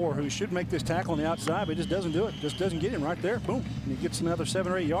 number 4, who should make this tackle on the outside, but just doesn't do it. Just doesn't get him right there. Boom. And he gets another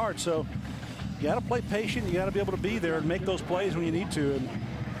 7 or 8 yards. So you got to play patient. You got to be able to be there and make those plays when you need to,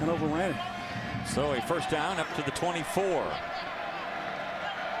 and overran it. So a first down up to the 24.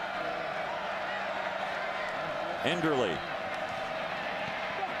 Enderle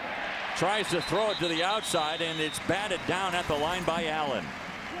tries to throw it to the outside, and it's batted down at the line by Allen.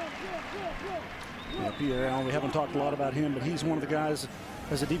 Yeah, Pierre Allen, we haven't talked a lot about him, but he's one of the guys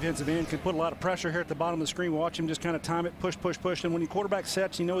as a defensive end can put a lot of pressure here at the bottom of the screen. Watch him just kind of time it, push, push, push. And when your quarterback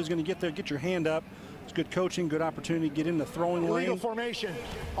sets, you know he's going to get there, get your hand up. It's good coaching, good opportunity to get in the throwing lane. Illegal formation,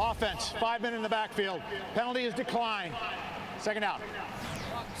 offense, 5 men in the backfield. Penalty is declined. Second out.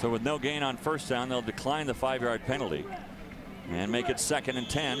 So with no gain on first down, they'll decline the 5-yard penalty and make it 2nd and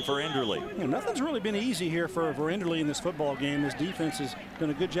 10 for Enderle. Yeah, nothing's really been easy here for Enderle in this football game. His defense has done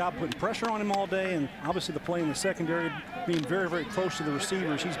a good job putting pressure on him all day, and obviously the play in the secondary being very, very close to the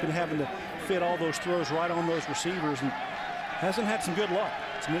receivers. He's been having to fit all those throws right on those receivers and hasn't had some good luck.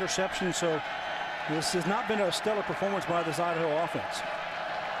 Some interceptions, so this has not been a stellar performance by this Idaho offense.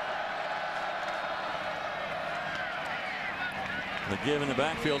 The give in the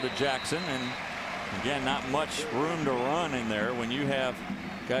backfield to Jackson, and again, not much room to run in there when you have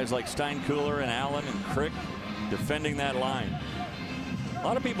guys like Steinkuhler and Allen and Crick defending that line. A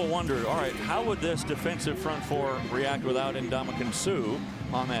lot of people wonder, all right, how would this defensive front 4 react without Ndamukong Suh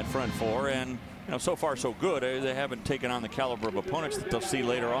on that front 4? And you know, so far so good. They haven't taken on the caliber of opponents that they'll see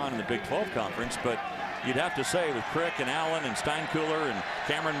later on in the Big 12 conference, but you'd have to say with Crick and Allen and Steinkuhler and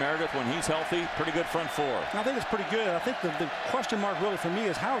Cameron Meredith when he's healthy, pretty good front 4. I think it's pretty good. I think the question mark really for me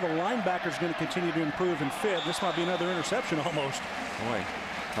is how are the linebackers going to continue to improve and fit. This might be another interception almost. Boy,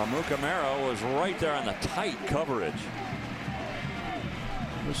 Amukamara was right there on the tight coverage.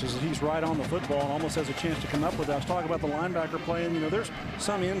 He's right on the football and almost has a chance to come up with that. I was talking about the linebacker playing. You know, there's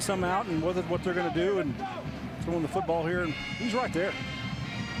some in, some out, and what they're going to do and throwing the football here, and he's right there.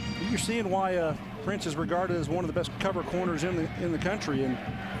 You're seeing why Prince is regarded as one of the best cover corners in the country, and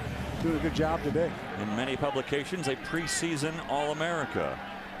doing a good job today. In many publications, a preseason All-America,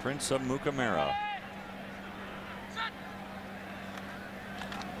 Prince Amukamara.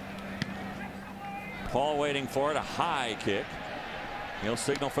 Paul waiting for it, a high kick. He'll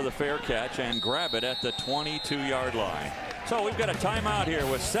signal for the fair catch and grab it at the 22-yard line. So we've got a timeout here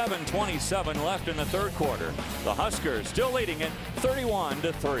with 7:27 left in the 3rd quarter. The Huskers still leading it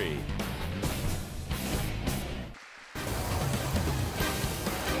 31-3.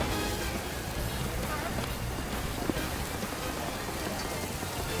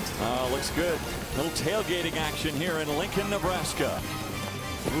 Oh, looks good. Little tailgating action here in Lincoln, Nebraska.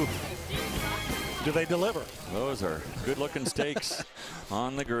 Ooh. Do they deliver? Those are good-looking steaks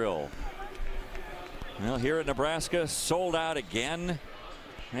on the grill. Well, here at Nebraska, sold out again,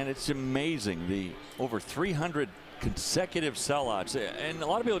 and it's amazing the over 300 consecutive sellouts. And a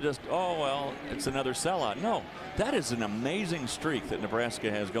lot of people just, oh well, it's another sellout. No, that is an amazing streak that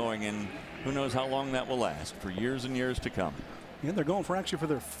Nebraska has going, and who knows how long that will last, for years and years to come. Yeah, they're going for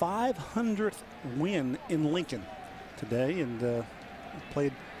their 500th win in Lincoln today, and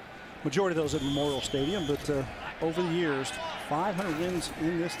played majority of those at Memorial Stadium, but over the years, 500 wins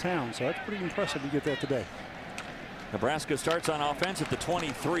in this town, so that's pretty impressive to get that today. Nebraska starts on offense at the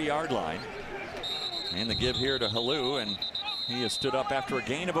 23-yard line, and the give here to Halou, and He has stood up after a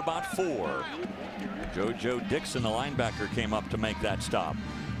gain of about 4. JoJo Dixon, the linebacker, came up to make that stop.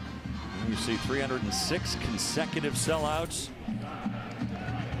 And you see 306 consecutive sellouts.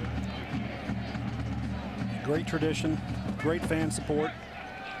 Great tradition, great fan support.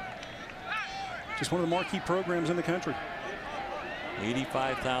 Just one of the marquee programs in the country.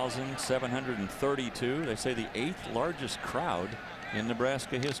 85,732. They say the 8th largest crowd in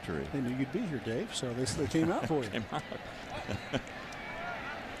Nebraska history. They knew you'd be here, Dave, so they came out for you. Came out.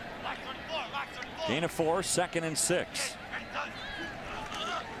 Gain of 4, 2nd and 6.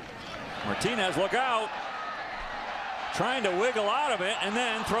 Martinez, look out. Trying to wiggle out of it and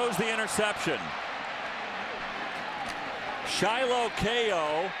then throws the interception. Shiloh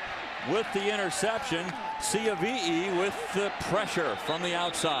Ko with the interception. Ciavi'i with the pressure from the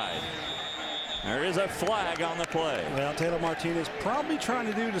outside. There is a flag on the play. Well, Taylor Martinez probably trying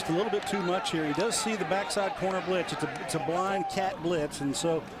to do just a little bit too much here. He does see the backside corner blitz. It's a blind cat blitz, and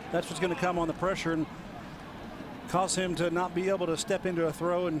so that's what's going to come on the pressure and cause him to not be able to step into a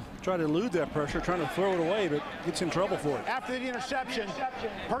throw and try to elude that pressure, trying to throw it away, but gets in trouble for it. After the interception,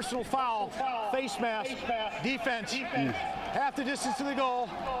 personal foul, face mask, defense, half the distance to the goal,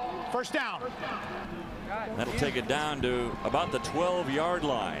 first down. That'll take it down to about the 12-yard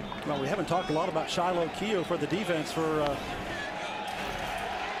line. Well, we haven't talked a lot about Shiloh Ko for the defense for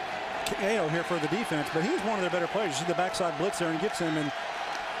Ko here for the defense, but he's one of their better players. You see the backside blitz there and gets him, and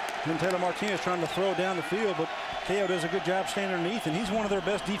Taylor Martinez trying to throw down the field, but Ko does a good job staying underneath, and he's one of their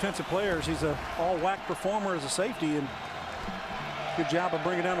best defensive players. He's an all-whack performer as a safety, and good job of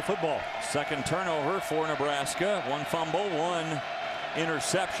bringing down the football. Second turnover for Nebraska. 1 fumble, 1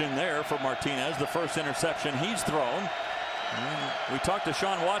 interception there for Martinez. The first interception he's thrown. And we talked to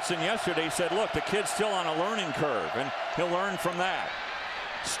Sean Watson yesterday. He said, look, the kid's still on a learning curve, and he'll learn from that.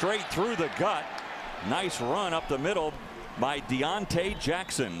 Straight through the gut. Nice run up the middle by Deontay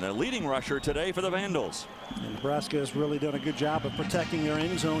Jackson, the leading rusher today for the Vandals. And Nebraska has really done a good job of protecting their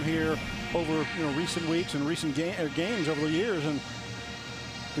end zone here over recent weeks and recent games over the years, and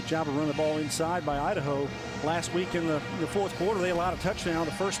good job of running the ball inside by Idaho. Last week in the fourth quarter, they allowed a touchdown.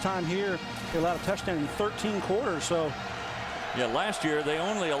 The first time here, they allowed a touchdown in 13 quarters. So, yeah, last year they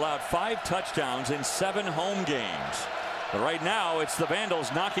only allowed 5 touchdowns in 7 home games. But right now, it's the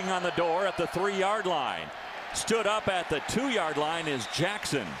Vandals knocking on the door at the 3-yard line. Stood up at the 2-yard line is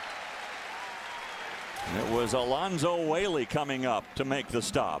Jackson. It was Alonzo Whaley coming up to make the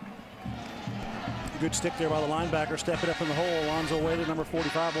stop. Good stick there by the linebacker, stepping up in the hole. Alonzo Whaley, number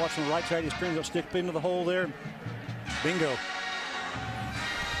 45, watching the right side. He strings up, stick into the hole there. Bingo.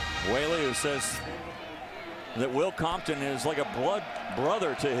 Whaley, who says that Will Compton is like a blood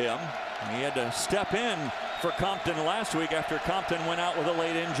brother to him. He had to step in for Compton last week after Compton went out with a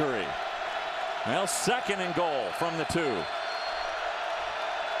late injury. Well, 2nd and goal from the 2.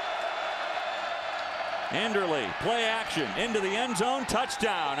 Enderle, play action into the end zone,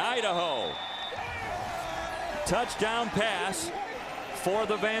 touchdown, Idaho. Touchdown pass for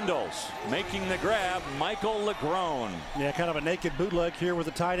the Vandals. Making the grab, Michael Legrone. Yeah, kind of a naked bootleg here with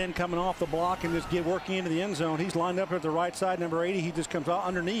the tight end coming off the block and just working into the end zone. He's lined up at the right side, number 80. He just comes out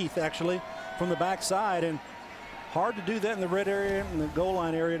underneath, actually, from the backside. And hard to do that in the red area, in the goal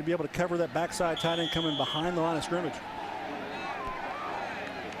line area, to be able to cover that backside tight end coming behind the line of scrimmage.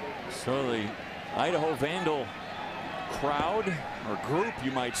 So the Idaho Vandal crowd, or group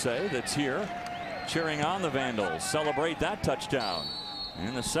you might say, that's here cheering on the Vandals celebrate that touchdown.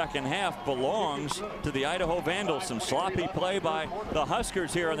 And the second half belongs to the Idaho Vandals. Some sloppy play by the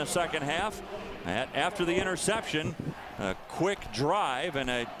Huskers here in the second half. After the interception, a quick drive and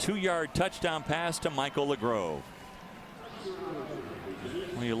a 2-yard touchdown pass to Michael Legrove.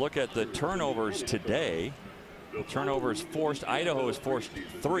 When you look at the turnovers today, the turnovers forced, Idaho has forced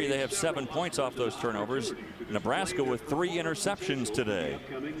 3. They have 7 points off those turnovers. Nebraska with 3 interceptions today.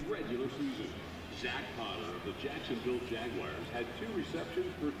 Zach Potter of the Jacksonville Jaguars had 2 receptions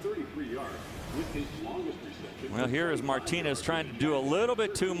for 33 yards with his longest reception. Well, here is Martinez trying to do a little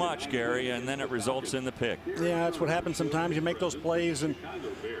bit too much, Gary, and then it results in the pick. Yeah, that's what happens sometimes. You make those plays and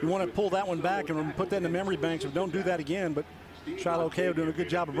you want to pull that one back and put that in the memory bank, so don't do that again. But Shiloh Ko doing a good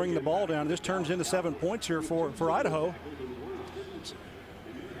job of bringing the ball down. This turns into 7 points here for Idaho.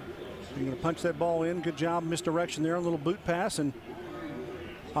 You're going to punch that ball in. Good job, misdirection there, a little boot pass, and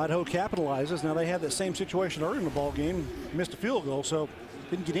Idaho capitalizes. Now they had that same situation early in the ball game, missed a field goal, so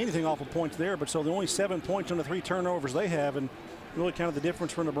didn't get anything off of points there. But so they're only 7 points on the 3 turnovers they have, and really kind of the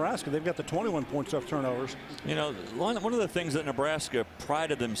difference for Nebraska. They've got the 21 points off turnovers. You know, one of the things that Nebraska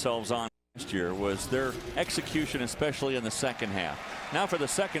prided themselves on last year was their execution, especially in the second half. Now for the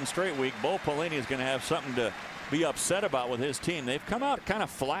second straight week, Bo Pelini is going to have something to be upset about with his team. They've come out kind of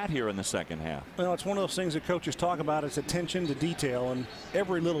flat here in the second half. Well, it's one of those things that coaches talk about. It's attention to detail, and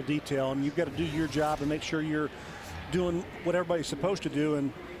every little detail, and you've got to do your job and make sure you're doing what everybody's supposed to do.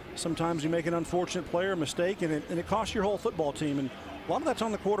 And sometimes you make an unfortunate player mistake, and it costs your whole football team. And a lot of that's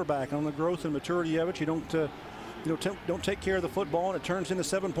on the quarterback, on the growth and maturity of it. You don't take care of the football, and it turns into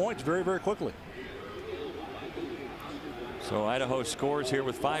 7 points very, very quickly. So Idaho scores here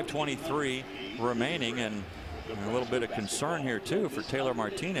with 5:23 remaining, and a little bit of concern here too for Taylor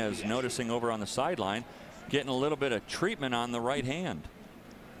Martinez, noticing over on the sideline, getting a little bit of treatment on the right hand.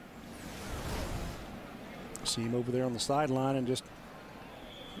 See him over there on the sideline and just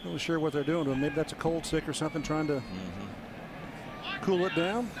not really sure what they're doing to him. Maybe that's a cold sick or something, trying to cool it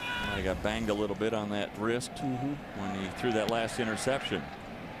down. He got banged a little bit on that wrist when he threw that last interception.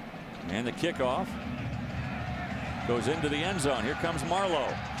 And the kickoff goes into the end zone. Here comes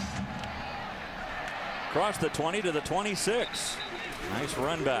Marlowe. Across the 20 to the 26. Nice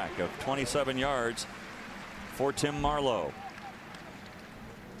run back of 27 yards for Tim Marlowe.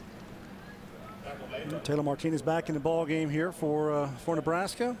 Taylor Martinez back in the ball game here for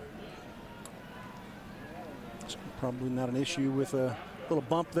Nebraska. It's probably not an issue with a little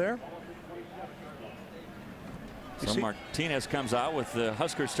bump there. So Martinez comes out with the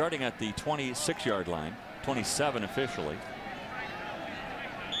Huskers starting at the 26-yard line, 27 officially.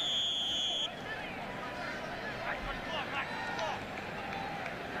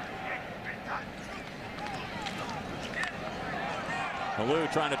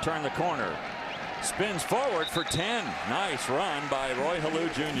 Halou trying to turn the corner. Spins forward for 10. Nice run by Roy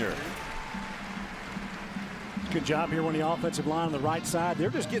Halou Jr. Good job here on the offensive line on the right side.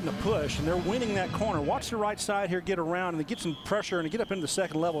 They're just getting a push, and they're winning that corner. Watch the right side here get around, and they get some pressure and they get up into the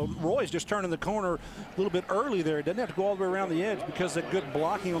second level. Roy's just turning the corner a little bit early there. He doesn't have to go all the way around the edge because of that good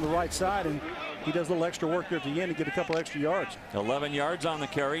blocking on the right side, and he does a little extra work there at the end to get a couple extra yards. 11 yards on the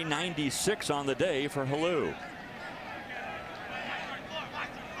carry, 96 on the day for Halou.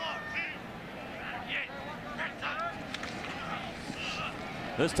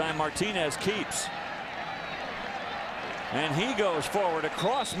 This time Martinez keeps. And he goes forward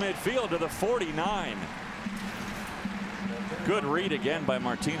across midfield to the 49. Good read again by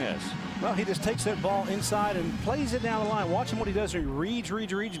Martinez. Well, he just takes that ball inside and plays it down the line. Watch him what he does. He reads,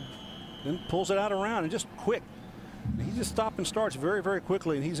 and pulls it out around, and just quick. He just stops and starts very, very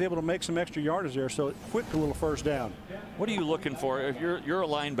quickly, and he's able to make some extra yardage there. So quick, a little first down. What are you looking for? If you're a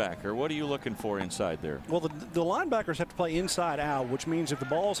linebacker, what are you looking for inside there? Well, the linebackers have to play inside out, which means if the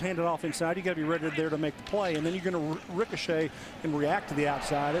ball's handed off inside, you got to be ready there to make the play, and then you're going to ricochet and react to the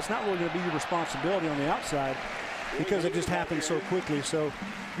outside. It's not really going to be your responsibility on the outside because it just happens so quickly. So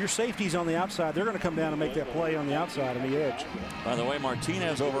your safeties on the outside, they're going to come down and make that play on the outside on the edge. By the way,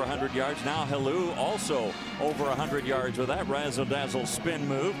 Martinez over 100 yards. Now Halou also over 100 yards with that razzle-dazzle spin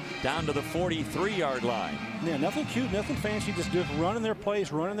move down to the 43-yard line. Yeah, nothing cute, nothing fancy, just running their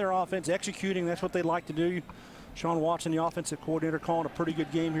plays, running their offense, executing. That's what they like to do. Sean Watson, the offensive coordinator, calling a pretty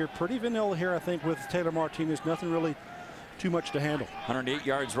good game here. Pretty vanilla here, I think, with Taylor Martinez. Nothing really too much to handle. 108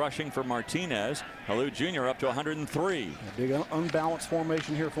 yards rushing for Martinez. Halou Jr. up to 103. A big unbalanced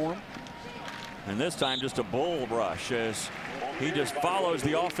formation here for him. And this time just a bull rush as he just follows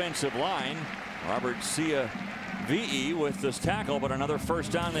the offensive line. Robert Cia-VE with this tackle, but another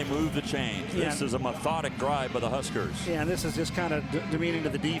first down. They move the chains. Yeah. This is a methodic drive by the Huskers. Yeah, and this is just kind of demeaning to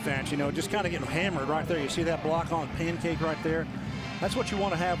the defense. You know, just kind of getting hammered right there. You see that block on pancake right there. That's what you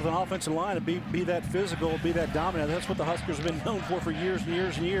want to have with an offensive line, to be that physical, be that dominant. That's what the Huskers have been known for years and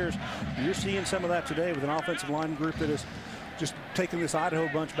years and years. You're seeing some of that today with an offensive line group that is just taking this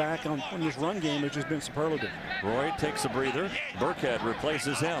Idaho bunch back on this run game. It's just been superlative. Roy takes a breather. Burkhead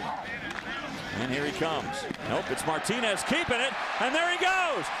replaces him. And here he comes. Nope, it's Martinez keeping it, and there he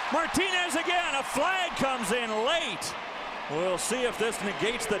goes. Martinez again. A flag comes in late. We'll see if this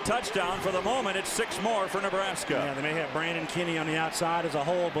negates the touchdown. For the moment, it's 6 more for Nebraska. Yeah, they may have Brandon Kinney on the outside as a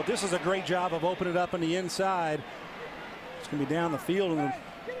whole, but this is a great job of opening it up on the inside. It's going to be down the field. And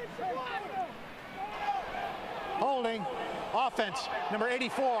holding, offense, number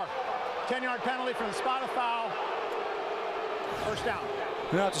 84. 10-yard penalty for the spot of foul. First down.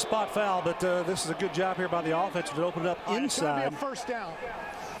 No, it's a spot foul, but this is a good job here by the offense to open it up inside. It's going to be a first down.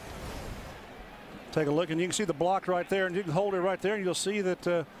 Take a look, and you can see the block right there, and you can hold it right there, and you'll see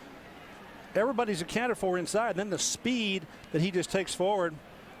that everybody's accounted for inside. And then the speed that he just takes forward.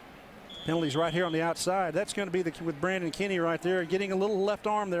 Penalties right here on the outside. That's going to be with Brandon Kinney right there, getting a little left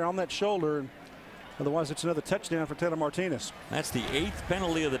arm there on that shoulder. Otherwise, it's another touchdown for Taylor Martinez. That's the 8th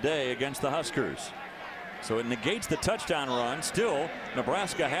penalty of the day against the Huskers. So it negates the touchdown run. Still,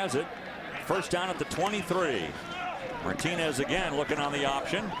 Nebraska has it First down at the 23. Martinez again looking on the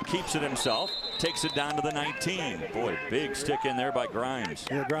option, keeps it himself, takes it down to the 19. Boy, big stick in there by Grimes.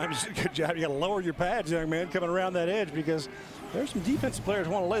 Yeah, Grimes, good job. You got to lower your pads, young man, coming around that edge, because there's some defensive players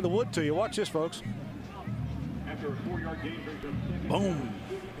who want to lay the wood to you. Watch this, folks. Boom.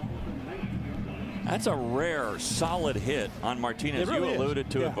 That's a rare, solid hit on Martinez. It really you alluded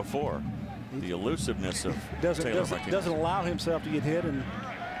is. to Yeah. it before. The elusiveness of Taylor Martinez. Doesn't allow himself to get hit, and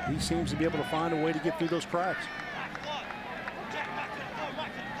he seems to be able to find a way to get through those cracks.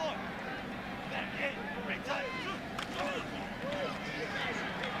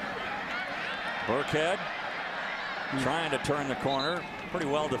 Burkhead trying to turn the corner. Pretty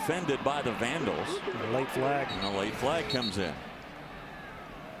well defended by the Vandals. A late flag. And a late flag comes in.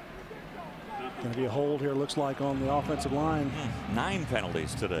 Going to be a hold here, looks like, on the offensive line. 9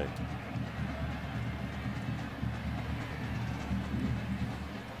 penalties today.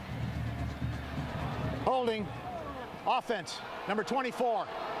 Holding. Offense. Number 24.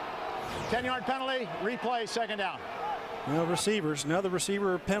 10-yard penalty. Replay. Second down. Well, receivers. Another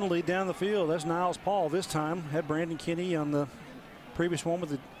receiver penalty down the field. That's Niles Paul this time. Had Brandon Kinney on the previous one with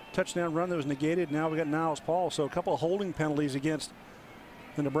the touchdown run that was negated. Now we got Niles Paul. So a couple of holding penalties against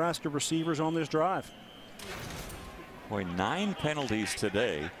the Nebraska receivers on this drive. Boy, 9 penalties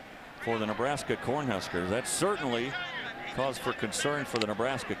today for the Nebraska Cornhuskers. That's certainly cause for concern for the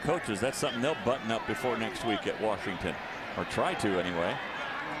Nebraska coaches. That's something they'll button up before next week at Washington, or try to anyway.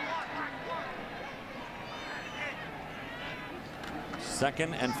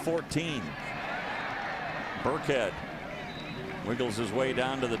 Second and 14. Burkhead wiggles his way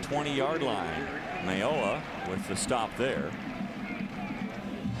down to the 20-yard line. Mayoa with the stop there.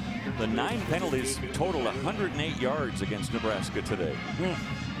 The 9 penalties total 108 yards against Nebraska today.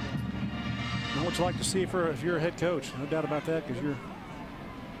 Not what you like to see for if you're a head coach. No doubt about that, because your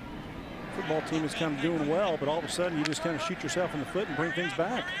football team is kind of doing well, but all of a sudden you just kind of shoot yourself in the foot and bring things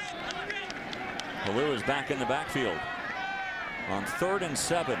back. Ballou is back in the backfield on 3rd and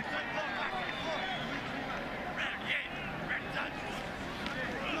 7.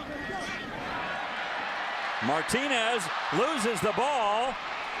 Martinez loses the ball,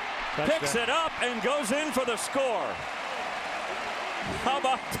 picks it up, and goes in for the score. How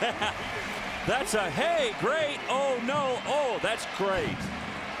about that? That's a hey, great, oh no, oh, that's great.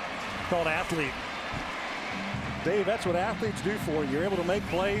 Called athlete. Dave, that's what athletes do for you. You're able to make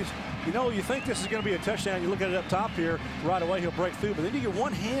plays. You know, you think this is going to be a touchdown. You look at it up top here, right away he'll break through. But then you get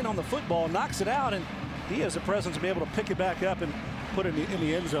one hand on the football, knocks it out, and he has the presence to be able to pick it back up and put it in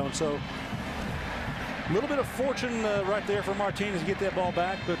the end zone. So a little bit of fortune right there for Martinez to get that ball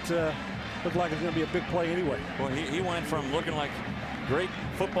back, but looked like it's going to be a big play anyway. Well, he went from looking like great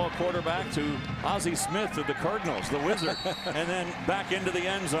football quarterback to Ozzie Smith of the Cardinals, the Wizard, and then back into the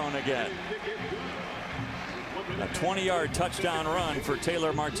end zone again. A 20-yard touchdown run for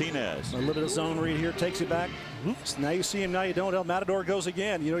Taylor Martinez. A little bit of zone read here, takes it back. Oops, now you see him, now you don't. El Matador goes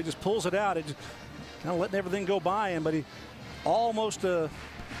again. You know, he just pulls it out. It just kind of letting everything go by him, but he almost a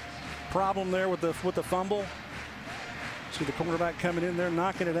problem there with the fumble. See the cornerback coming in there,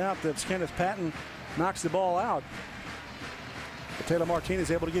 knocking it out. That's Kenneth Patton knocks the ball out. But Taylor Martinez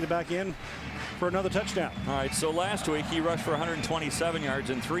is able to get it back in for another touchdown. All right, so last week he rushed for 127 yards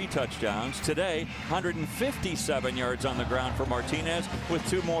and 3 touchdowns. Today, 157 yards on the ground for Martinez with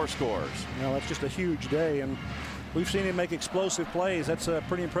 2 more scores. Well, that's just a huge day, and we've seen him make explosive plays. That's a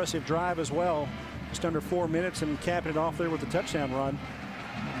pretty impressive drive as well. Just under 4 minutes and capping it off there with the touchdown run.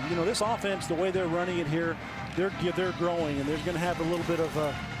 You know, this offense, the way they're running it here, they're growing, and there's going to have a little bit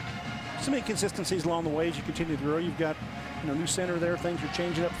of some inconsistencies along the way as you continue to grow. You've got, you know, new center there. Things are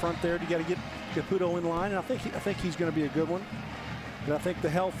changing up front there. You got to get Caputo in line, and I think he's going to be a good one. And I think the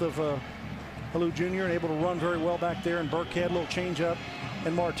health of Ballou Jr. and able to run very well back there, and Burkhead, a little change up,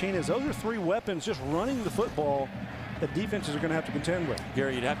 and Martinez. Those are 3 weapons just running the football that defenses are going to have to contend with.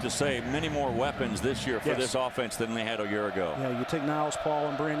 Gary, you'd have to say many more weapons this year for this offense than they had a year ago. Yeah, you take Niles Paul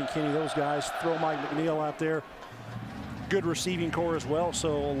and Brandon Kinney, those guys, throw Mike McNeil out there. Good receiving core as well,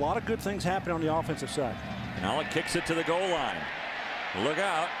 so a lot of good things happen on the offensive side. Now it kicks it to the goal line. Look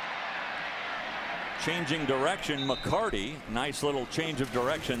out. Changing direction, McCarty. Nice little change of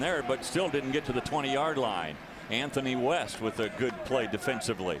direction there, but still didn't get to the 20-yard line. Anthony West with a good play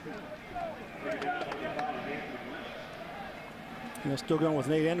defensively. You know, still going with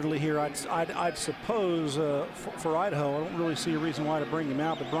Nate Enderle here. I'd suppose for Idaho, I don't really see a reason why to bring him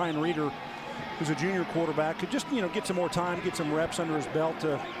out, but Brian Reeder, who's a junior quarterback, could just, you know, get some more time, get some reps under his belt,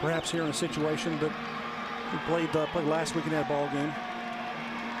 perhaps here in a situation. But he played last week in that ball game.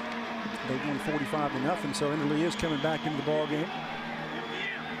 They won 45-0, so Enderle is coming back into the ball game.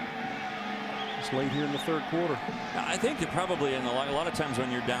 It's late here in the third quarter. I think that probably in a lot of times when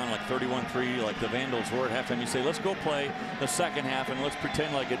you're down like 31-3, like the Vandals were at halftime, you say, let's go play the second half and let's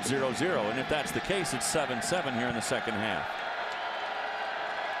pretend like it's 0-0. And if that's the case, it's 7-7 here in the second half.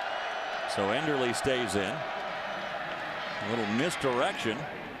 So Enderle stays in. A little misdirection.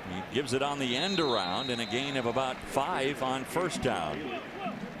 He gives it on the end around and a gain of about 5 on first down.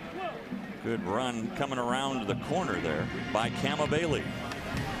 Good run coming around the corner there by Kama Bailey.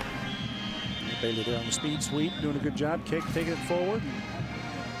 Bailey there on the speed sweep, doing a good job, taking it forward.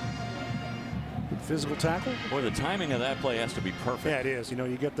 Good physical tackle. Boy, the timing of that play has to be perfect. Yeah, it is. You know,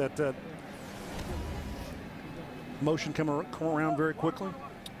 you get that motion come around very quickly.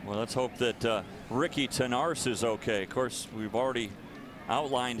 Well, let's hope that Ricky Tenarce is okay. Of course, we've already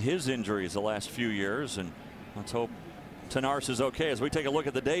outlined his injuries the last few years, and let's hope Tenarce is okay as we take a look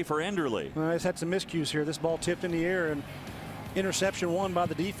at the day for Enderle. Well, he's had some miscues here. This ball tipped in the air and interception won by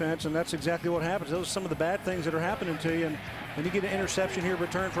the defense, and that's exactly what happens. Those are some of the bad things that are happening to you, and when you get an interception here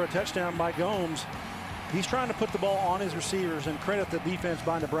returned for a touchdown by Gomes, he's trying to put the ball on his receivers, and credit the defense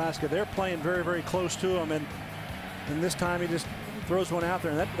by Nebraska. They're playing very, very close to him, and this time he just throws one out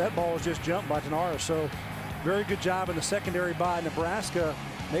there, and that ball was just jumped by Tenarce. So very good job in the secondary by Nebraska,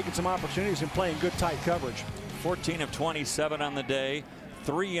 making some opportunities and playing good tight coverage. 14 of 27 on the day,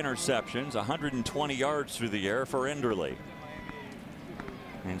 3 interceptions, 120 yards through the air for Enderle.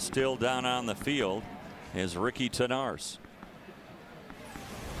 And still down on the field is Ricky Tenarce.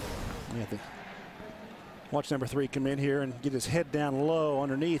 Yeah, watch number 3 come in here and get his head down low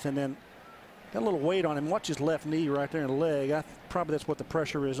underneath, and then got a little weight on him. Watch his left knee right there in the leg. Probably that's what the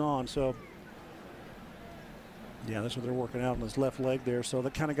pressure is on. So yeah, that's what they're working out on his left leg there. So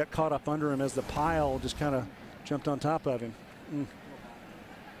that kind of got caught up under him as the pile just kind of jumped on top of him.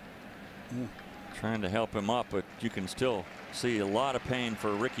 Trying to help him up, but you can still see a lot of pain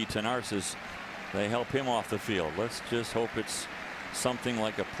for Ricky Tenarce as they help him off the field. Let's just hope it's something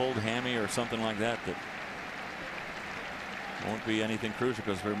like a pulled hammy or something like that that won't be anything crucial,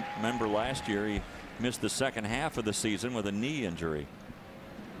 because remember last year he missed the second half of the season with a knee injury.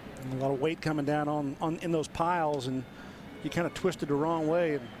 A lot of weight coming down in those piles, and you kind of twist it the wrong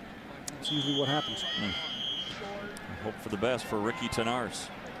way, and that's usually what happens. I hope for the best for Ricky Tenarce.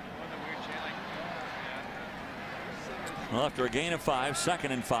 Well, after a gain of 5,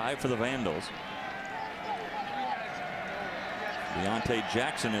 2nd and 5 for the Vandals. Deontay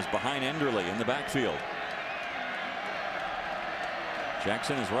Jackson is behind Enderle in the backfield.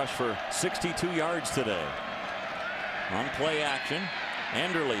 Jackson has rushed for 62 yards today. On play action,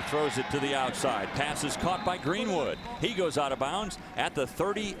 Enderle throws it to the outside. Pass is caught by Greenwood. He goes out of bounds at the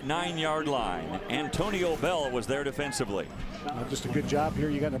 39-yard line. Antonio Bell was there defensively. Just a good job here.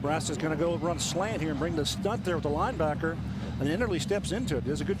 You got Nebraska's going to go run slant here and bring the stunt there with the linebacker, and Enderle steps into it.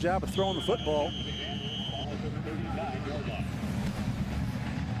 Does a good job of throwing the football.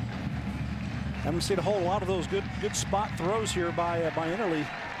 Haven't seen a whole lot of those good spot throws here by Enderle,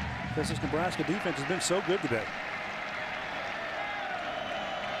 because this Nebraska defense has been so good today.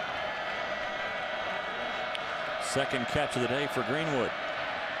 Second catch of the day for Greenwood.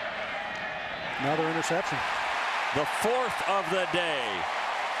 Another interception. The 4th of the day.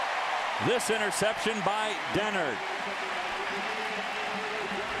 This interception by Dennard.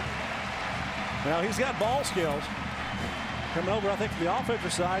 Now he's got ball skills. Coming over, I think, from the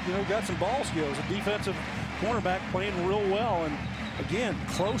offensive side, you know, got some ball skills. A defensive cornerback playing real well, and again,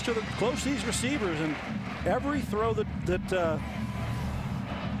 close to these receivers. And every throw that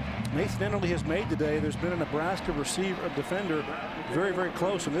Nathan Enderle has made today, there's been a Nebraska defender very, very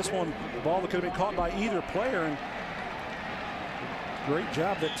close. And this one, the ball that could have been caught by either player. And great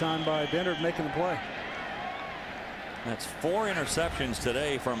job that time by Dennard making the play. That's 4 interceptions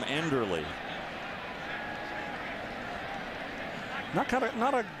today from Enderle.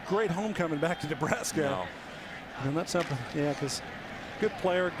 Not a great homecoming back to Nebraska. No. And that's something, yeah, because good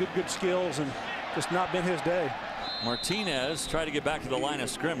player, good skills, and just not been his day. Martinez tried to get back to the line of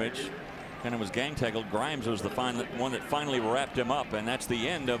scrimmage, and it was gang tackled. Grimes was the one that finally wrapped him up, and that's the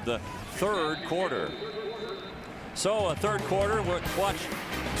end of the 3rd quarter. So a 3rd quarter, we'll watch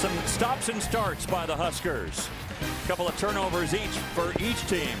some stops and starts by the Huskers. A couple of turnovers each for each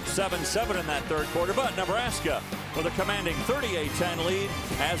team. 7-7 in that 3rd quarter, but Nebraska with a commanding 38-10 lead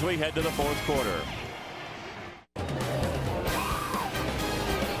as we head to the 4th quarter.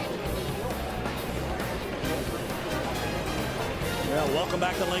 Well, welcome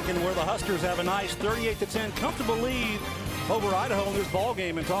back to Lincoln, where the Huskers have a nice 38-10 comfortable lead over Idaho in this ball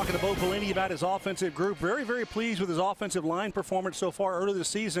game, and talking to Bo Pelini about his offensive group. Very, very pleased with his offensive line performance so far early this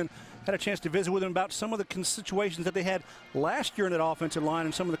season. Had a chance to visit with him about some of the situations that they had last year in that offensive line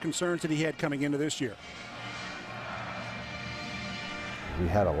and some of the concerns that he had coming into this year. We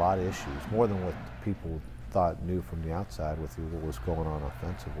had a lot of issues, more than what people thought knew from the outside with what was going on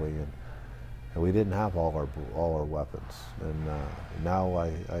offensively, and we didn't have all our weapons. And now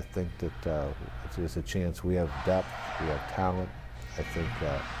I think that it's a chance. We have depth, we have talent. I think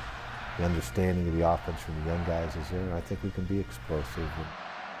the understanding of the offense from the young guys is there, and I think we can be explosive.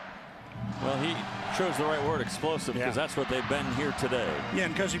 Well, he chose the right word, explosive, because that's what they've been here today. Yeah,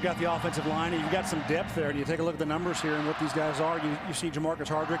 and because you've got the offensive line and you've got some depth there, and you take a look at the numbers here and what these guys are. You see Jamarcus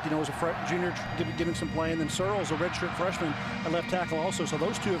Hardrick, as a junior, getting some play, and then Searles, a redshirt freshman at left tackle also. So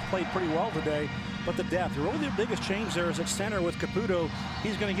those two have played pretty well today. But the depth, really the biggest change there is at center with Caputo.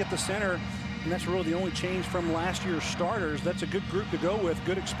 He's going to get the center, and that's really the only change from last year's starters. That's a good group to go with,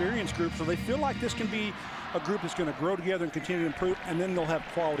 good experienced group. So they feel like this can be a group that's going to grow together and continue to improve, and then they'll have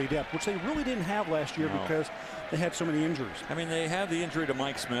quality depth, which they really didn't have last year because they had so many injuries. I mean, they have the injury to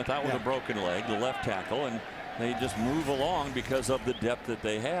Mike Smith out with a broken leg, the left tackle, and they just move along because of the depth that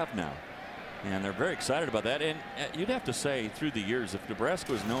they have now. And they're very excited about that. And you'd have to say, through the years, if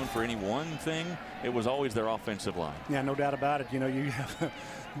Nebraska was known for any one thing, it was always their offensive line. Yeah, no doubt about it. You have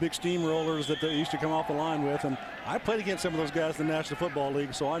big steamrollers that they used to come off the line with. And I played against some of those guys in the National Football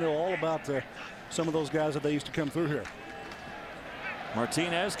League, so I know all about some of those guys that they used to come through here.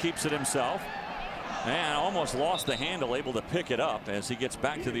 Martinez keeps it himself. And almost lost the handle, able to pick it up as he gets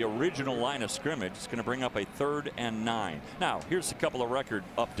back to the original line of scrimmage. It's going to bring up a 3rd and 9. Now, here's a couple of record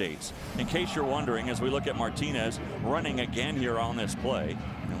updates. In case you're wondering, as we look at Martinez running again here on this play,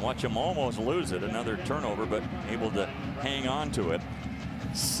 and watch him almost lose it, another turnover, but able to hang on to it.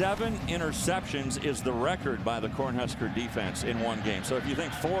 7 interceptions is the record by the Cornhusker defense in one game. So if you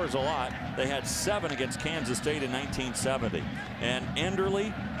think 4 is a lot, they had 7 against Kansas State in 1970. And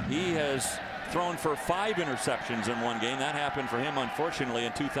Enderle, he has thrown for 5 interceptions in one game. That happened for him, unfortunately,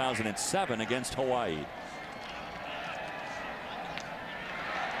 in 2007 against Hawaii.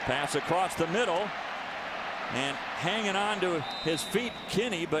 Pass across the middle, and hanging on to his feet,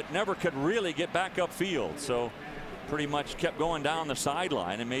 Kinney, but never could really get back upfield. So pretty much kept going down the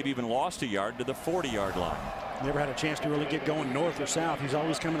sideline and maybe even lost a yard to the 40-yard line. Never had a chance to really get going north or south. He's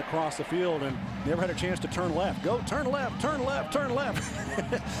always coming across the field and never had a chance to turn left. Go, turn left, turn left, turn left.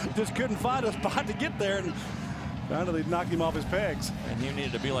 Just couldn't find a spot to get there, and finally knocked him off his pegs. And he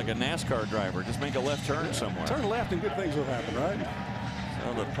needed to be like a NASCAR driver. Just make a left turn somewhere. Turn left and good things will happen, right?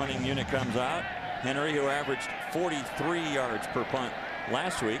 So the punting unit comes out. Henry, who averaged 43 yards per punt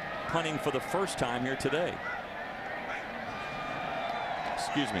last week, punting for the first time here today.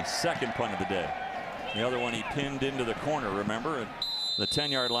 Excuse me, second punt of the day. The other one he pinned into the corner, remember, at the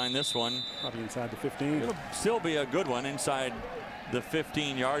 10-yard line. This one probably inside the 15. It'll still be a good one inside the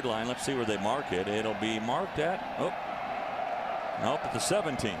 15-yard line. Let's see where they mark it. It'll be marked at, nope, at the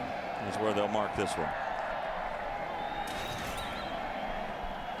 17 is where they'll mark this one.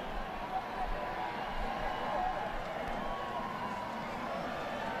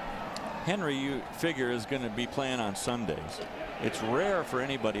 Henry, you figure, is going to be playing on Sundays. It's rare for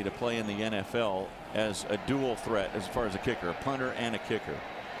anybody to play in the NFL as a dual threat as far as a kicker, a punter and a kicker.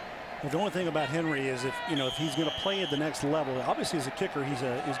 Well, the only thing about Henry is if he's going to play at the next level, obviously as a kicker he's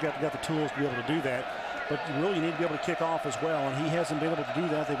got the tools to be able to do that, but you really need to be able to kick off as well, and he hasn't been able to do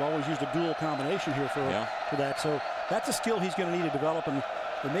that. They've always used a dual combination here for that, so that's a skill he's going to need to develop. And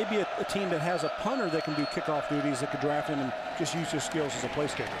there may be a team that has a punter that can do kickoff duties that could draft him and just use his skills as a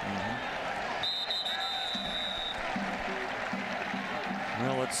place kicker.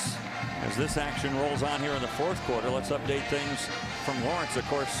 Well, as this action rolls on here in the 4th quarter, let's update things from Lawrence. Of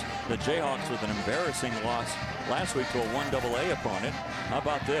course, the Jayhawks with an embarrassing loss last week to a 1AA opponent. How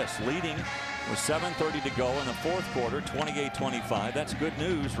about this? Leading with 7:30 to go in the 4th quarter, 28-25. That's good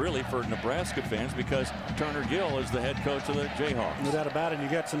news, really, for Nebraska fans, because Turner Gill is the head coach of the Jayhawks. No doubt about it. You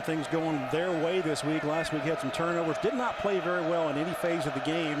got some things going their way this week. Last week had some turnovers. Did not play very well in any phase of the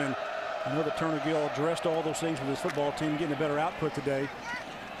game, and I know that Turner Gill addressed all those things with his football team, getting a better output today.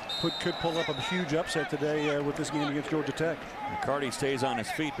 Could pull up a huge upset today with this game against Georgia Tech. McCarty stays on his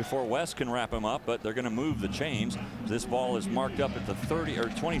feet before West can wrap him up, but they're going to move the chains. This ball is marked up at the 30 or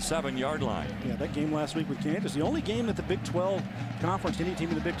 27-yard line. Yeah, that game last week with Kansas, the only game that the Big 12 Conference, any team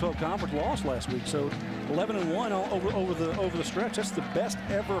in the Big 12 Conference, lost last week. So 11-1 over the stretch. That's the best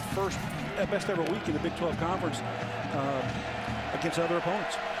ever week in the Big 12 Conference against other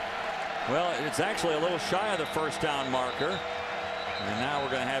opponents. Well, it's actually a little shy of the first down marker. And now we're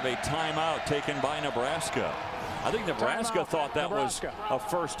going to have a timeout taken by Nebraska. I think Nebraska thought that was a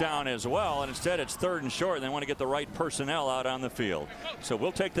first down as well, and instead it's 3rd and short, and they want to get the right personnel out on the field. So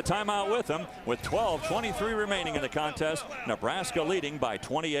we'll take the timeout with them with 12:23 remaining in the contest. Nebraska leading by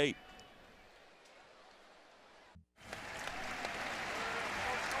 28.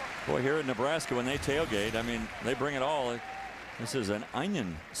 Boy, here in Nebraska, when they tailgate, I mean, they bring it all. This is an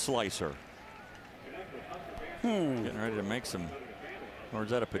onion slicer. Getting ready to make some, or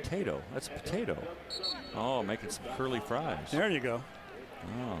is that a potato? That's a potato. Oh, making some curly fries. There you go.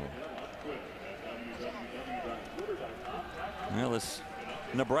 Oh. Well, this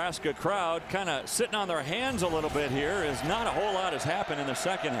Nebraska crowd kind of sitting on their hands a little bit here, as not a whole lot has happened in the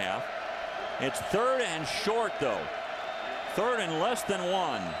second half. It's 3rd and short, though. 3rd and less than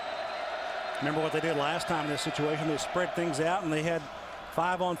 1. Remember what they did last time in this situation? They spread things out and they had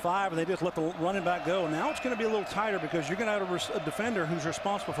 5-on-5 and they just let the running back go. Now it's going to be a little tighter because you're going to have a defender who's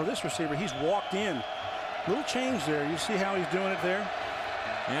responsible for this receiver. He's walked in. Little change there. You see how he's doing it there?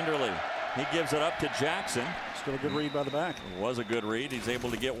 Enderle, he gives it up to Jackson. Still a good read by the back. It was a good read. He's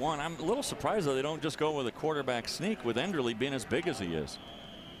able to get one. I'm a little surprised though they don't just go with a quarterback sneak with Enderle being as big as he is.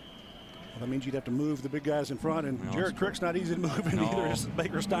 Well, that means you'd have to move the big guys in front, and no, Jared Crick's not easy to move in either. It's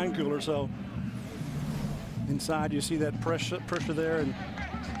Baker Steinkühler. So inside you see that pressure there, and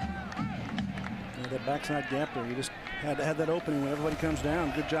that backside gap there. You just had to have that opening when everybody comes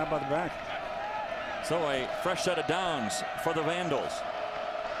down. Good job by the back. So a fresh set of downs for the Vandals.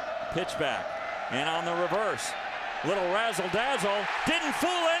 Pitch back, and on the reverse, little razzle-dazzle. Didn't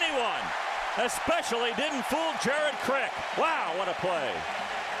fool anyone, especially didn't fool Jared Crick. Wow, what a play.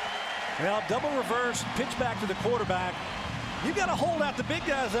 Well, double reverse, pitch back to the quarterback. You've got to hold out the big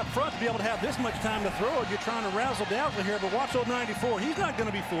guys up front to be able to have this much time to throw it. You're trying to razzle-dazzle here, but watch old 94. He's not going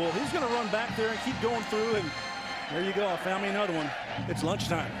to be fooled. He's going to run back there and keep going through, and there you go. I found me another one. It's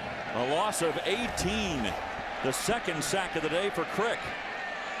lunchtime. A loss of 18. The 2nd sack of the day for Crick.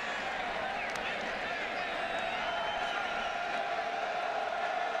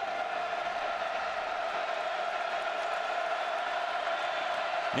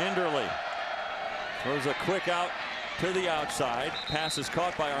 Enderle throws a quick out to the outside. Pass is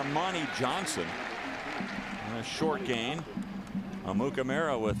caught by Armani Johnson. And a short gain.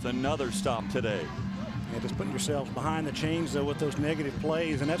 Amukamara with another stop today. Yeah, just putting yourselves behind the chains though with those negative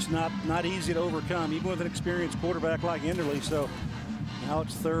plays, and that's not easy to overcome, even with an experienced quarterback like Enderle. So now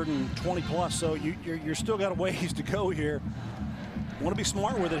it's 3rd and 20 plus. So you're still got a ways to go here. You want to be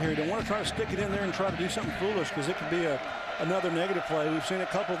smart with it here. You don't want to try to stick it in there and try to do something foolish, because it could be another negative play. We've seen a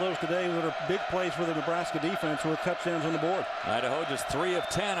couple of those today that are big plays for the Nebraska defense with touchdowns on the board. Idaho just 3 of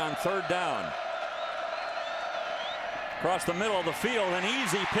 10 on 3rd down. Across the middle of the field, an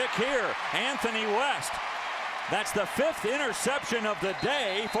easy pick here. Anthony West. That's the 5th interception of the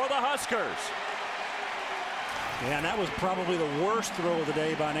day for the Huskers. Yeah, and that was probably the worst throw of the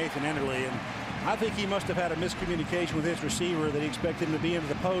day by Nathan Enderle. And I think he must have had a miscommunication with his receiver that he expected him to be into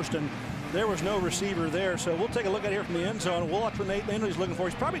the post, and there was no receiver there. So we'll take a look at it here from the end zone. We'll watch what Nathan Enderle's looking for.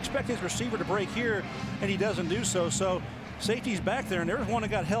 He's probably expecting his receiver to break here, and he doesn't do so. So safety's back there, and there's one that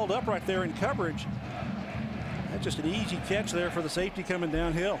got held up right there in coverage. That's just an easy catch there for the safety coming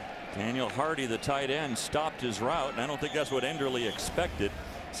downhill. Daniel Hardy, the tight end, stopped his route, and I don't think that's what Enderle expected.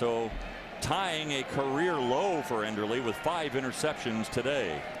 So tying a career low for Enderle with 5 interceptions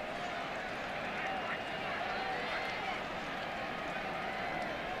today.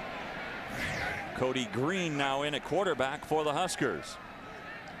 Cody Green now in at quarterback for the Huskers.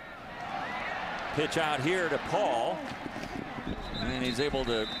 Pitch out here to Paul. And he's able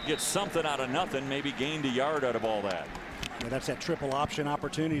to get something out of nothing, maybe gained a yard out of all that. Yeah, that's that triple option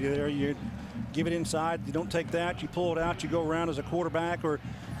opportunity there. You give it inside, you don't take that, you pull it out, you go around as a quarterback, or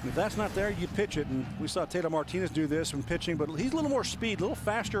if that's not there, you pitch it. And we saw Taylor Martinez do this from pitching, but he's a little more speed, a little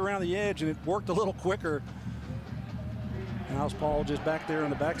faster around the edge, and it worked a little quicker. And how's Paul just back there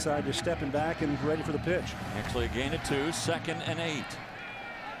on the backside, just stepping back and ready for the pitch. Actually a gain of 2, 2nd and 8.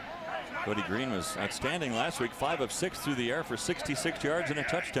 Cody Green was outstanding last week, 5 of 6 through the air for 66 yards and a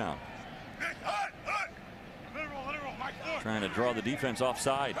touchdown. Trying to draw the defense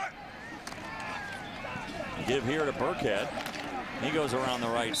offside. Give here to Burkhead. He goes around the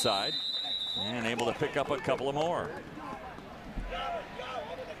right side and able to pick up a couple of more.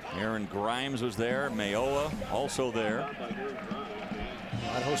 Aaron Grimes was there. Mayoa also there.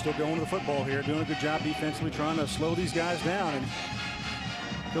 Idaho still going to the football here, doing a good job defensively, trying to slow these guys down. And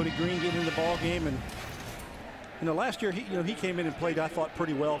Cody Green getting in the ball game, and last year he came in and played, I thought,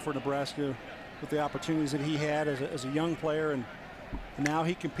 pretty well for Nebraska with the opportunities that he had as a young player, and now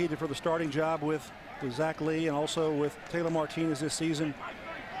he competed for the starting job with Zach Lee and also with Taylor Martinez this season.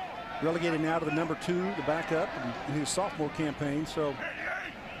 relegated now to the number 2, the backup in his sophomore campaign. So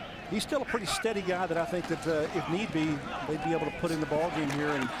he's still a pretty steady guy that I think that if need be, they'd be able to put in the ball game here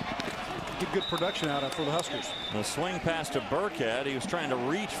and get good production out of for the Huskers. The swing pass to Burkhead. He was trying to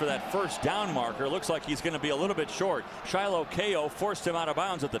reach for that first down marker. Looks like he's going to be a little bit short. Shiloh Ko forced him out of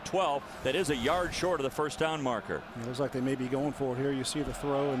bounds at the 12. That is a yard short of the first down marker. It looks like they may be going for it here. You see the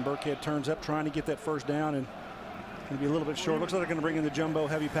throw, and Burkhead turns up trying to get that first down, and going to be a little bit short. Looks like they're going to bring in the jumbo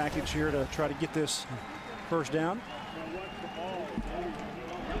heavy package here to try to get this first down.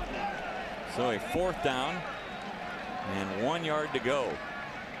 So a 4th down and 1 yard to go.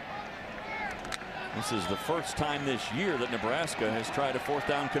 This is the first time this year that Nebraska has tried a 4th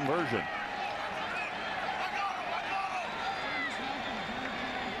down conversion.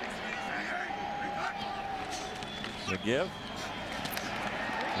 The give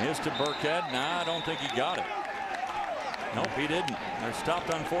is to Burkhead. Nah, I don't think he got it. Nope, he didn't. They're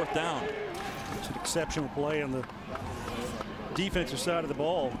stopped on 4th down. It's an exceptional play on the defensive side of the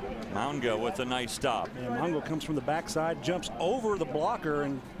ball. Mounga with a nice stop. And Mounga comes from the backside, jumps over the blocker,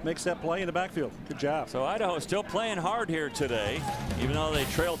 and makes that play in the backfield. Good job. So Idaho is still playing hard here today. Even though they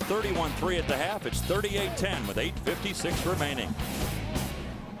trailed 31-3 at the half, it's 38-10 with 8:56 remaining.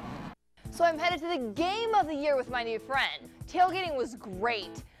 So I'm headed to the game of the year with my new friend. Tailgating was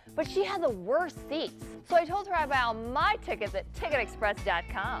great, but she had the worst seats. So I told her I'd buy all my tickets at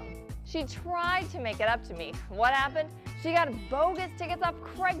ticketexpress.com. She tried to make it up to me. What happened? She got bogus tickets off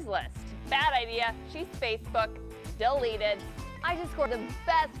Craigslist. Bad idea. She's Facebook. Deleted. I just scored the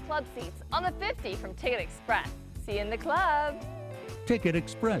best club seats on the 50 from Ticket Express. See you in the club. Ticket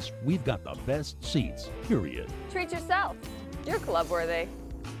Express. We've got the best seats, period. Treat yourself. You're club worthy.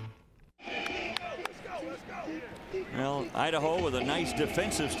 Well, Idaho with a nice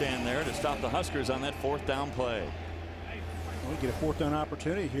defensive stand there to stop the Huskers on that 4th down play. We get a 4th down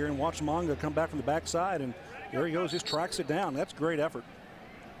opportunity here, and watch Mounga come back from the backside, and there he goes, just tracks it down. That's great effort.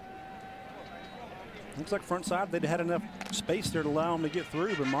 Looks like front side they'd had enough space there to allow him to get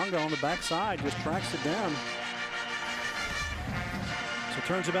through, but Mounga on the backside just tracks it down. So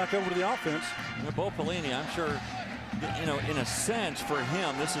turns it back over to the offense. Bo Pelini, I'm sure, you know, in a sense for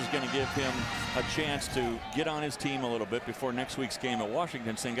him, this is going to give him a chance to get on his team a little bit before next week's game at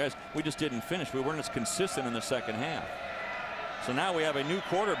Washington, saying, guys, we just didn't finish. We weren't as consistent in the second half. So now we have a new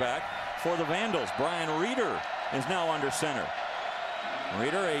quarterback for the Vandals. Brian Reeder is now under center.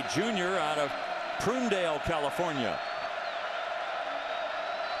 Reeder, a junior out of Prunedale, California.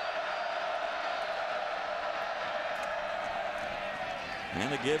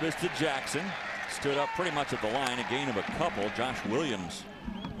 And the give is to Jackson. Stood up pretty much at the line, a gain of a couple. Josh Williams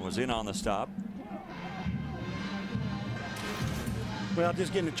was in on the stop. Well,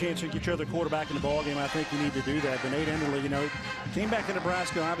 just getting a chance to get your other quarterback in the ball game, I think you need to do that. But Nate Enderle, you know, came back to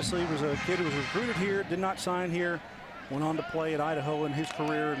Nebraska. Obviously, was a kid who was recruited here, did not sign here, went on to play at Idaho in his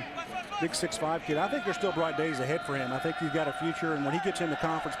career. And big 6'5" kid. I think there's still bright days ahead for him. I think he's got a future, and when he gets into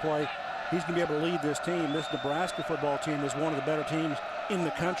conference play, he's going to be able to lead this team. This Nebraska football team is one of the better teams in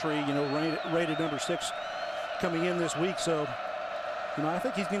the country. You know, rated number 6 coming in this week. So, you know, I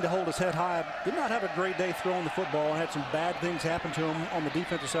think he's going to hold his head high. Did not have a great day throwing the football, and had some bad things happen to him on the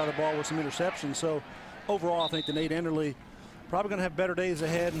defensive side of the ball with some interceptions. So overall, I think the Nate Enderle probably going to have better days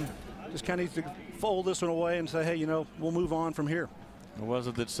ahead, and just kind of needs to fold this one away and say, hey, you know, we'll move on from here. What was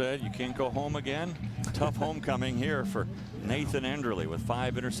it that said you can't go home again? Tough homecoming here for Nathan Enderle with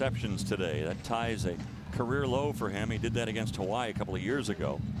 5 interceptions today. That ties a career low for him. He did that against Hawaii a couple of years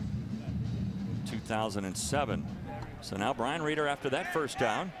ago, 2007. So now Brian Reeder after that first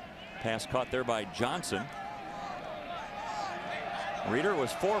down. Pass caught there by Johnson. Reeder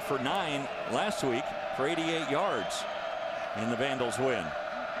was 4 for 9 last week for 88 yards in the Vandals win.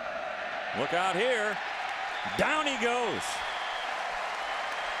 Look out here. Down he goes.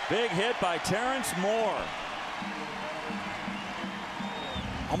 Big hit by Terrence Moore.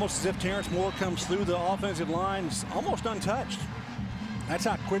 Almost as if Terrence Moore comes through the offensive lines almost untouched. That's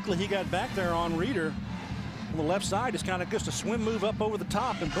how quickly he got back there on Reeder. On the left side, it's kind of just a swim move up over the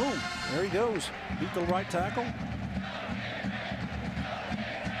top, and boom, there he goes. Beat the right tackle.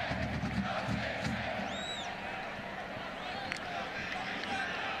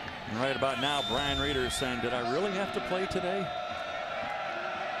 And right about now, Brian Reeder is saying, did I really have to play today?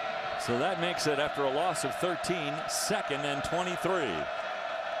 So that makes it, after a loss of 13, 2nd and 23.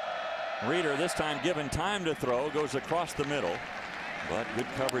 Reeder this time given time to throw, goes across the middle. But good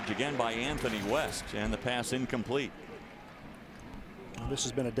coverage again by Anthony West, and the pass incomplete. This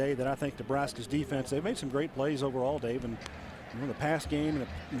has been a day that I think Nebraska's defense, they've made some great plays overall, Dave, and you know, the pass game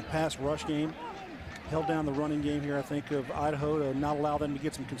and the pass rush game. held down the running game here, I think, of Idaho to not allow them to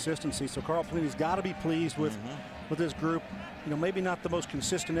get some consistency. So Carl Pelini's got to be pleased with this group. You know, maybe not the most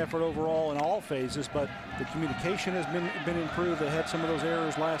consistent effort overall in all phases, but the communication has been improved. They had some of those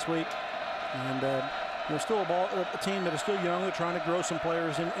errors last week. And you know, still a team that is still young. They're trying to grow some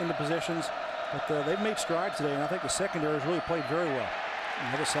players into positions. But they've made strides today, and I think the secondary has really played very well.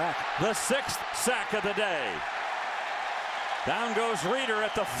 Another sack. The 6th sack of the day. Down goes Reeder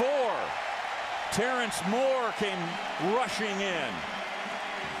at the 4. Terrence Moore came rushing in.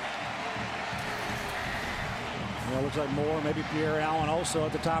 You know, looks like Moore, maybe Pierre Allen also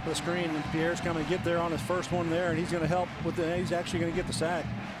at the top of the screen. And Pierre's coming to get there on his first one there, and he's going to help with he's actually going to get the sack.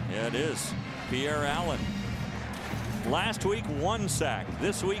 Yeah, it is. Pierre Allen. Last week, 1 sack.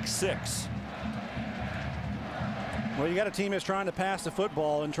 This week, 6. Well, you got a team that's trying to pass the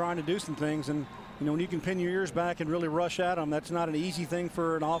football and trying to do some things, and you know, when you can pin your ears back and really rush at them, that's not an easy thing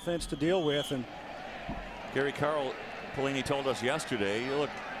for an offense to deal with. And Gary Carl Pelini told us yesterday,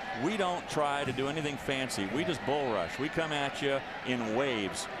 look, we don't try to do anything fancy. We just bull rush. We come at you in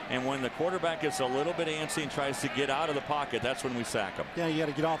waves. And when the quarterback gets a little bit antsy and tries to get out of the pocket, that's when we sack them. Yeah, you got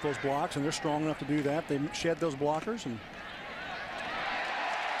to get off those blocks, and they're strong enough to do that. They shed those blockers and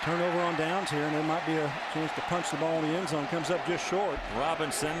turnover on downs here, and there might be a chance to punch the ball in the end zone. Comes up just short.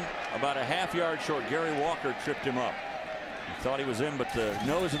 Robinson about a half-yard short. Gary Walker tripped him up. He thought he was in, but the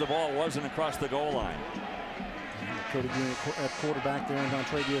nose of the ball wasn't across the goal line. Cody Green at quarterback there, and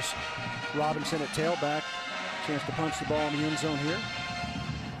Dontravius Robinson at tailback. Chance to punch the ball in the end zone here.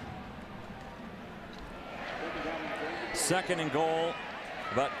 2nd and goal,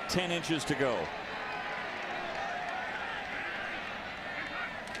 about 10 inches to go.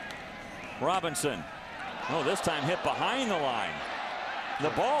 Robinson. Oh, this time hit behind the line.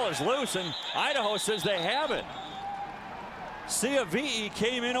 The ball is loose, and Idaho says they have it. Ciavi'i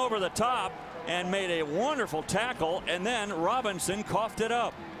came in over the top and made a wonderful tackle, and then Robinson coughed it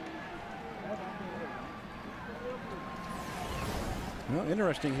up. Well,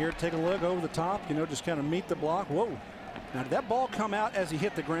 interesting here. Take a look over the top, you know, just kind of meet the block. Whoa. Now, did that ball come out as he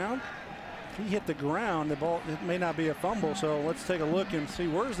hit the ground? If he hit the ground, the ball, it may not be a fumble. So let's take a look and see,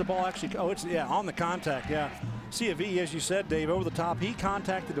 where's the ball actually? Oh, it's, yeah, on the contact. Yeah. Ciavi'i, as you said, Dave, over the top, he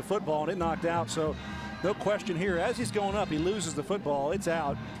contacted the football and it knocked out. So no question here. As he's going up, he loses the football. It's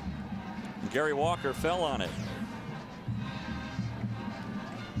out. Gary Walker fell on it.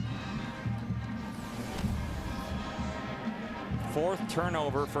 Fourth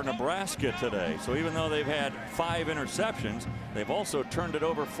turnover for Nebraska today. So even though they've had 5 interceptions, they've also turned it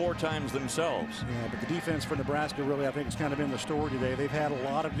over 4 times themselves. Yeah, but the defense for Nebraska really, I think, has kind of been the story today. They've had a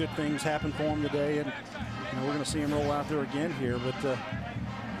lot of good things happen for them today, and you know, we're going to see them roll out there again here. But the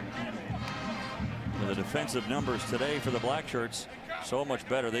defensive numbers today for the Black Shirts, so much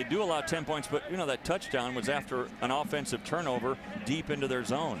better. They do allow 10 points, but you know, that touchdown was after an offensive turnover deep into their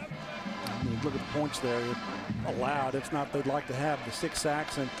zone. I mean, look at the points there allowed. It's not they'd like to have the 6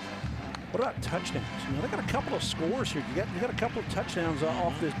 sacks. And what about touchdowns? You know, they got a couple of scores here. You got a couple of touchdowns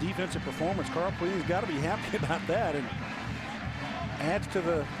off this defensive performance. Carl Pelini's got to be happy about that, and adds to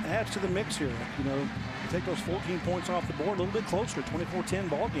the mix here. You know, take those 14 points off the board, a little bit closer, 24-10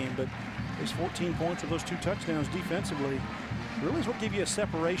 ball game, but those 14 points with those 2 touchdowns defensively really is what give you a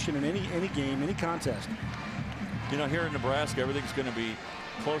separation in any game, any contest. You know, here in Nebraska, everything's going to be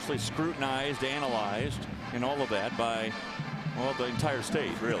closely scrutinized, analyzed, and all of that by, well, the entire state,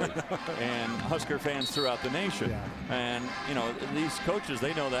 really, and Husker fans throughout the nation. Yeah. And, you know, these coaches,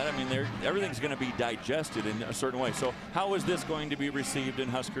 they know that. I mean, everything's going to be digested in a certain way. So how is this going to be received in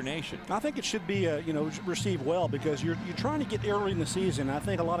Husker Nation? I think it should be, you know, received well, because you're trying to get early in the season. I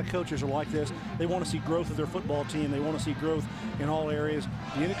think a lot of coaches are like this. They want to see growth of their football team. They want to see growth in all areas.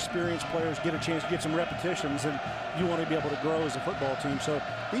 The inexperienced players get a chance to get some repetitions, and you want to be able to grow as a football team. So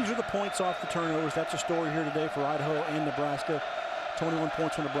these are the points off the turnovers. That's a story here today for Idaho and Nebraska. 21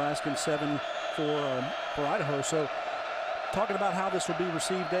 points for Nebraska and 7 for Idaho. So talking about how this will be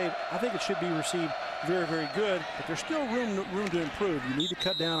received, Dave, I think it should be received very, very good, but there's still room to improve. You need to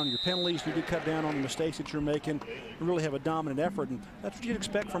cut down on your penalties. You need to cut down on the mistakes that you're making and really have a dominant effort, and that's what you'd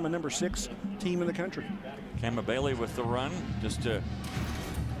expect from a number 6 team in the country. Kemba Bailey with the run, just to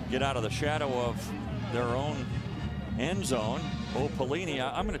get out of the shadow of their own end zone. Bo Pelini,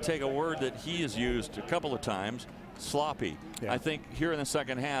 I'm going to take a word that he has used a couple of times, sloppy. Yeah. I think here in the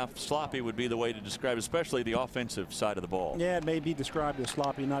second half, sloppy would be the way to describe, especially the offensive side of the ball. Yeah, it may be described as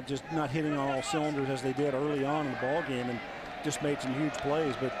sloppy, not hitting on all cylinders as they did early on in the ball game, and just made some huge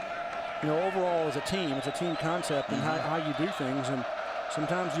plays. But you know, overall as a team, it's a team concept and how you do things. And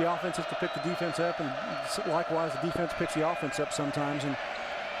sometimes the offense has to pick the defense up, and likewise the defense picks the offense up sometimes, and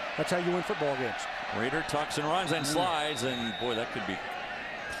that's how you win football games. Reeder tucks and runs and slides, and boy, that could be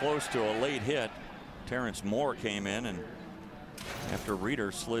close to a late hit. Terrence Moore came in, and after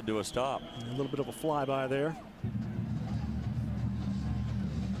Reeder slid to a stop. A little bit of a flyby there.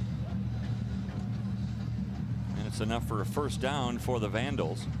 And it's enough for a first down for the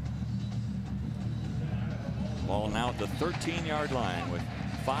Vandals. Ball now at the 13-yard line with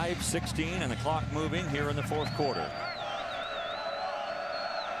 5:16 and the clock moving here in the fourth quarter.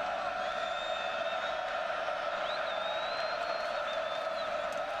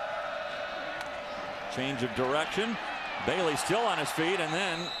 Change of direction. Bailey still on his feet and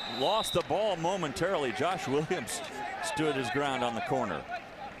then lost the ball momentarily. Josh Williams stood his ground on the corner.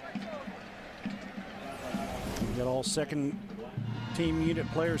 We got all second team unit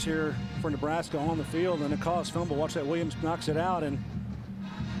players here for Nebraska on the field, and a caused fumble. Watch that, Williams knocks it out, and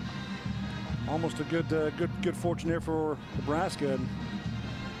almost a good fortune there for Nebraska.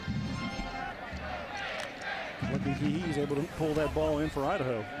 Lucky he's able to pull that ball in for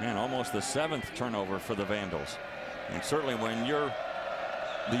Idaho. Man, almost the 7th turnover for the Vandals. And certainly when you're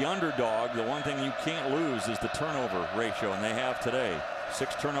the underdog, the one thing you can't lose is the turnover ratio, and they have today.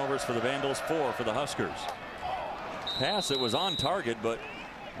 6 turnovers for the Vandals, 4 for the Huskers. Pass that was on target, but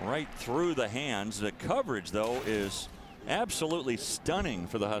right through the hands. The coverage, though, is absolutely stunning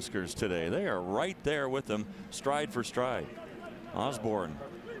for the Huskers today. They are right there with them, stride for stride. Osborne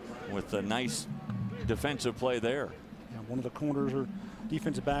with a nice defensive play there. Yeah, one of the corners or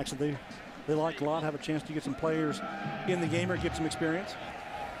defensive backs that they like a lot, have a chance to get some players in the game or get some experience.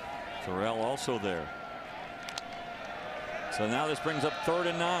 Terrell also there. So now this brings up 3rd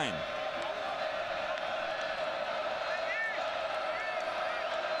and 9.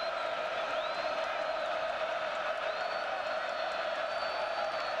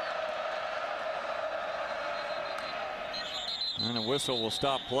 And a whistle will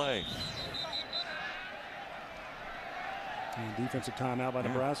stop play. And defensive timeout by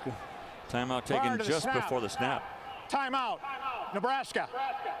Nebraska. Timeout taken just before the snap. Timeout, Nebraska.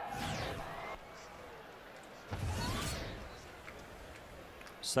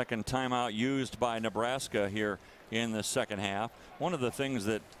 Second timeout used by Nebraska here in the second half. One of the things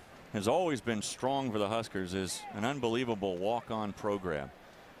that has always been strong for the Huskers is an unbelievable walk-on program.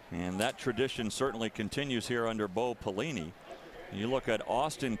 And that tradition certainly continues here under Bo Pelini. You look at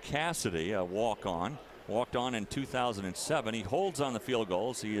Austin Cassidy, a walk-on. Walked on in 2007. He holds on the field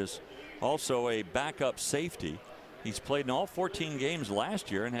goals. He is also a backup safety. He's played in all 14 games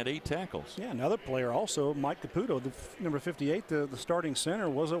last year and had 8 tackles. Yeah, another player also, Mike Caputo, the number 58, the starting center,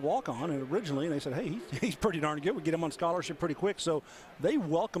 was a walk-on. And originally they said, hey, he's pretty darn good. We get him on scholarship pretty quick. So they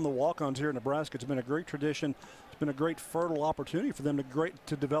welcome the walk-ons here in Nebraska. It's been a great tradition. It's been a great fertile opportunity for them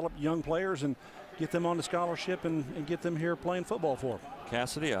to develop young players and get them on the scholarship and get them here playing football for them.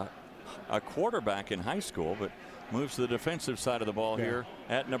 Cassidy, a quarterback in high school, but moves to the defensive side of the ball here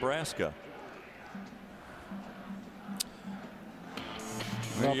at Nebraska.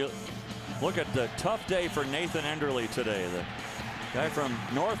 You look at the tough day for Nathan Enderle today. The guy from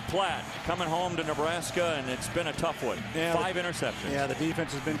North Platte coming home to Nebraska, and it's been a tough one. Yeah, 5 interceptions. Yeah, the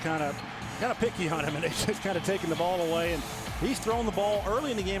defense has been kind of picky on him, and they've just kind of taken the ball away. And he's thrown the ball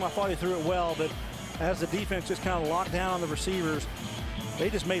early in the game. I thought he threw it well, but as the defense just kind of locked down on the receivers, they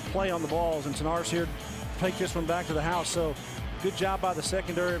just made play on the balls, and Tenar's here to take this one back to the house. So good job by the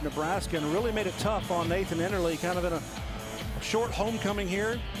secondary of Nebraska, and really made it tough on Nathan Enderle, kind of in a short homecoming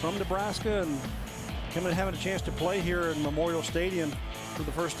here from Nebraska, and having a chance to play here in Memorial Stadium for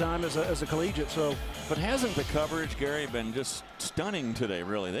the first time as a collegiate. So, but hasn't the coverage, Gary, been just stunning today,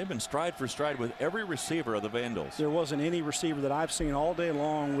 really? They've been stride for stride with every receiver of the Vandals. There wasn't any receiver that I've seen all day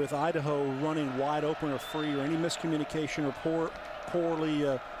long with Idaho running wide open or free, or any miscommunication or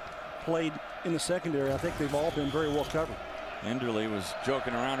poorly played in the secondary. I think they've all been very well covered. Enderle was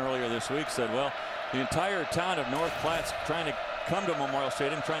joking around earlier this week, said, well, the entire town of North Platte's trying to come to Memorial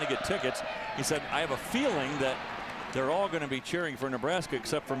Stadium, trying to get tickets. He said, I have a feeling that they're all going to be cheering for Nebraska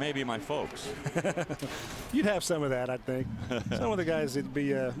except for maybe my folks. You'd have some of that, I think. Some of the guys would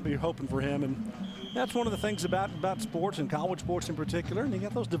be hoping for him, and that's one of the things about sports and college sports in particular. And you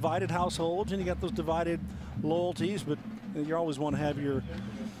got those divided households, and you got those divided loyalties, but you always want to have your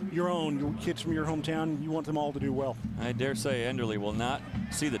kids from your hometown. You want them all to do well. I dare say Enderle will not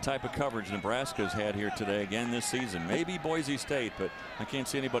see the type of coverage Nebraska's had here today again this season. Maybe Boise State, but I can't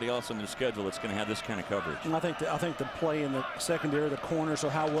see anybody else on their schedule that's going to have this kind of coverage. And I think the play in the secondary, the corners, so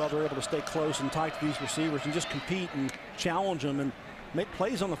how well they're able to stay close and tight to these receivers and just compete and challenge them and make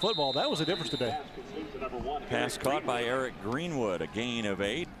plays on the football. That was the difference today. Pass caught by Eric Greenwood, a gain of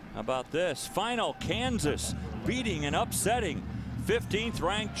 8. How about this? Final Kansas beating and upsetting 15th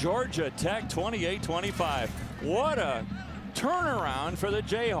ranked Georgia Tech 28-25. What a turnaround for the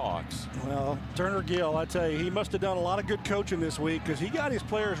Jayhawks. Well, Turner Gill, I tell you, he must have done a lot of good coaching this week because he got his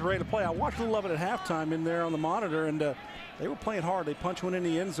players ready to play. I watched a little of it at halftime in there on the monitor, and they were playing hard. They punched one in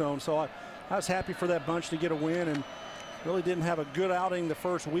the end zone, so I was happy for that bunch to get a win, and really didn't have a good outing the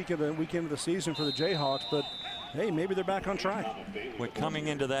first weekend of the season for the Jayhawks, but hey, maybe they're back on track. With coming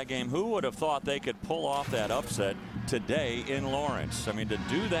into that game, who would have thought they could pull off that upset today in Lawrence? I mean, to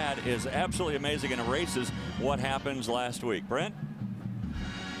do that is absolutely amazing and erases what happens last week. Brent?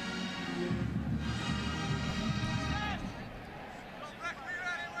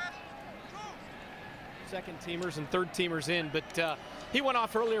 Second teamers and third teamers in, but he went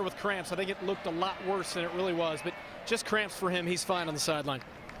off earlier with cramps. I think it looked a lot worse than it really was, but just cramps for him. He's fine on the sideline.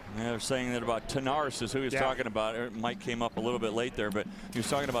 Yeah, they're saying that about Tanaris is who he's talking about. Mike came up a little bit late there, but he was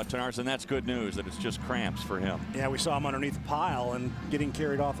talking about Tanaris, and that's good news that it's just cramps for him. Yeah, we saw him underneath the pile and getting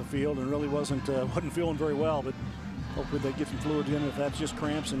carried off the field, and really wasn't feeling very well. But hopefully they get some fluids in if that's just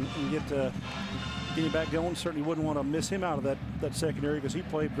cramps and get him back going. Certainly wouldn't want to miss him out of that secondary because he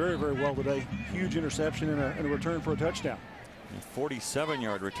played very, very well today. Huge interception and a return for a touchdown. A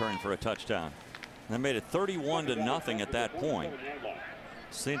 47-yard return for a touchdown. And they made it 31-0 at that point.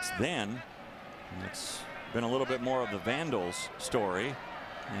 Since then, it's been a little bit more of the Vandals story,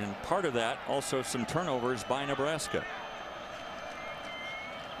 and part of that also some turnovers by Nebraska.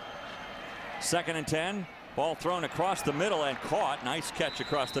 2nd and 10, ball thrown across the middle and caught. Nice catch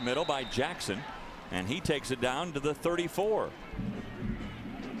across the middle by Jackson, and he takes it down to the 34.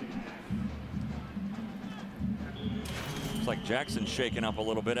 Looks like Jackson's shaken up a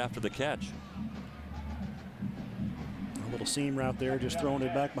little bit after the catch. A little seam route there, just throwing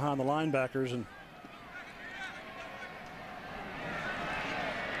it back behind the linebackers. And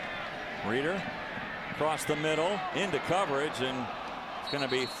Reeder across the middle into coverage, and it's going to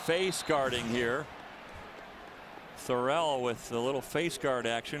be face guarding here. Thorell with the little face guard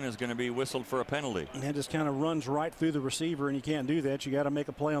action is going to be whistled for a penalty. And it just kind of runs right through the receiver, and you can't do that. You got to make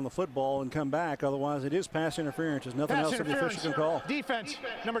a play on the football and come back. Otherwise, it is pass interference. There's nothing else that the official can call. Defense,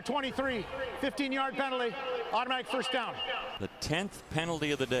 number 23, 15-yard penalty, automatic first down. The 10th penalty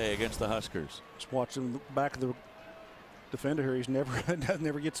of the day against the Huskers. Just watching the back of the defender here. He's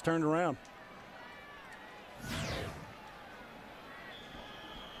never gets turned around.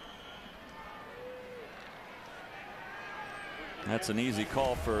 That's an easy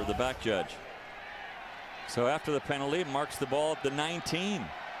call for the back judge. So after the penalty, marks the ball at the 19.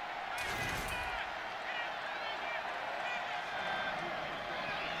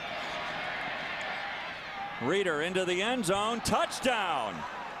 Reeder into the end zone. Touchdown.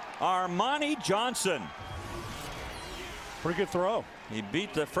 Armani Johnson. Pretty good throw. He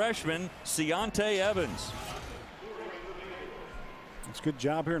beat the freshman Ciante Evans. It's a good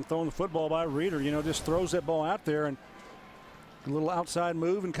job here in throwing the football by Reeder. You know, just throws that ball out there, and a little outside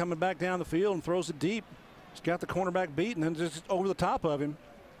move and coming back down the field and throws it deep. He's got the cornerback beat and then just over the top of him.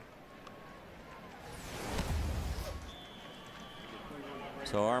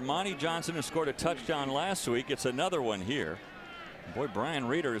 So Armani Johnson, who scored a touchdown last week, it's another one here. Boy, Brian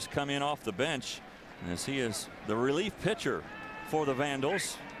Reeder has come in off the bench as he is the relief pitcher for the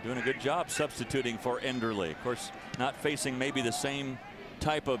Vandals, doing a good job substituting for Enderle. Of course, not facing maybe the same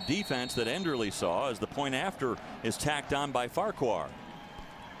type of defense that Enderle saw, as the point after is tacked on by Farquhar.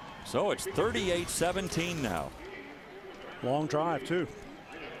 So it's 38-17 now. Long drive too.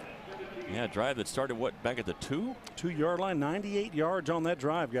 Yeah, drive that started what, back at the 2-yard line, 98 yards on that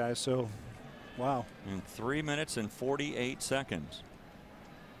drive, guys. So wow. In 3 minutes and 48 seconds.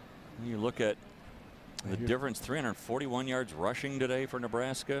 You look at the difference, 341 yards rushing today for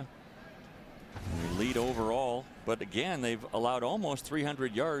Nebraska. They lead overall, but again, they've allowed almost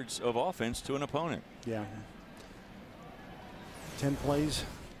 300 yards of offense to an opponent. Yeah. 10 plays,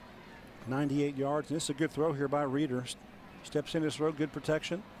 98 yards. And this is a good throw here by Reeder. Steps in his throw, good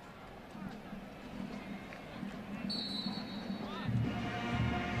protection.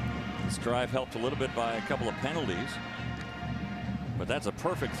 This drive helped a little bit by a couple of penalties, but that's a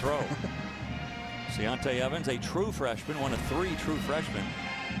perfect throw. Ciante Evans, a true freshman, one of 3 true freshmen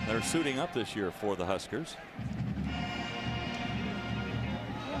that are suiting up this year for the Huskers.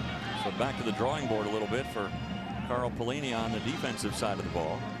 So back to the drawing board a little bit for Carl Pelini on the defensive side of the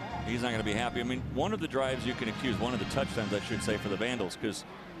ball. He's not going to be happy. I mean, one of the drives you can accuse, one of the touchdowns I should say, for the Vandals, because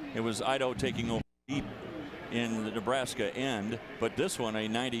it was Idaho taking over deep in the Nebraska end, but this one a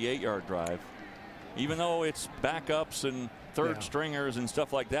 98-yard drive. Even though it's backups and third stringers and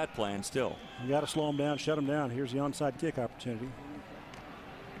stuff like that playing still. You got to slow them down, shut them down. Here's the onside kick opportunity.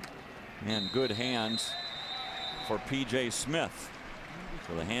 And good hands for P.J. Smith.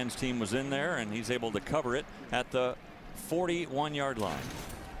 So the hands team was in there, and he's able to cover it at the 41-yard line.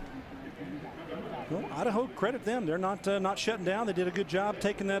 Well, Idaho, credit them. They're not shutting down. They did a good job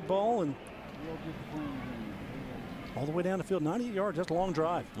taking that ball and all the way down the field. 98 yards. That's a long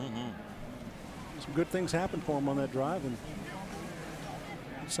drive. Some good things happened for him on that drive, and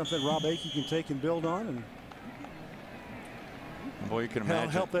something Rob Akey can take and build on, and boy, you can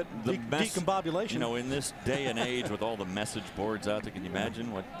imagine help that decombobulation. You know, in this day and age with all the message boards out there, can you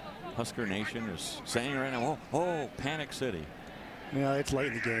imagine what Husker Nation is saying right now? Oh, Panic City. Yeah, it's late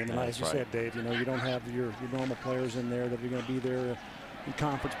in the game, and as you said, Dave, you know, you don't have your normal players in there that are going to be there in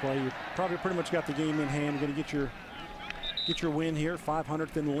conference play. You probably pretty much got the game in hand. You're going to get your win here,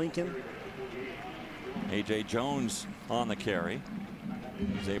 500th in Lincoln. A.J. Jones on the carry.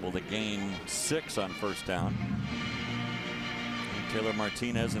 He's able to gain 6 on first down. And Taylor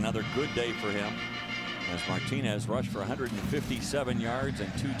Martinez, another good day for him, as Martinez rushed for 157 yards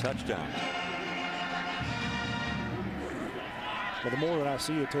and 2 touchdowns. Well, the more that I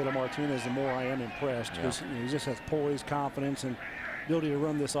see of Taylor Martinez, the more I am impressed. Because he just has poise, confidence, and ability to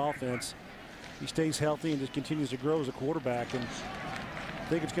run this offense. He stays healthy and just continues to grow as a quarterback. And I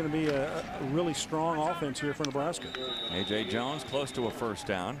think it's going to be a really strong offense here for Nebraska. A.J. Jones close to a first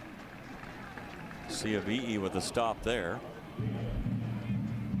down. Ciavi'i with a stop there.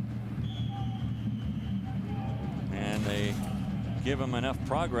 And they give him enough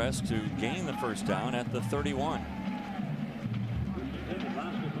progress to gain the first down at the 31.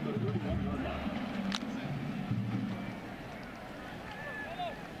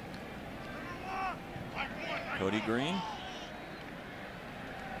 Cody Green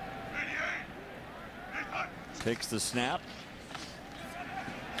takes the snap.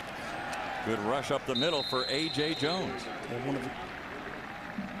 Good rush up the middle for A.J. Jones. One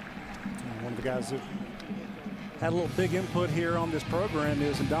of the guys that had a little big input here on this program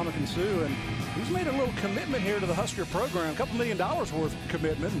is Ndamukong Suh, and he's made a little commitment here to the Husker program, a couple $1 million worth of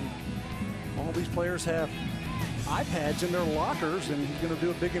commitment. And all these players have iPads in their lockers, and he's going to do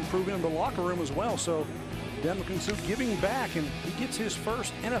a big improvement in the locker room as well. So Ndamukong Suh giving back, and he gets his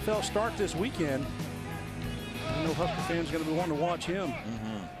first NFL start this weekend. I know Husker fans are going to be wanting to watch him.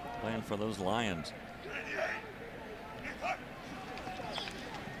 Playing for those Lions.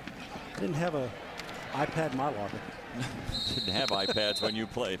 I didn't have an iPad in my locker. Didn't have iPads when you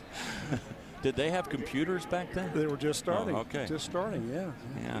played. Did they have computers back then? They were just starting. Oh, okay. Just starting, yeah.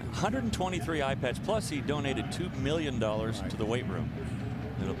 123 iPads, plus he donated $2 million to the weight room.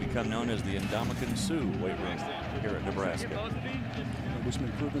 It'll become known as the Ndamukong Suh weight room here at Nebraska. There'll be some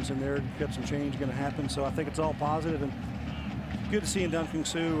improvements in there. Got some change going to happen, so I think it's all positive, and good to see Ndamukong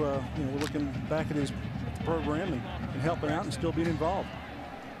Suh. You know, we're looking back at his program and helping out and still being involved.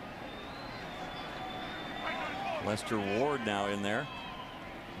 Lester Ward now in there,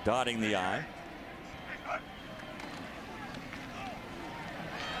 dotting the I.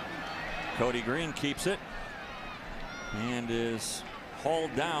 Cody Green keeps it and is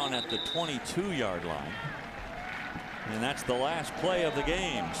hauled down at the 22-yard line. And that's the last play of the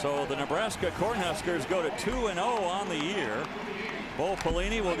game. So the Nebraska Cornhuskers go to 2-0 on the year. Bo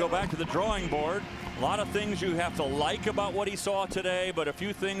Pelini will go back to the drawing board. A lot of things you have to like about what he saw today, but a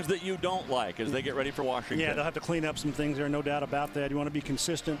few things that you don't like as they get ready for Washington. Yeah, they'll have to clean up some things there, no doubt about that. You want to be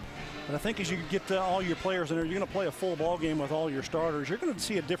consistent. But I think as you get all your players in there, you're going to play a full ball game with all your starters. You're going to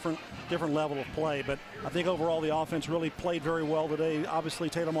see a different level of play. But I think overall the offense really played very well today. Obviously,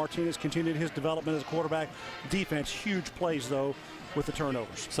 Taylor Martinez continued his development as a quarterback. Defense, huge plays, though, with the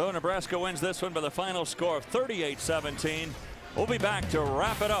turnovers. So Nebraska wins this one by the final score of 38-17. We'll be back to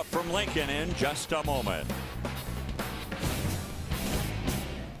wrap it up from Lincoln in just a moment.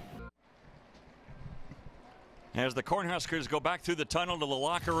 As the Cornhuskers go back through the tunnel to the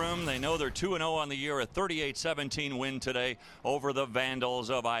locker room, they know they're 2-0 on the year, a 38-17 win today over the Vandals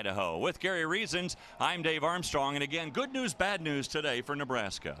of Idaho. With Gary Reasons, I'm Dave Armstrong, and again, good news, bad news today for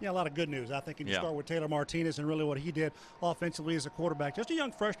Nebraska. Yeah, a lot of good news. I think if you start with Taylor Martinez and really what he did offensively as a quarterback. Just a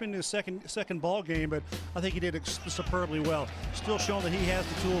young freshman in his second ball game, but I think he did superbly well. Still showing that he has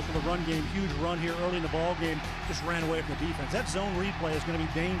the tools for the run game. Huge run here early in the ball game. Just ran away from the defense. That zone replay is going to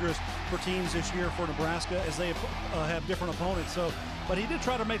be dangerous for teams this year for Nebraska as they have different opponents. So, but he did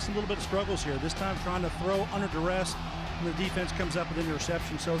try to make some little bit of struggles here. This time trying to throw under duress, and the defense comes up with an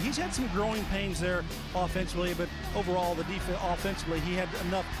interception. So he's had some growing pains there offensively, but overall the defense offensively he had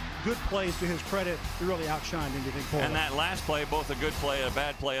enough good plays to his credit that really outshined anything for him. And that last play, both a good play, a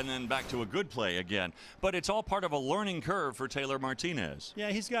bad play, and then back to a good play again. But it's all part of a learning curve for Taylor Martinez. Yeah,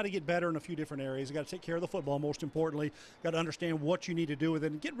 he's got to get better in a few different areas. He's got to take care of the football, most importantly. Got to understand what you need to do with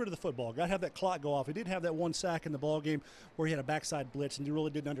it and get rid of the football. Got to have that clock go off. He did have that one sack in the ball game where he had a backside blitz, and he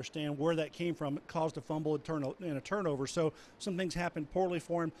really didn't understand where that came from. It caused a fumble and a turnover. So some things happened poorly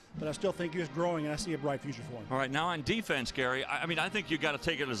for him, but I still think he was growing, and I see a bright future for him. All right, now on defense, Gary, I mean, I think you got to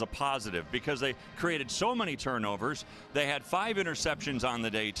take it as a positive because they created so many turnovers. They had 5 interceptions on the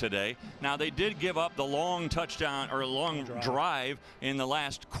day today. Now, they did give up the long touchdown or long drive in the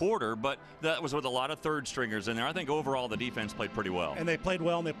last quarter, but that was with a lot of third stringers in there. I think overall the defense played pretty well. And they played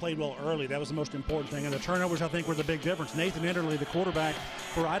well, and they played well early. That was the most important thing. And the turnovers, I think, were the big difference. Nathan Enderle, the quarterback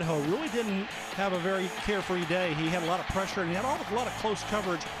for Idaho, really didn't have a very carefree day. He had a lot of pressure, and he had a lot of close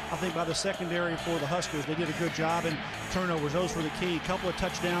coverage, I think, by the secondary for the Huskers. They did a good job, and turnovers, those were the key. A couple of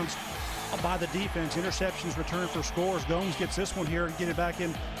touchdowns by the defense, interceptions returned for scores. Gomes gets this one here and get it back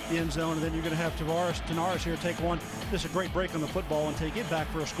in the end zone, and then you're going to have Tanaris here take one. Just a great break on the football and take it back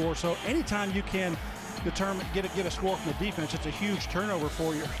for a score. So anytime you can get a score from the defense, it's a huge turnover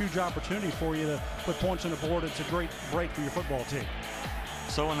for you, a huge opportunity for you to put points on the board. It's a great break for your football team.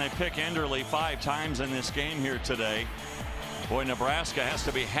 So when they pick Enderle 5 times in this game here today, boy, Nebraska has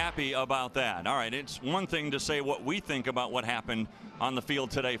to be happy about that. All right, it's one thing to say what we think about what happened on the field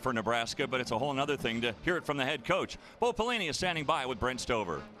today for Nebraska, but it's a whole other thing to hear it from the head coach. Bo Pelini is standing by with Brent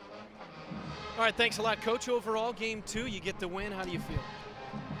Stover. All right, thanks a lot, Coach. Overall, game 2, you get the win. How do you feel?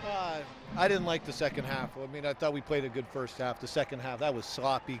 I didn't like the second half. I mean, I thought we played a good first half. The second half, that was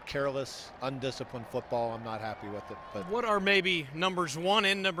sloppy, careless, undisciplined football. I'm not happy with it. But what are maybe numbers 1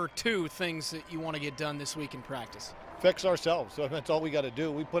 and number 2 things that you want to get done this week in practice? Fix ourselves. So that's all we got to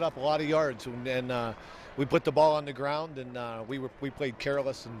do. We put up a lot of yards, and we put the ball on the ground, and we played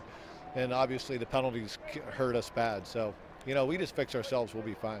careless, and obviously the penalties hurt us bad. So, you know, we just fix ourselves, we'll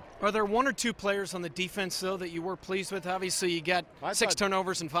be fine. Are there 1 or 2 players on the defense, though, that you were pleased with? Obviously, you got 6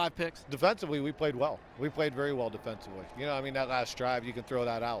 turnovers and 5 picks. Defensively, we played well. We played very well defensively. You know, I mean, that last drive, you can throw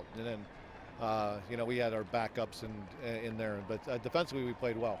that out. And then, you know, we had our backups in there. But defensively, we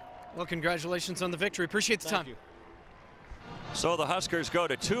played well. Well, congratulations on the victory. Appreciate the time. Thank you. So the Huskers go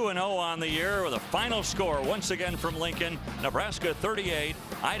to 2-0 on the year with a final score once again from Lincoln. Nebraska 38,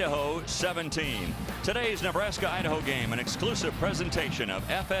 Idaho 17. Today's Nebraska-Idaho game, an exclusive presentation of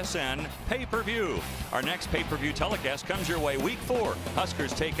FSN pay-per-view. Our next pay-per-view telecast comes your way week 4.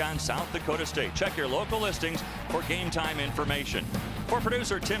 Huskers take on South Dakota State. Check your local listings for game time information. For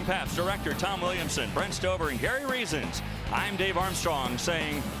producer Tim Papps, director Tom Williamson, Brent Stover, and Gary Reasons, I'm Dave Armstrong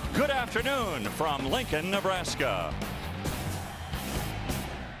saying good afternoon from Lincoln, Nebraska.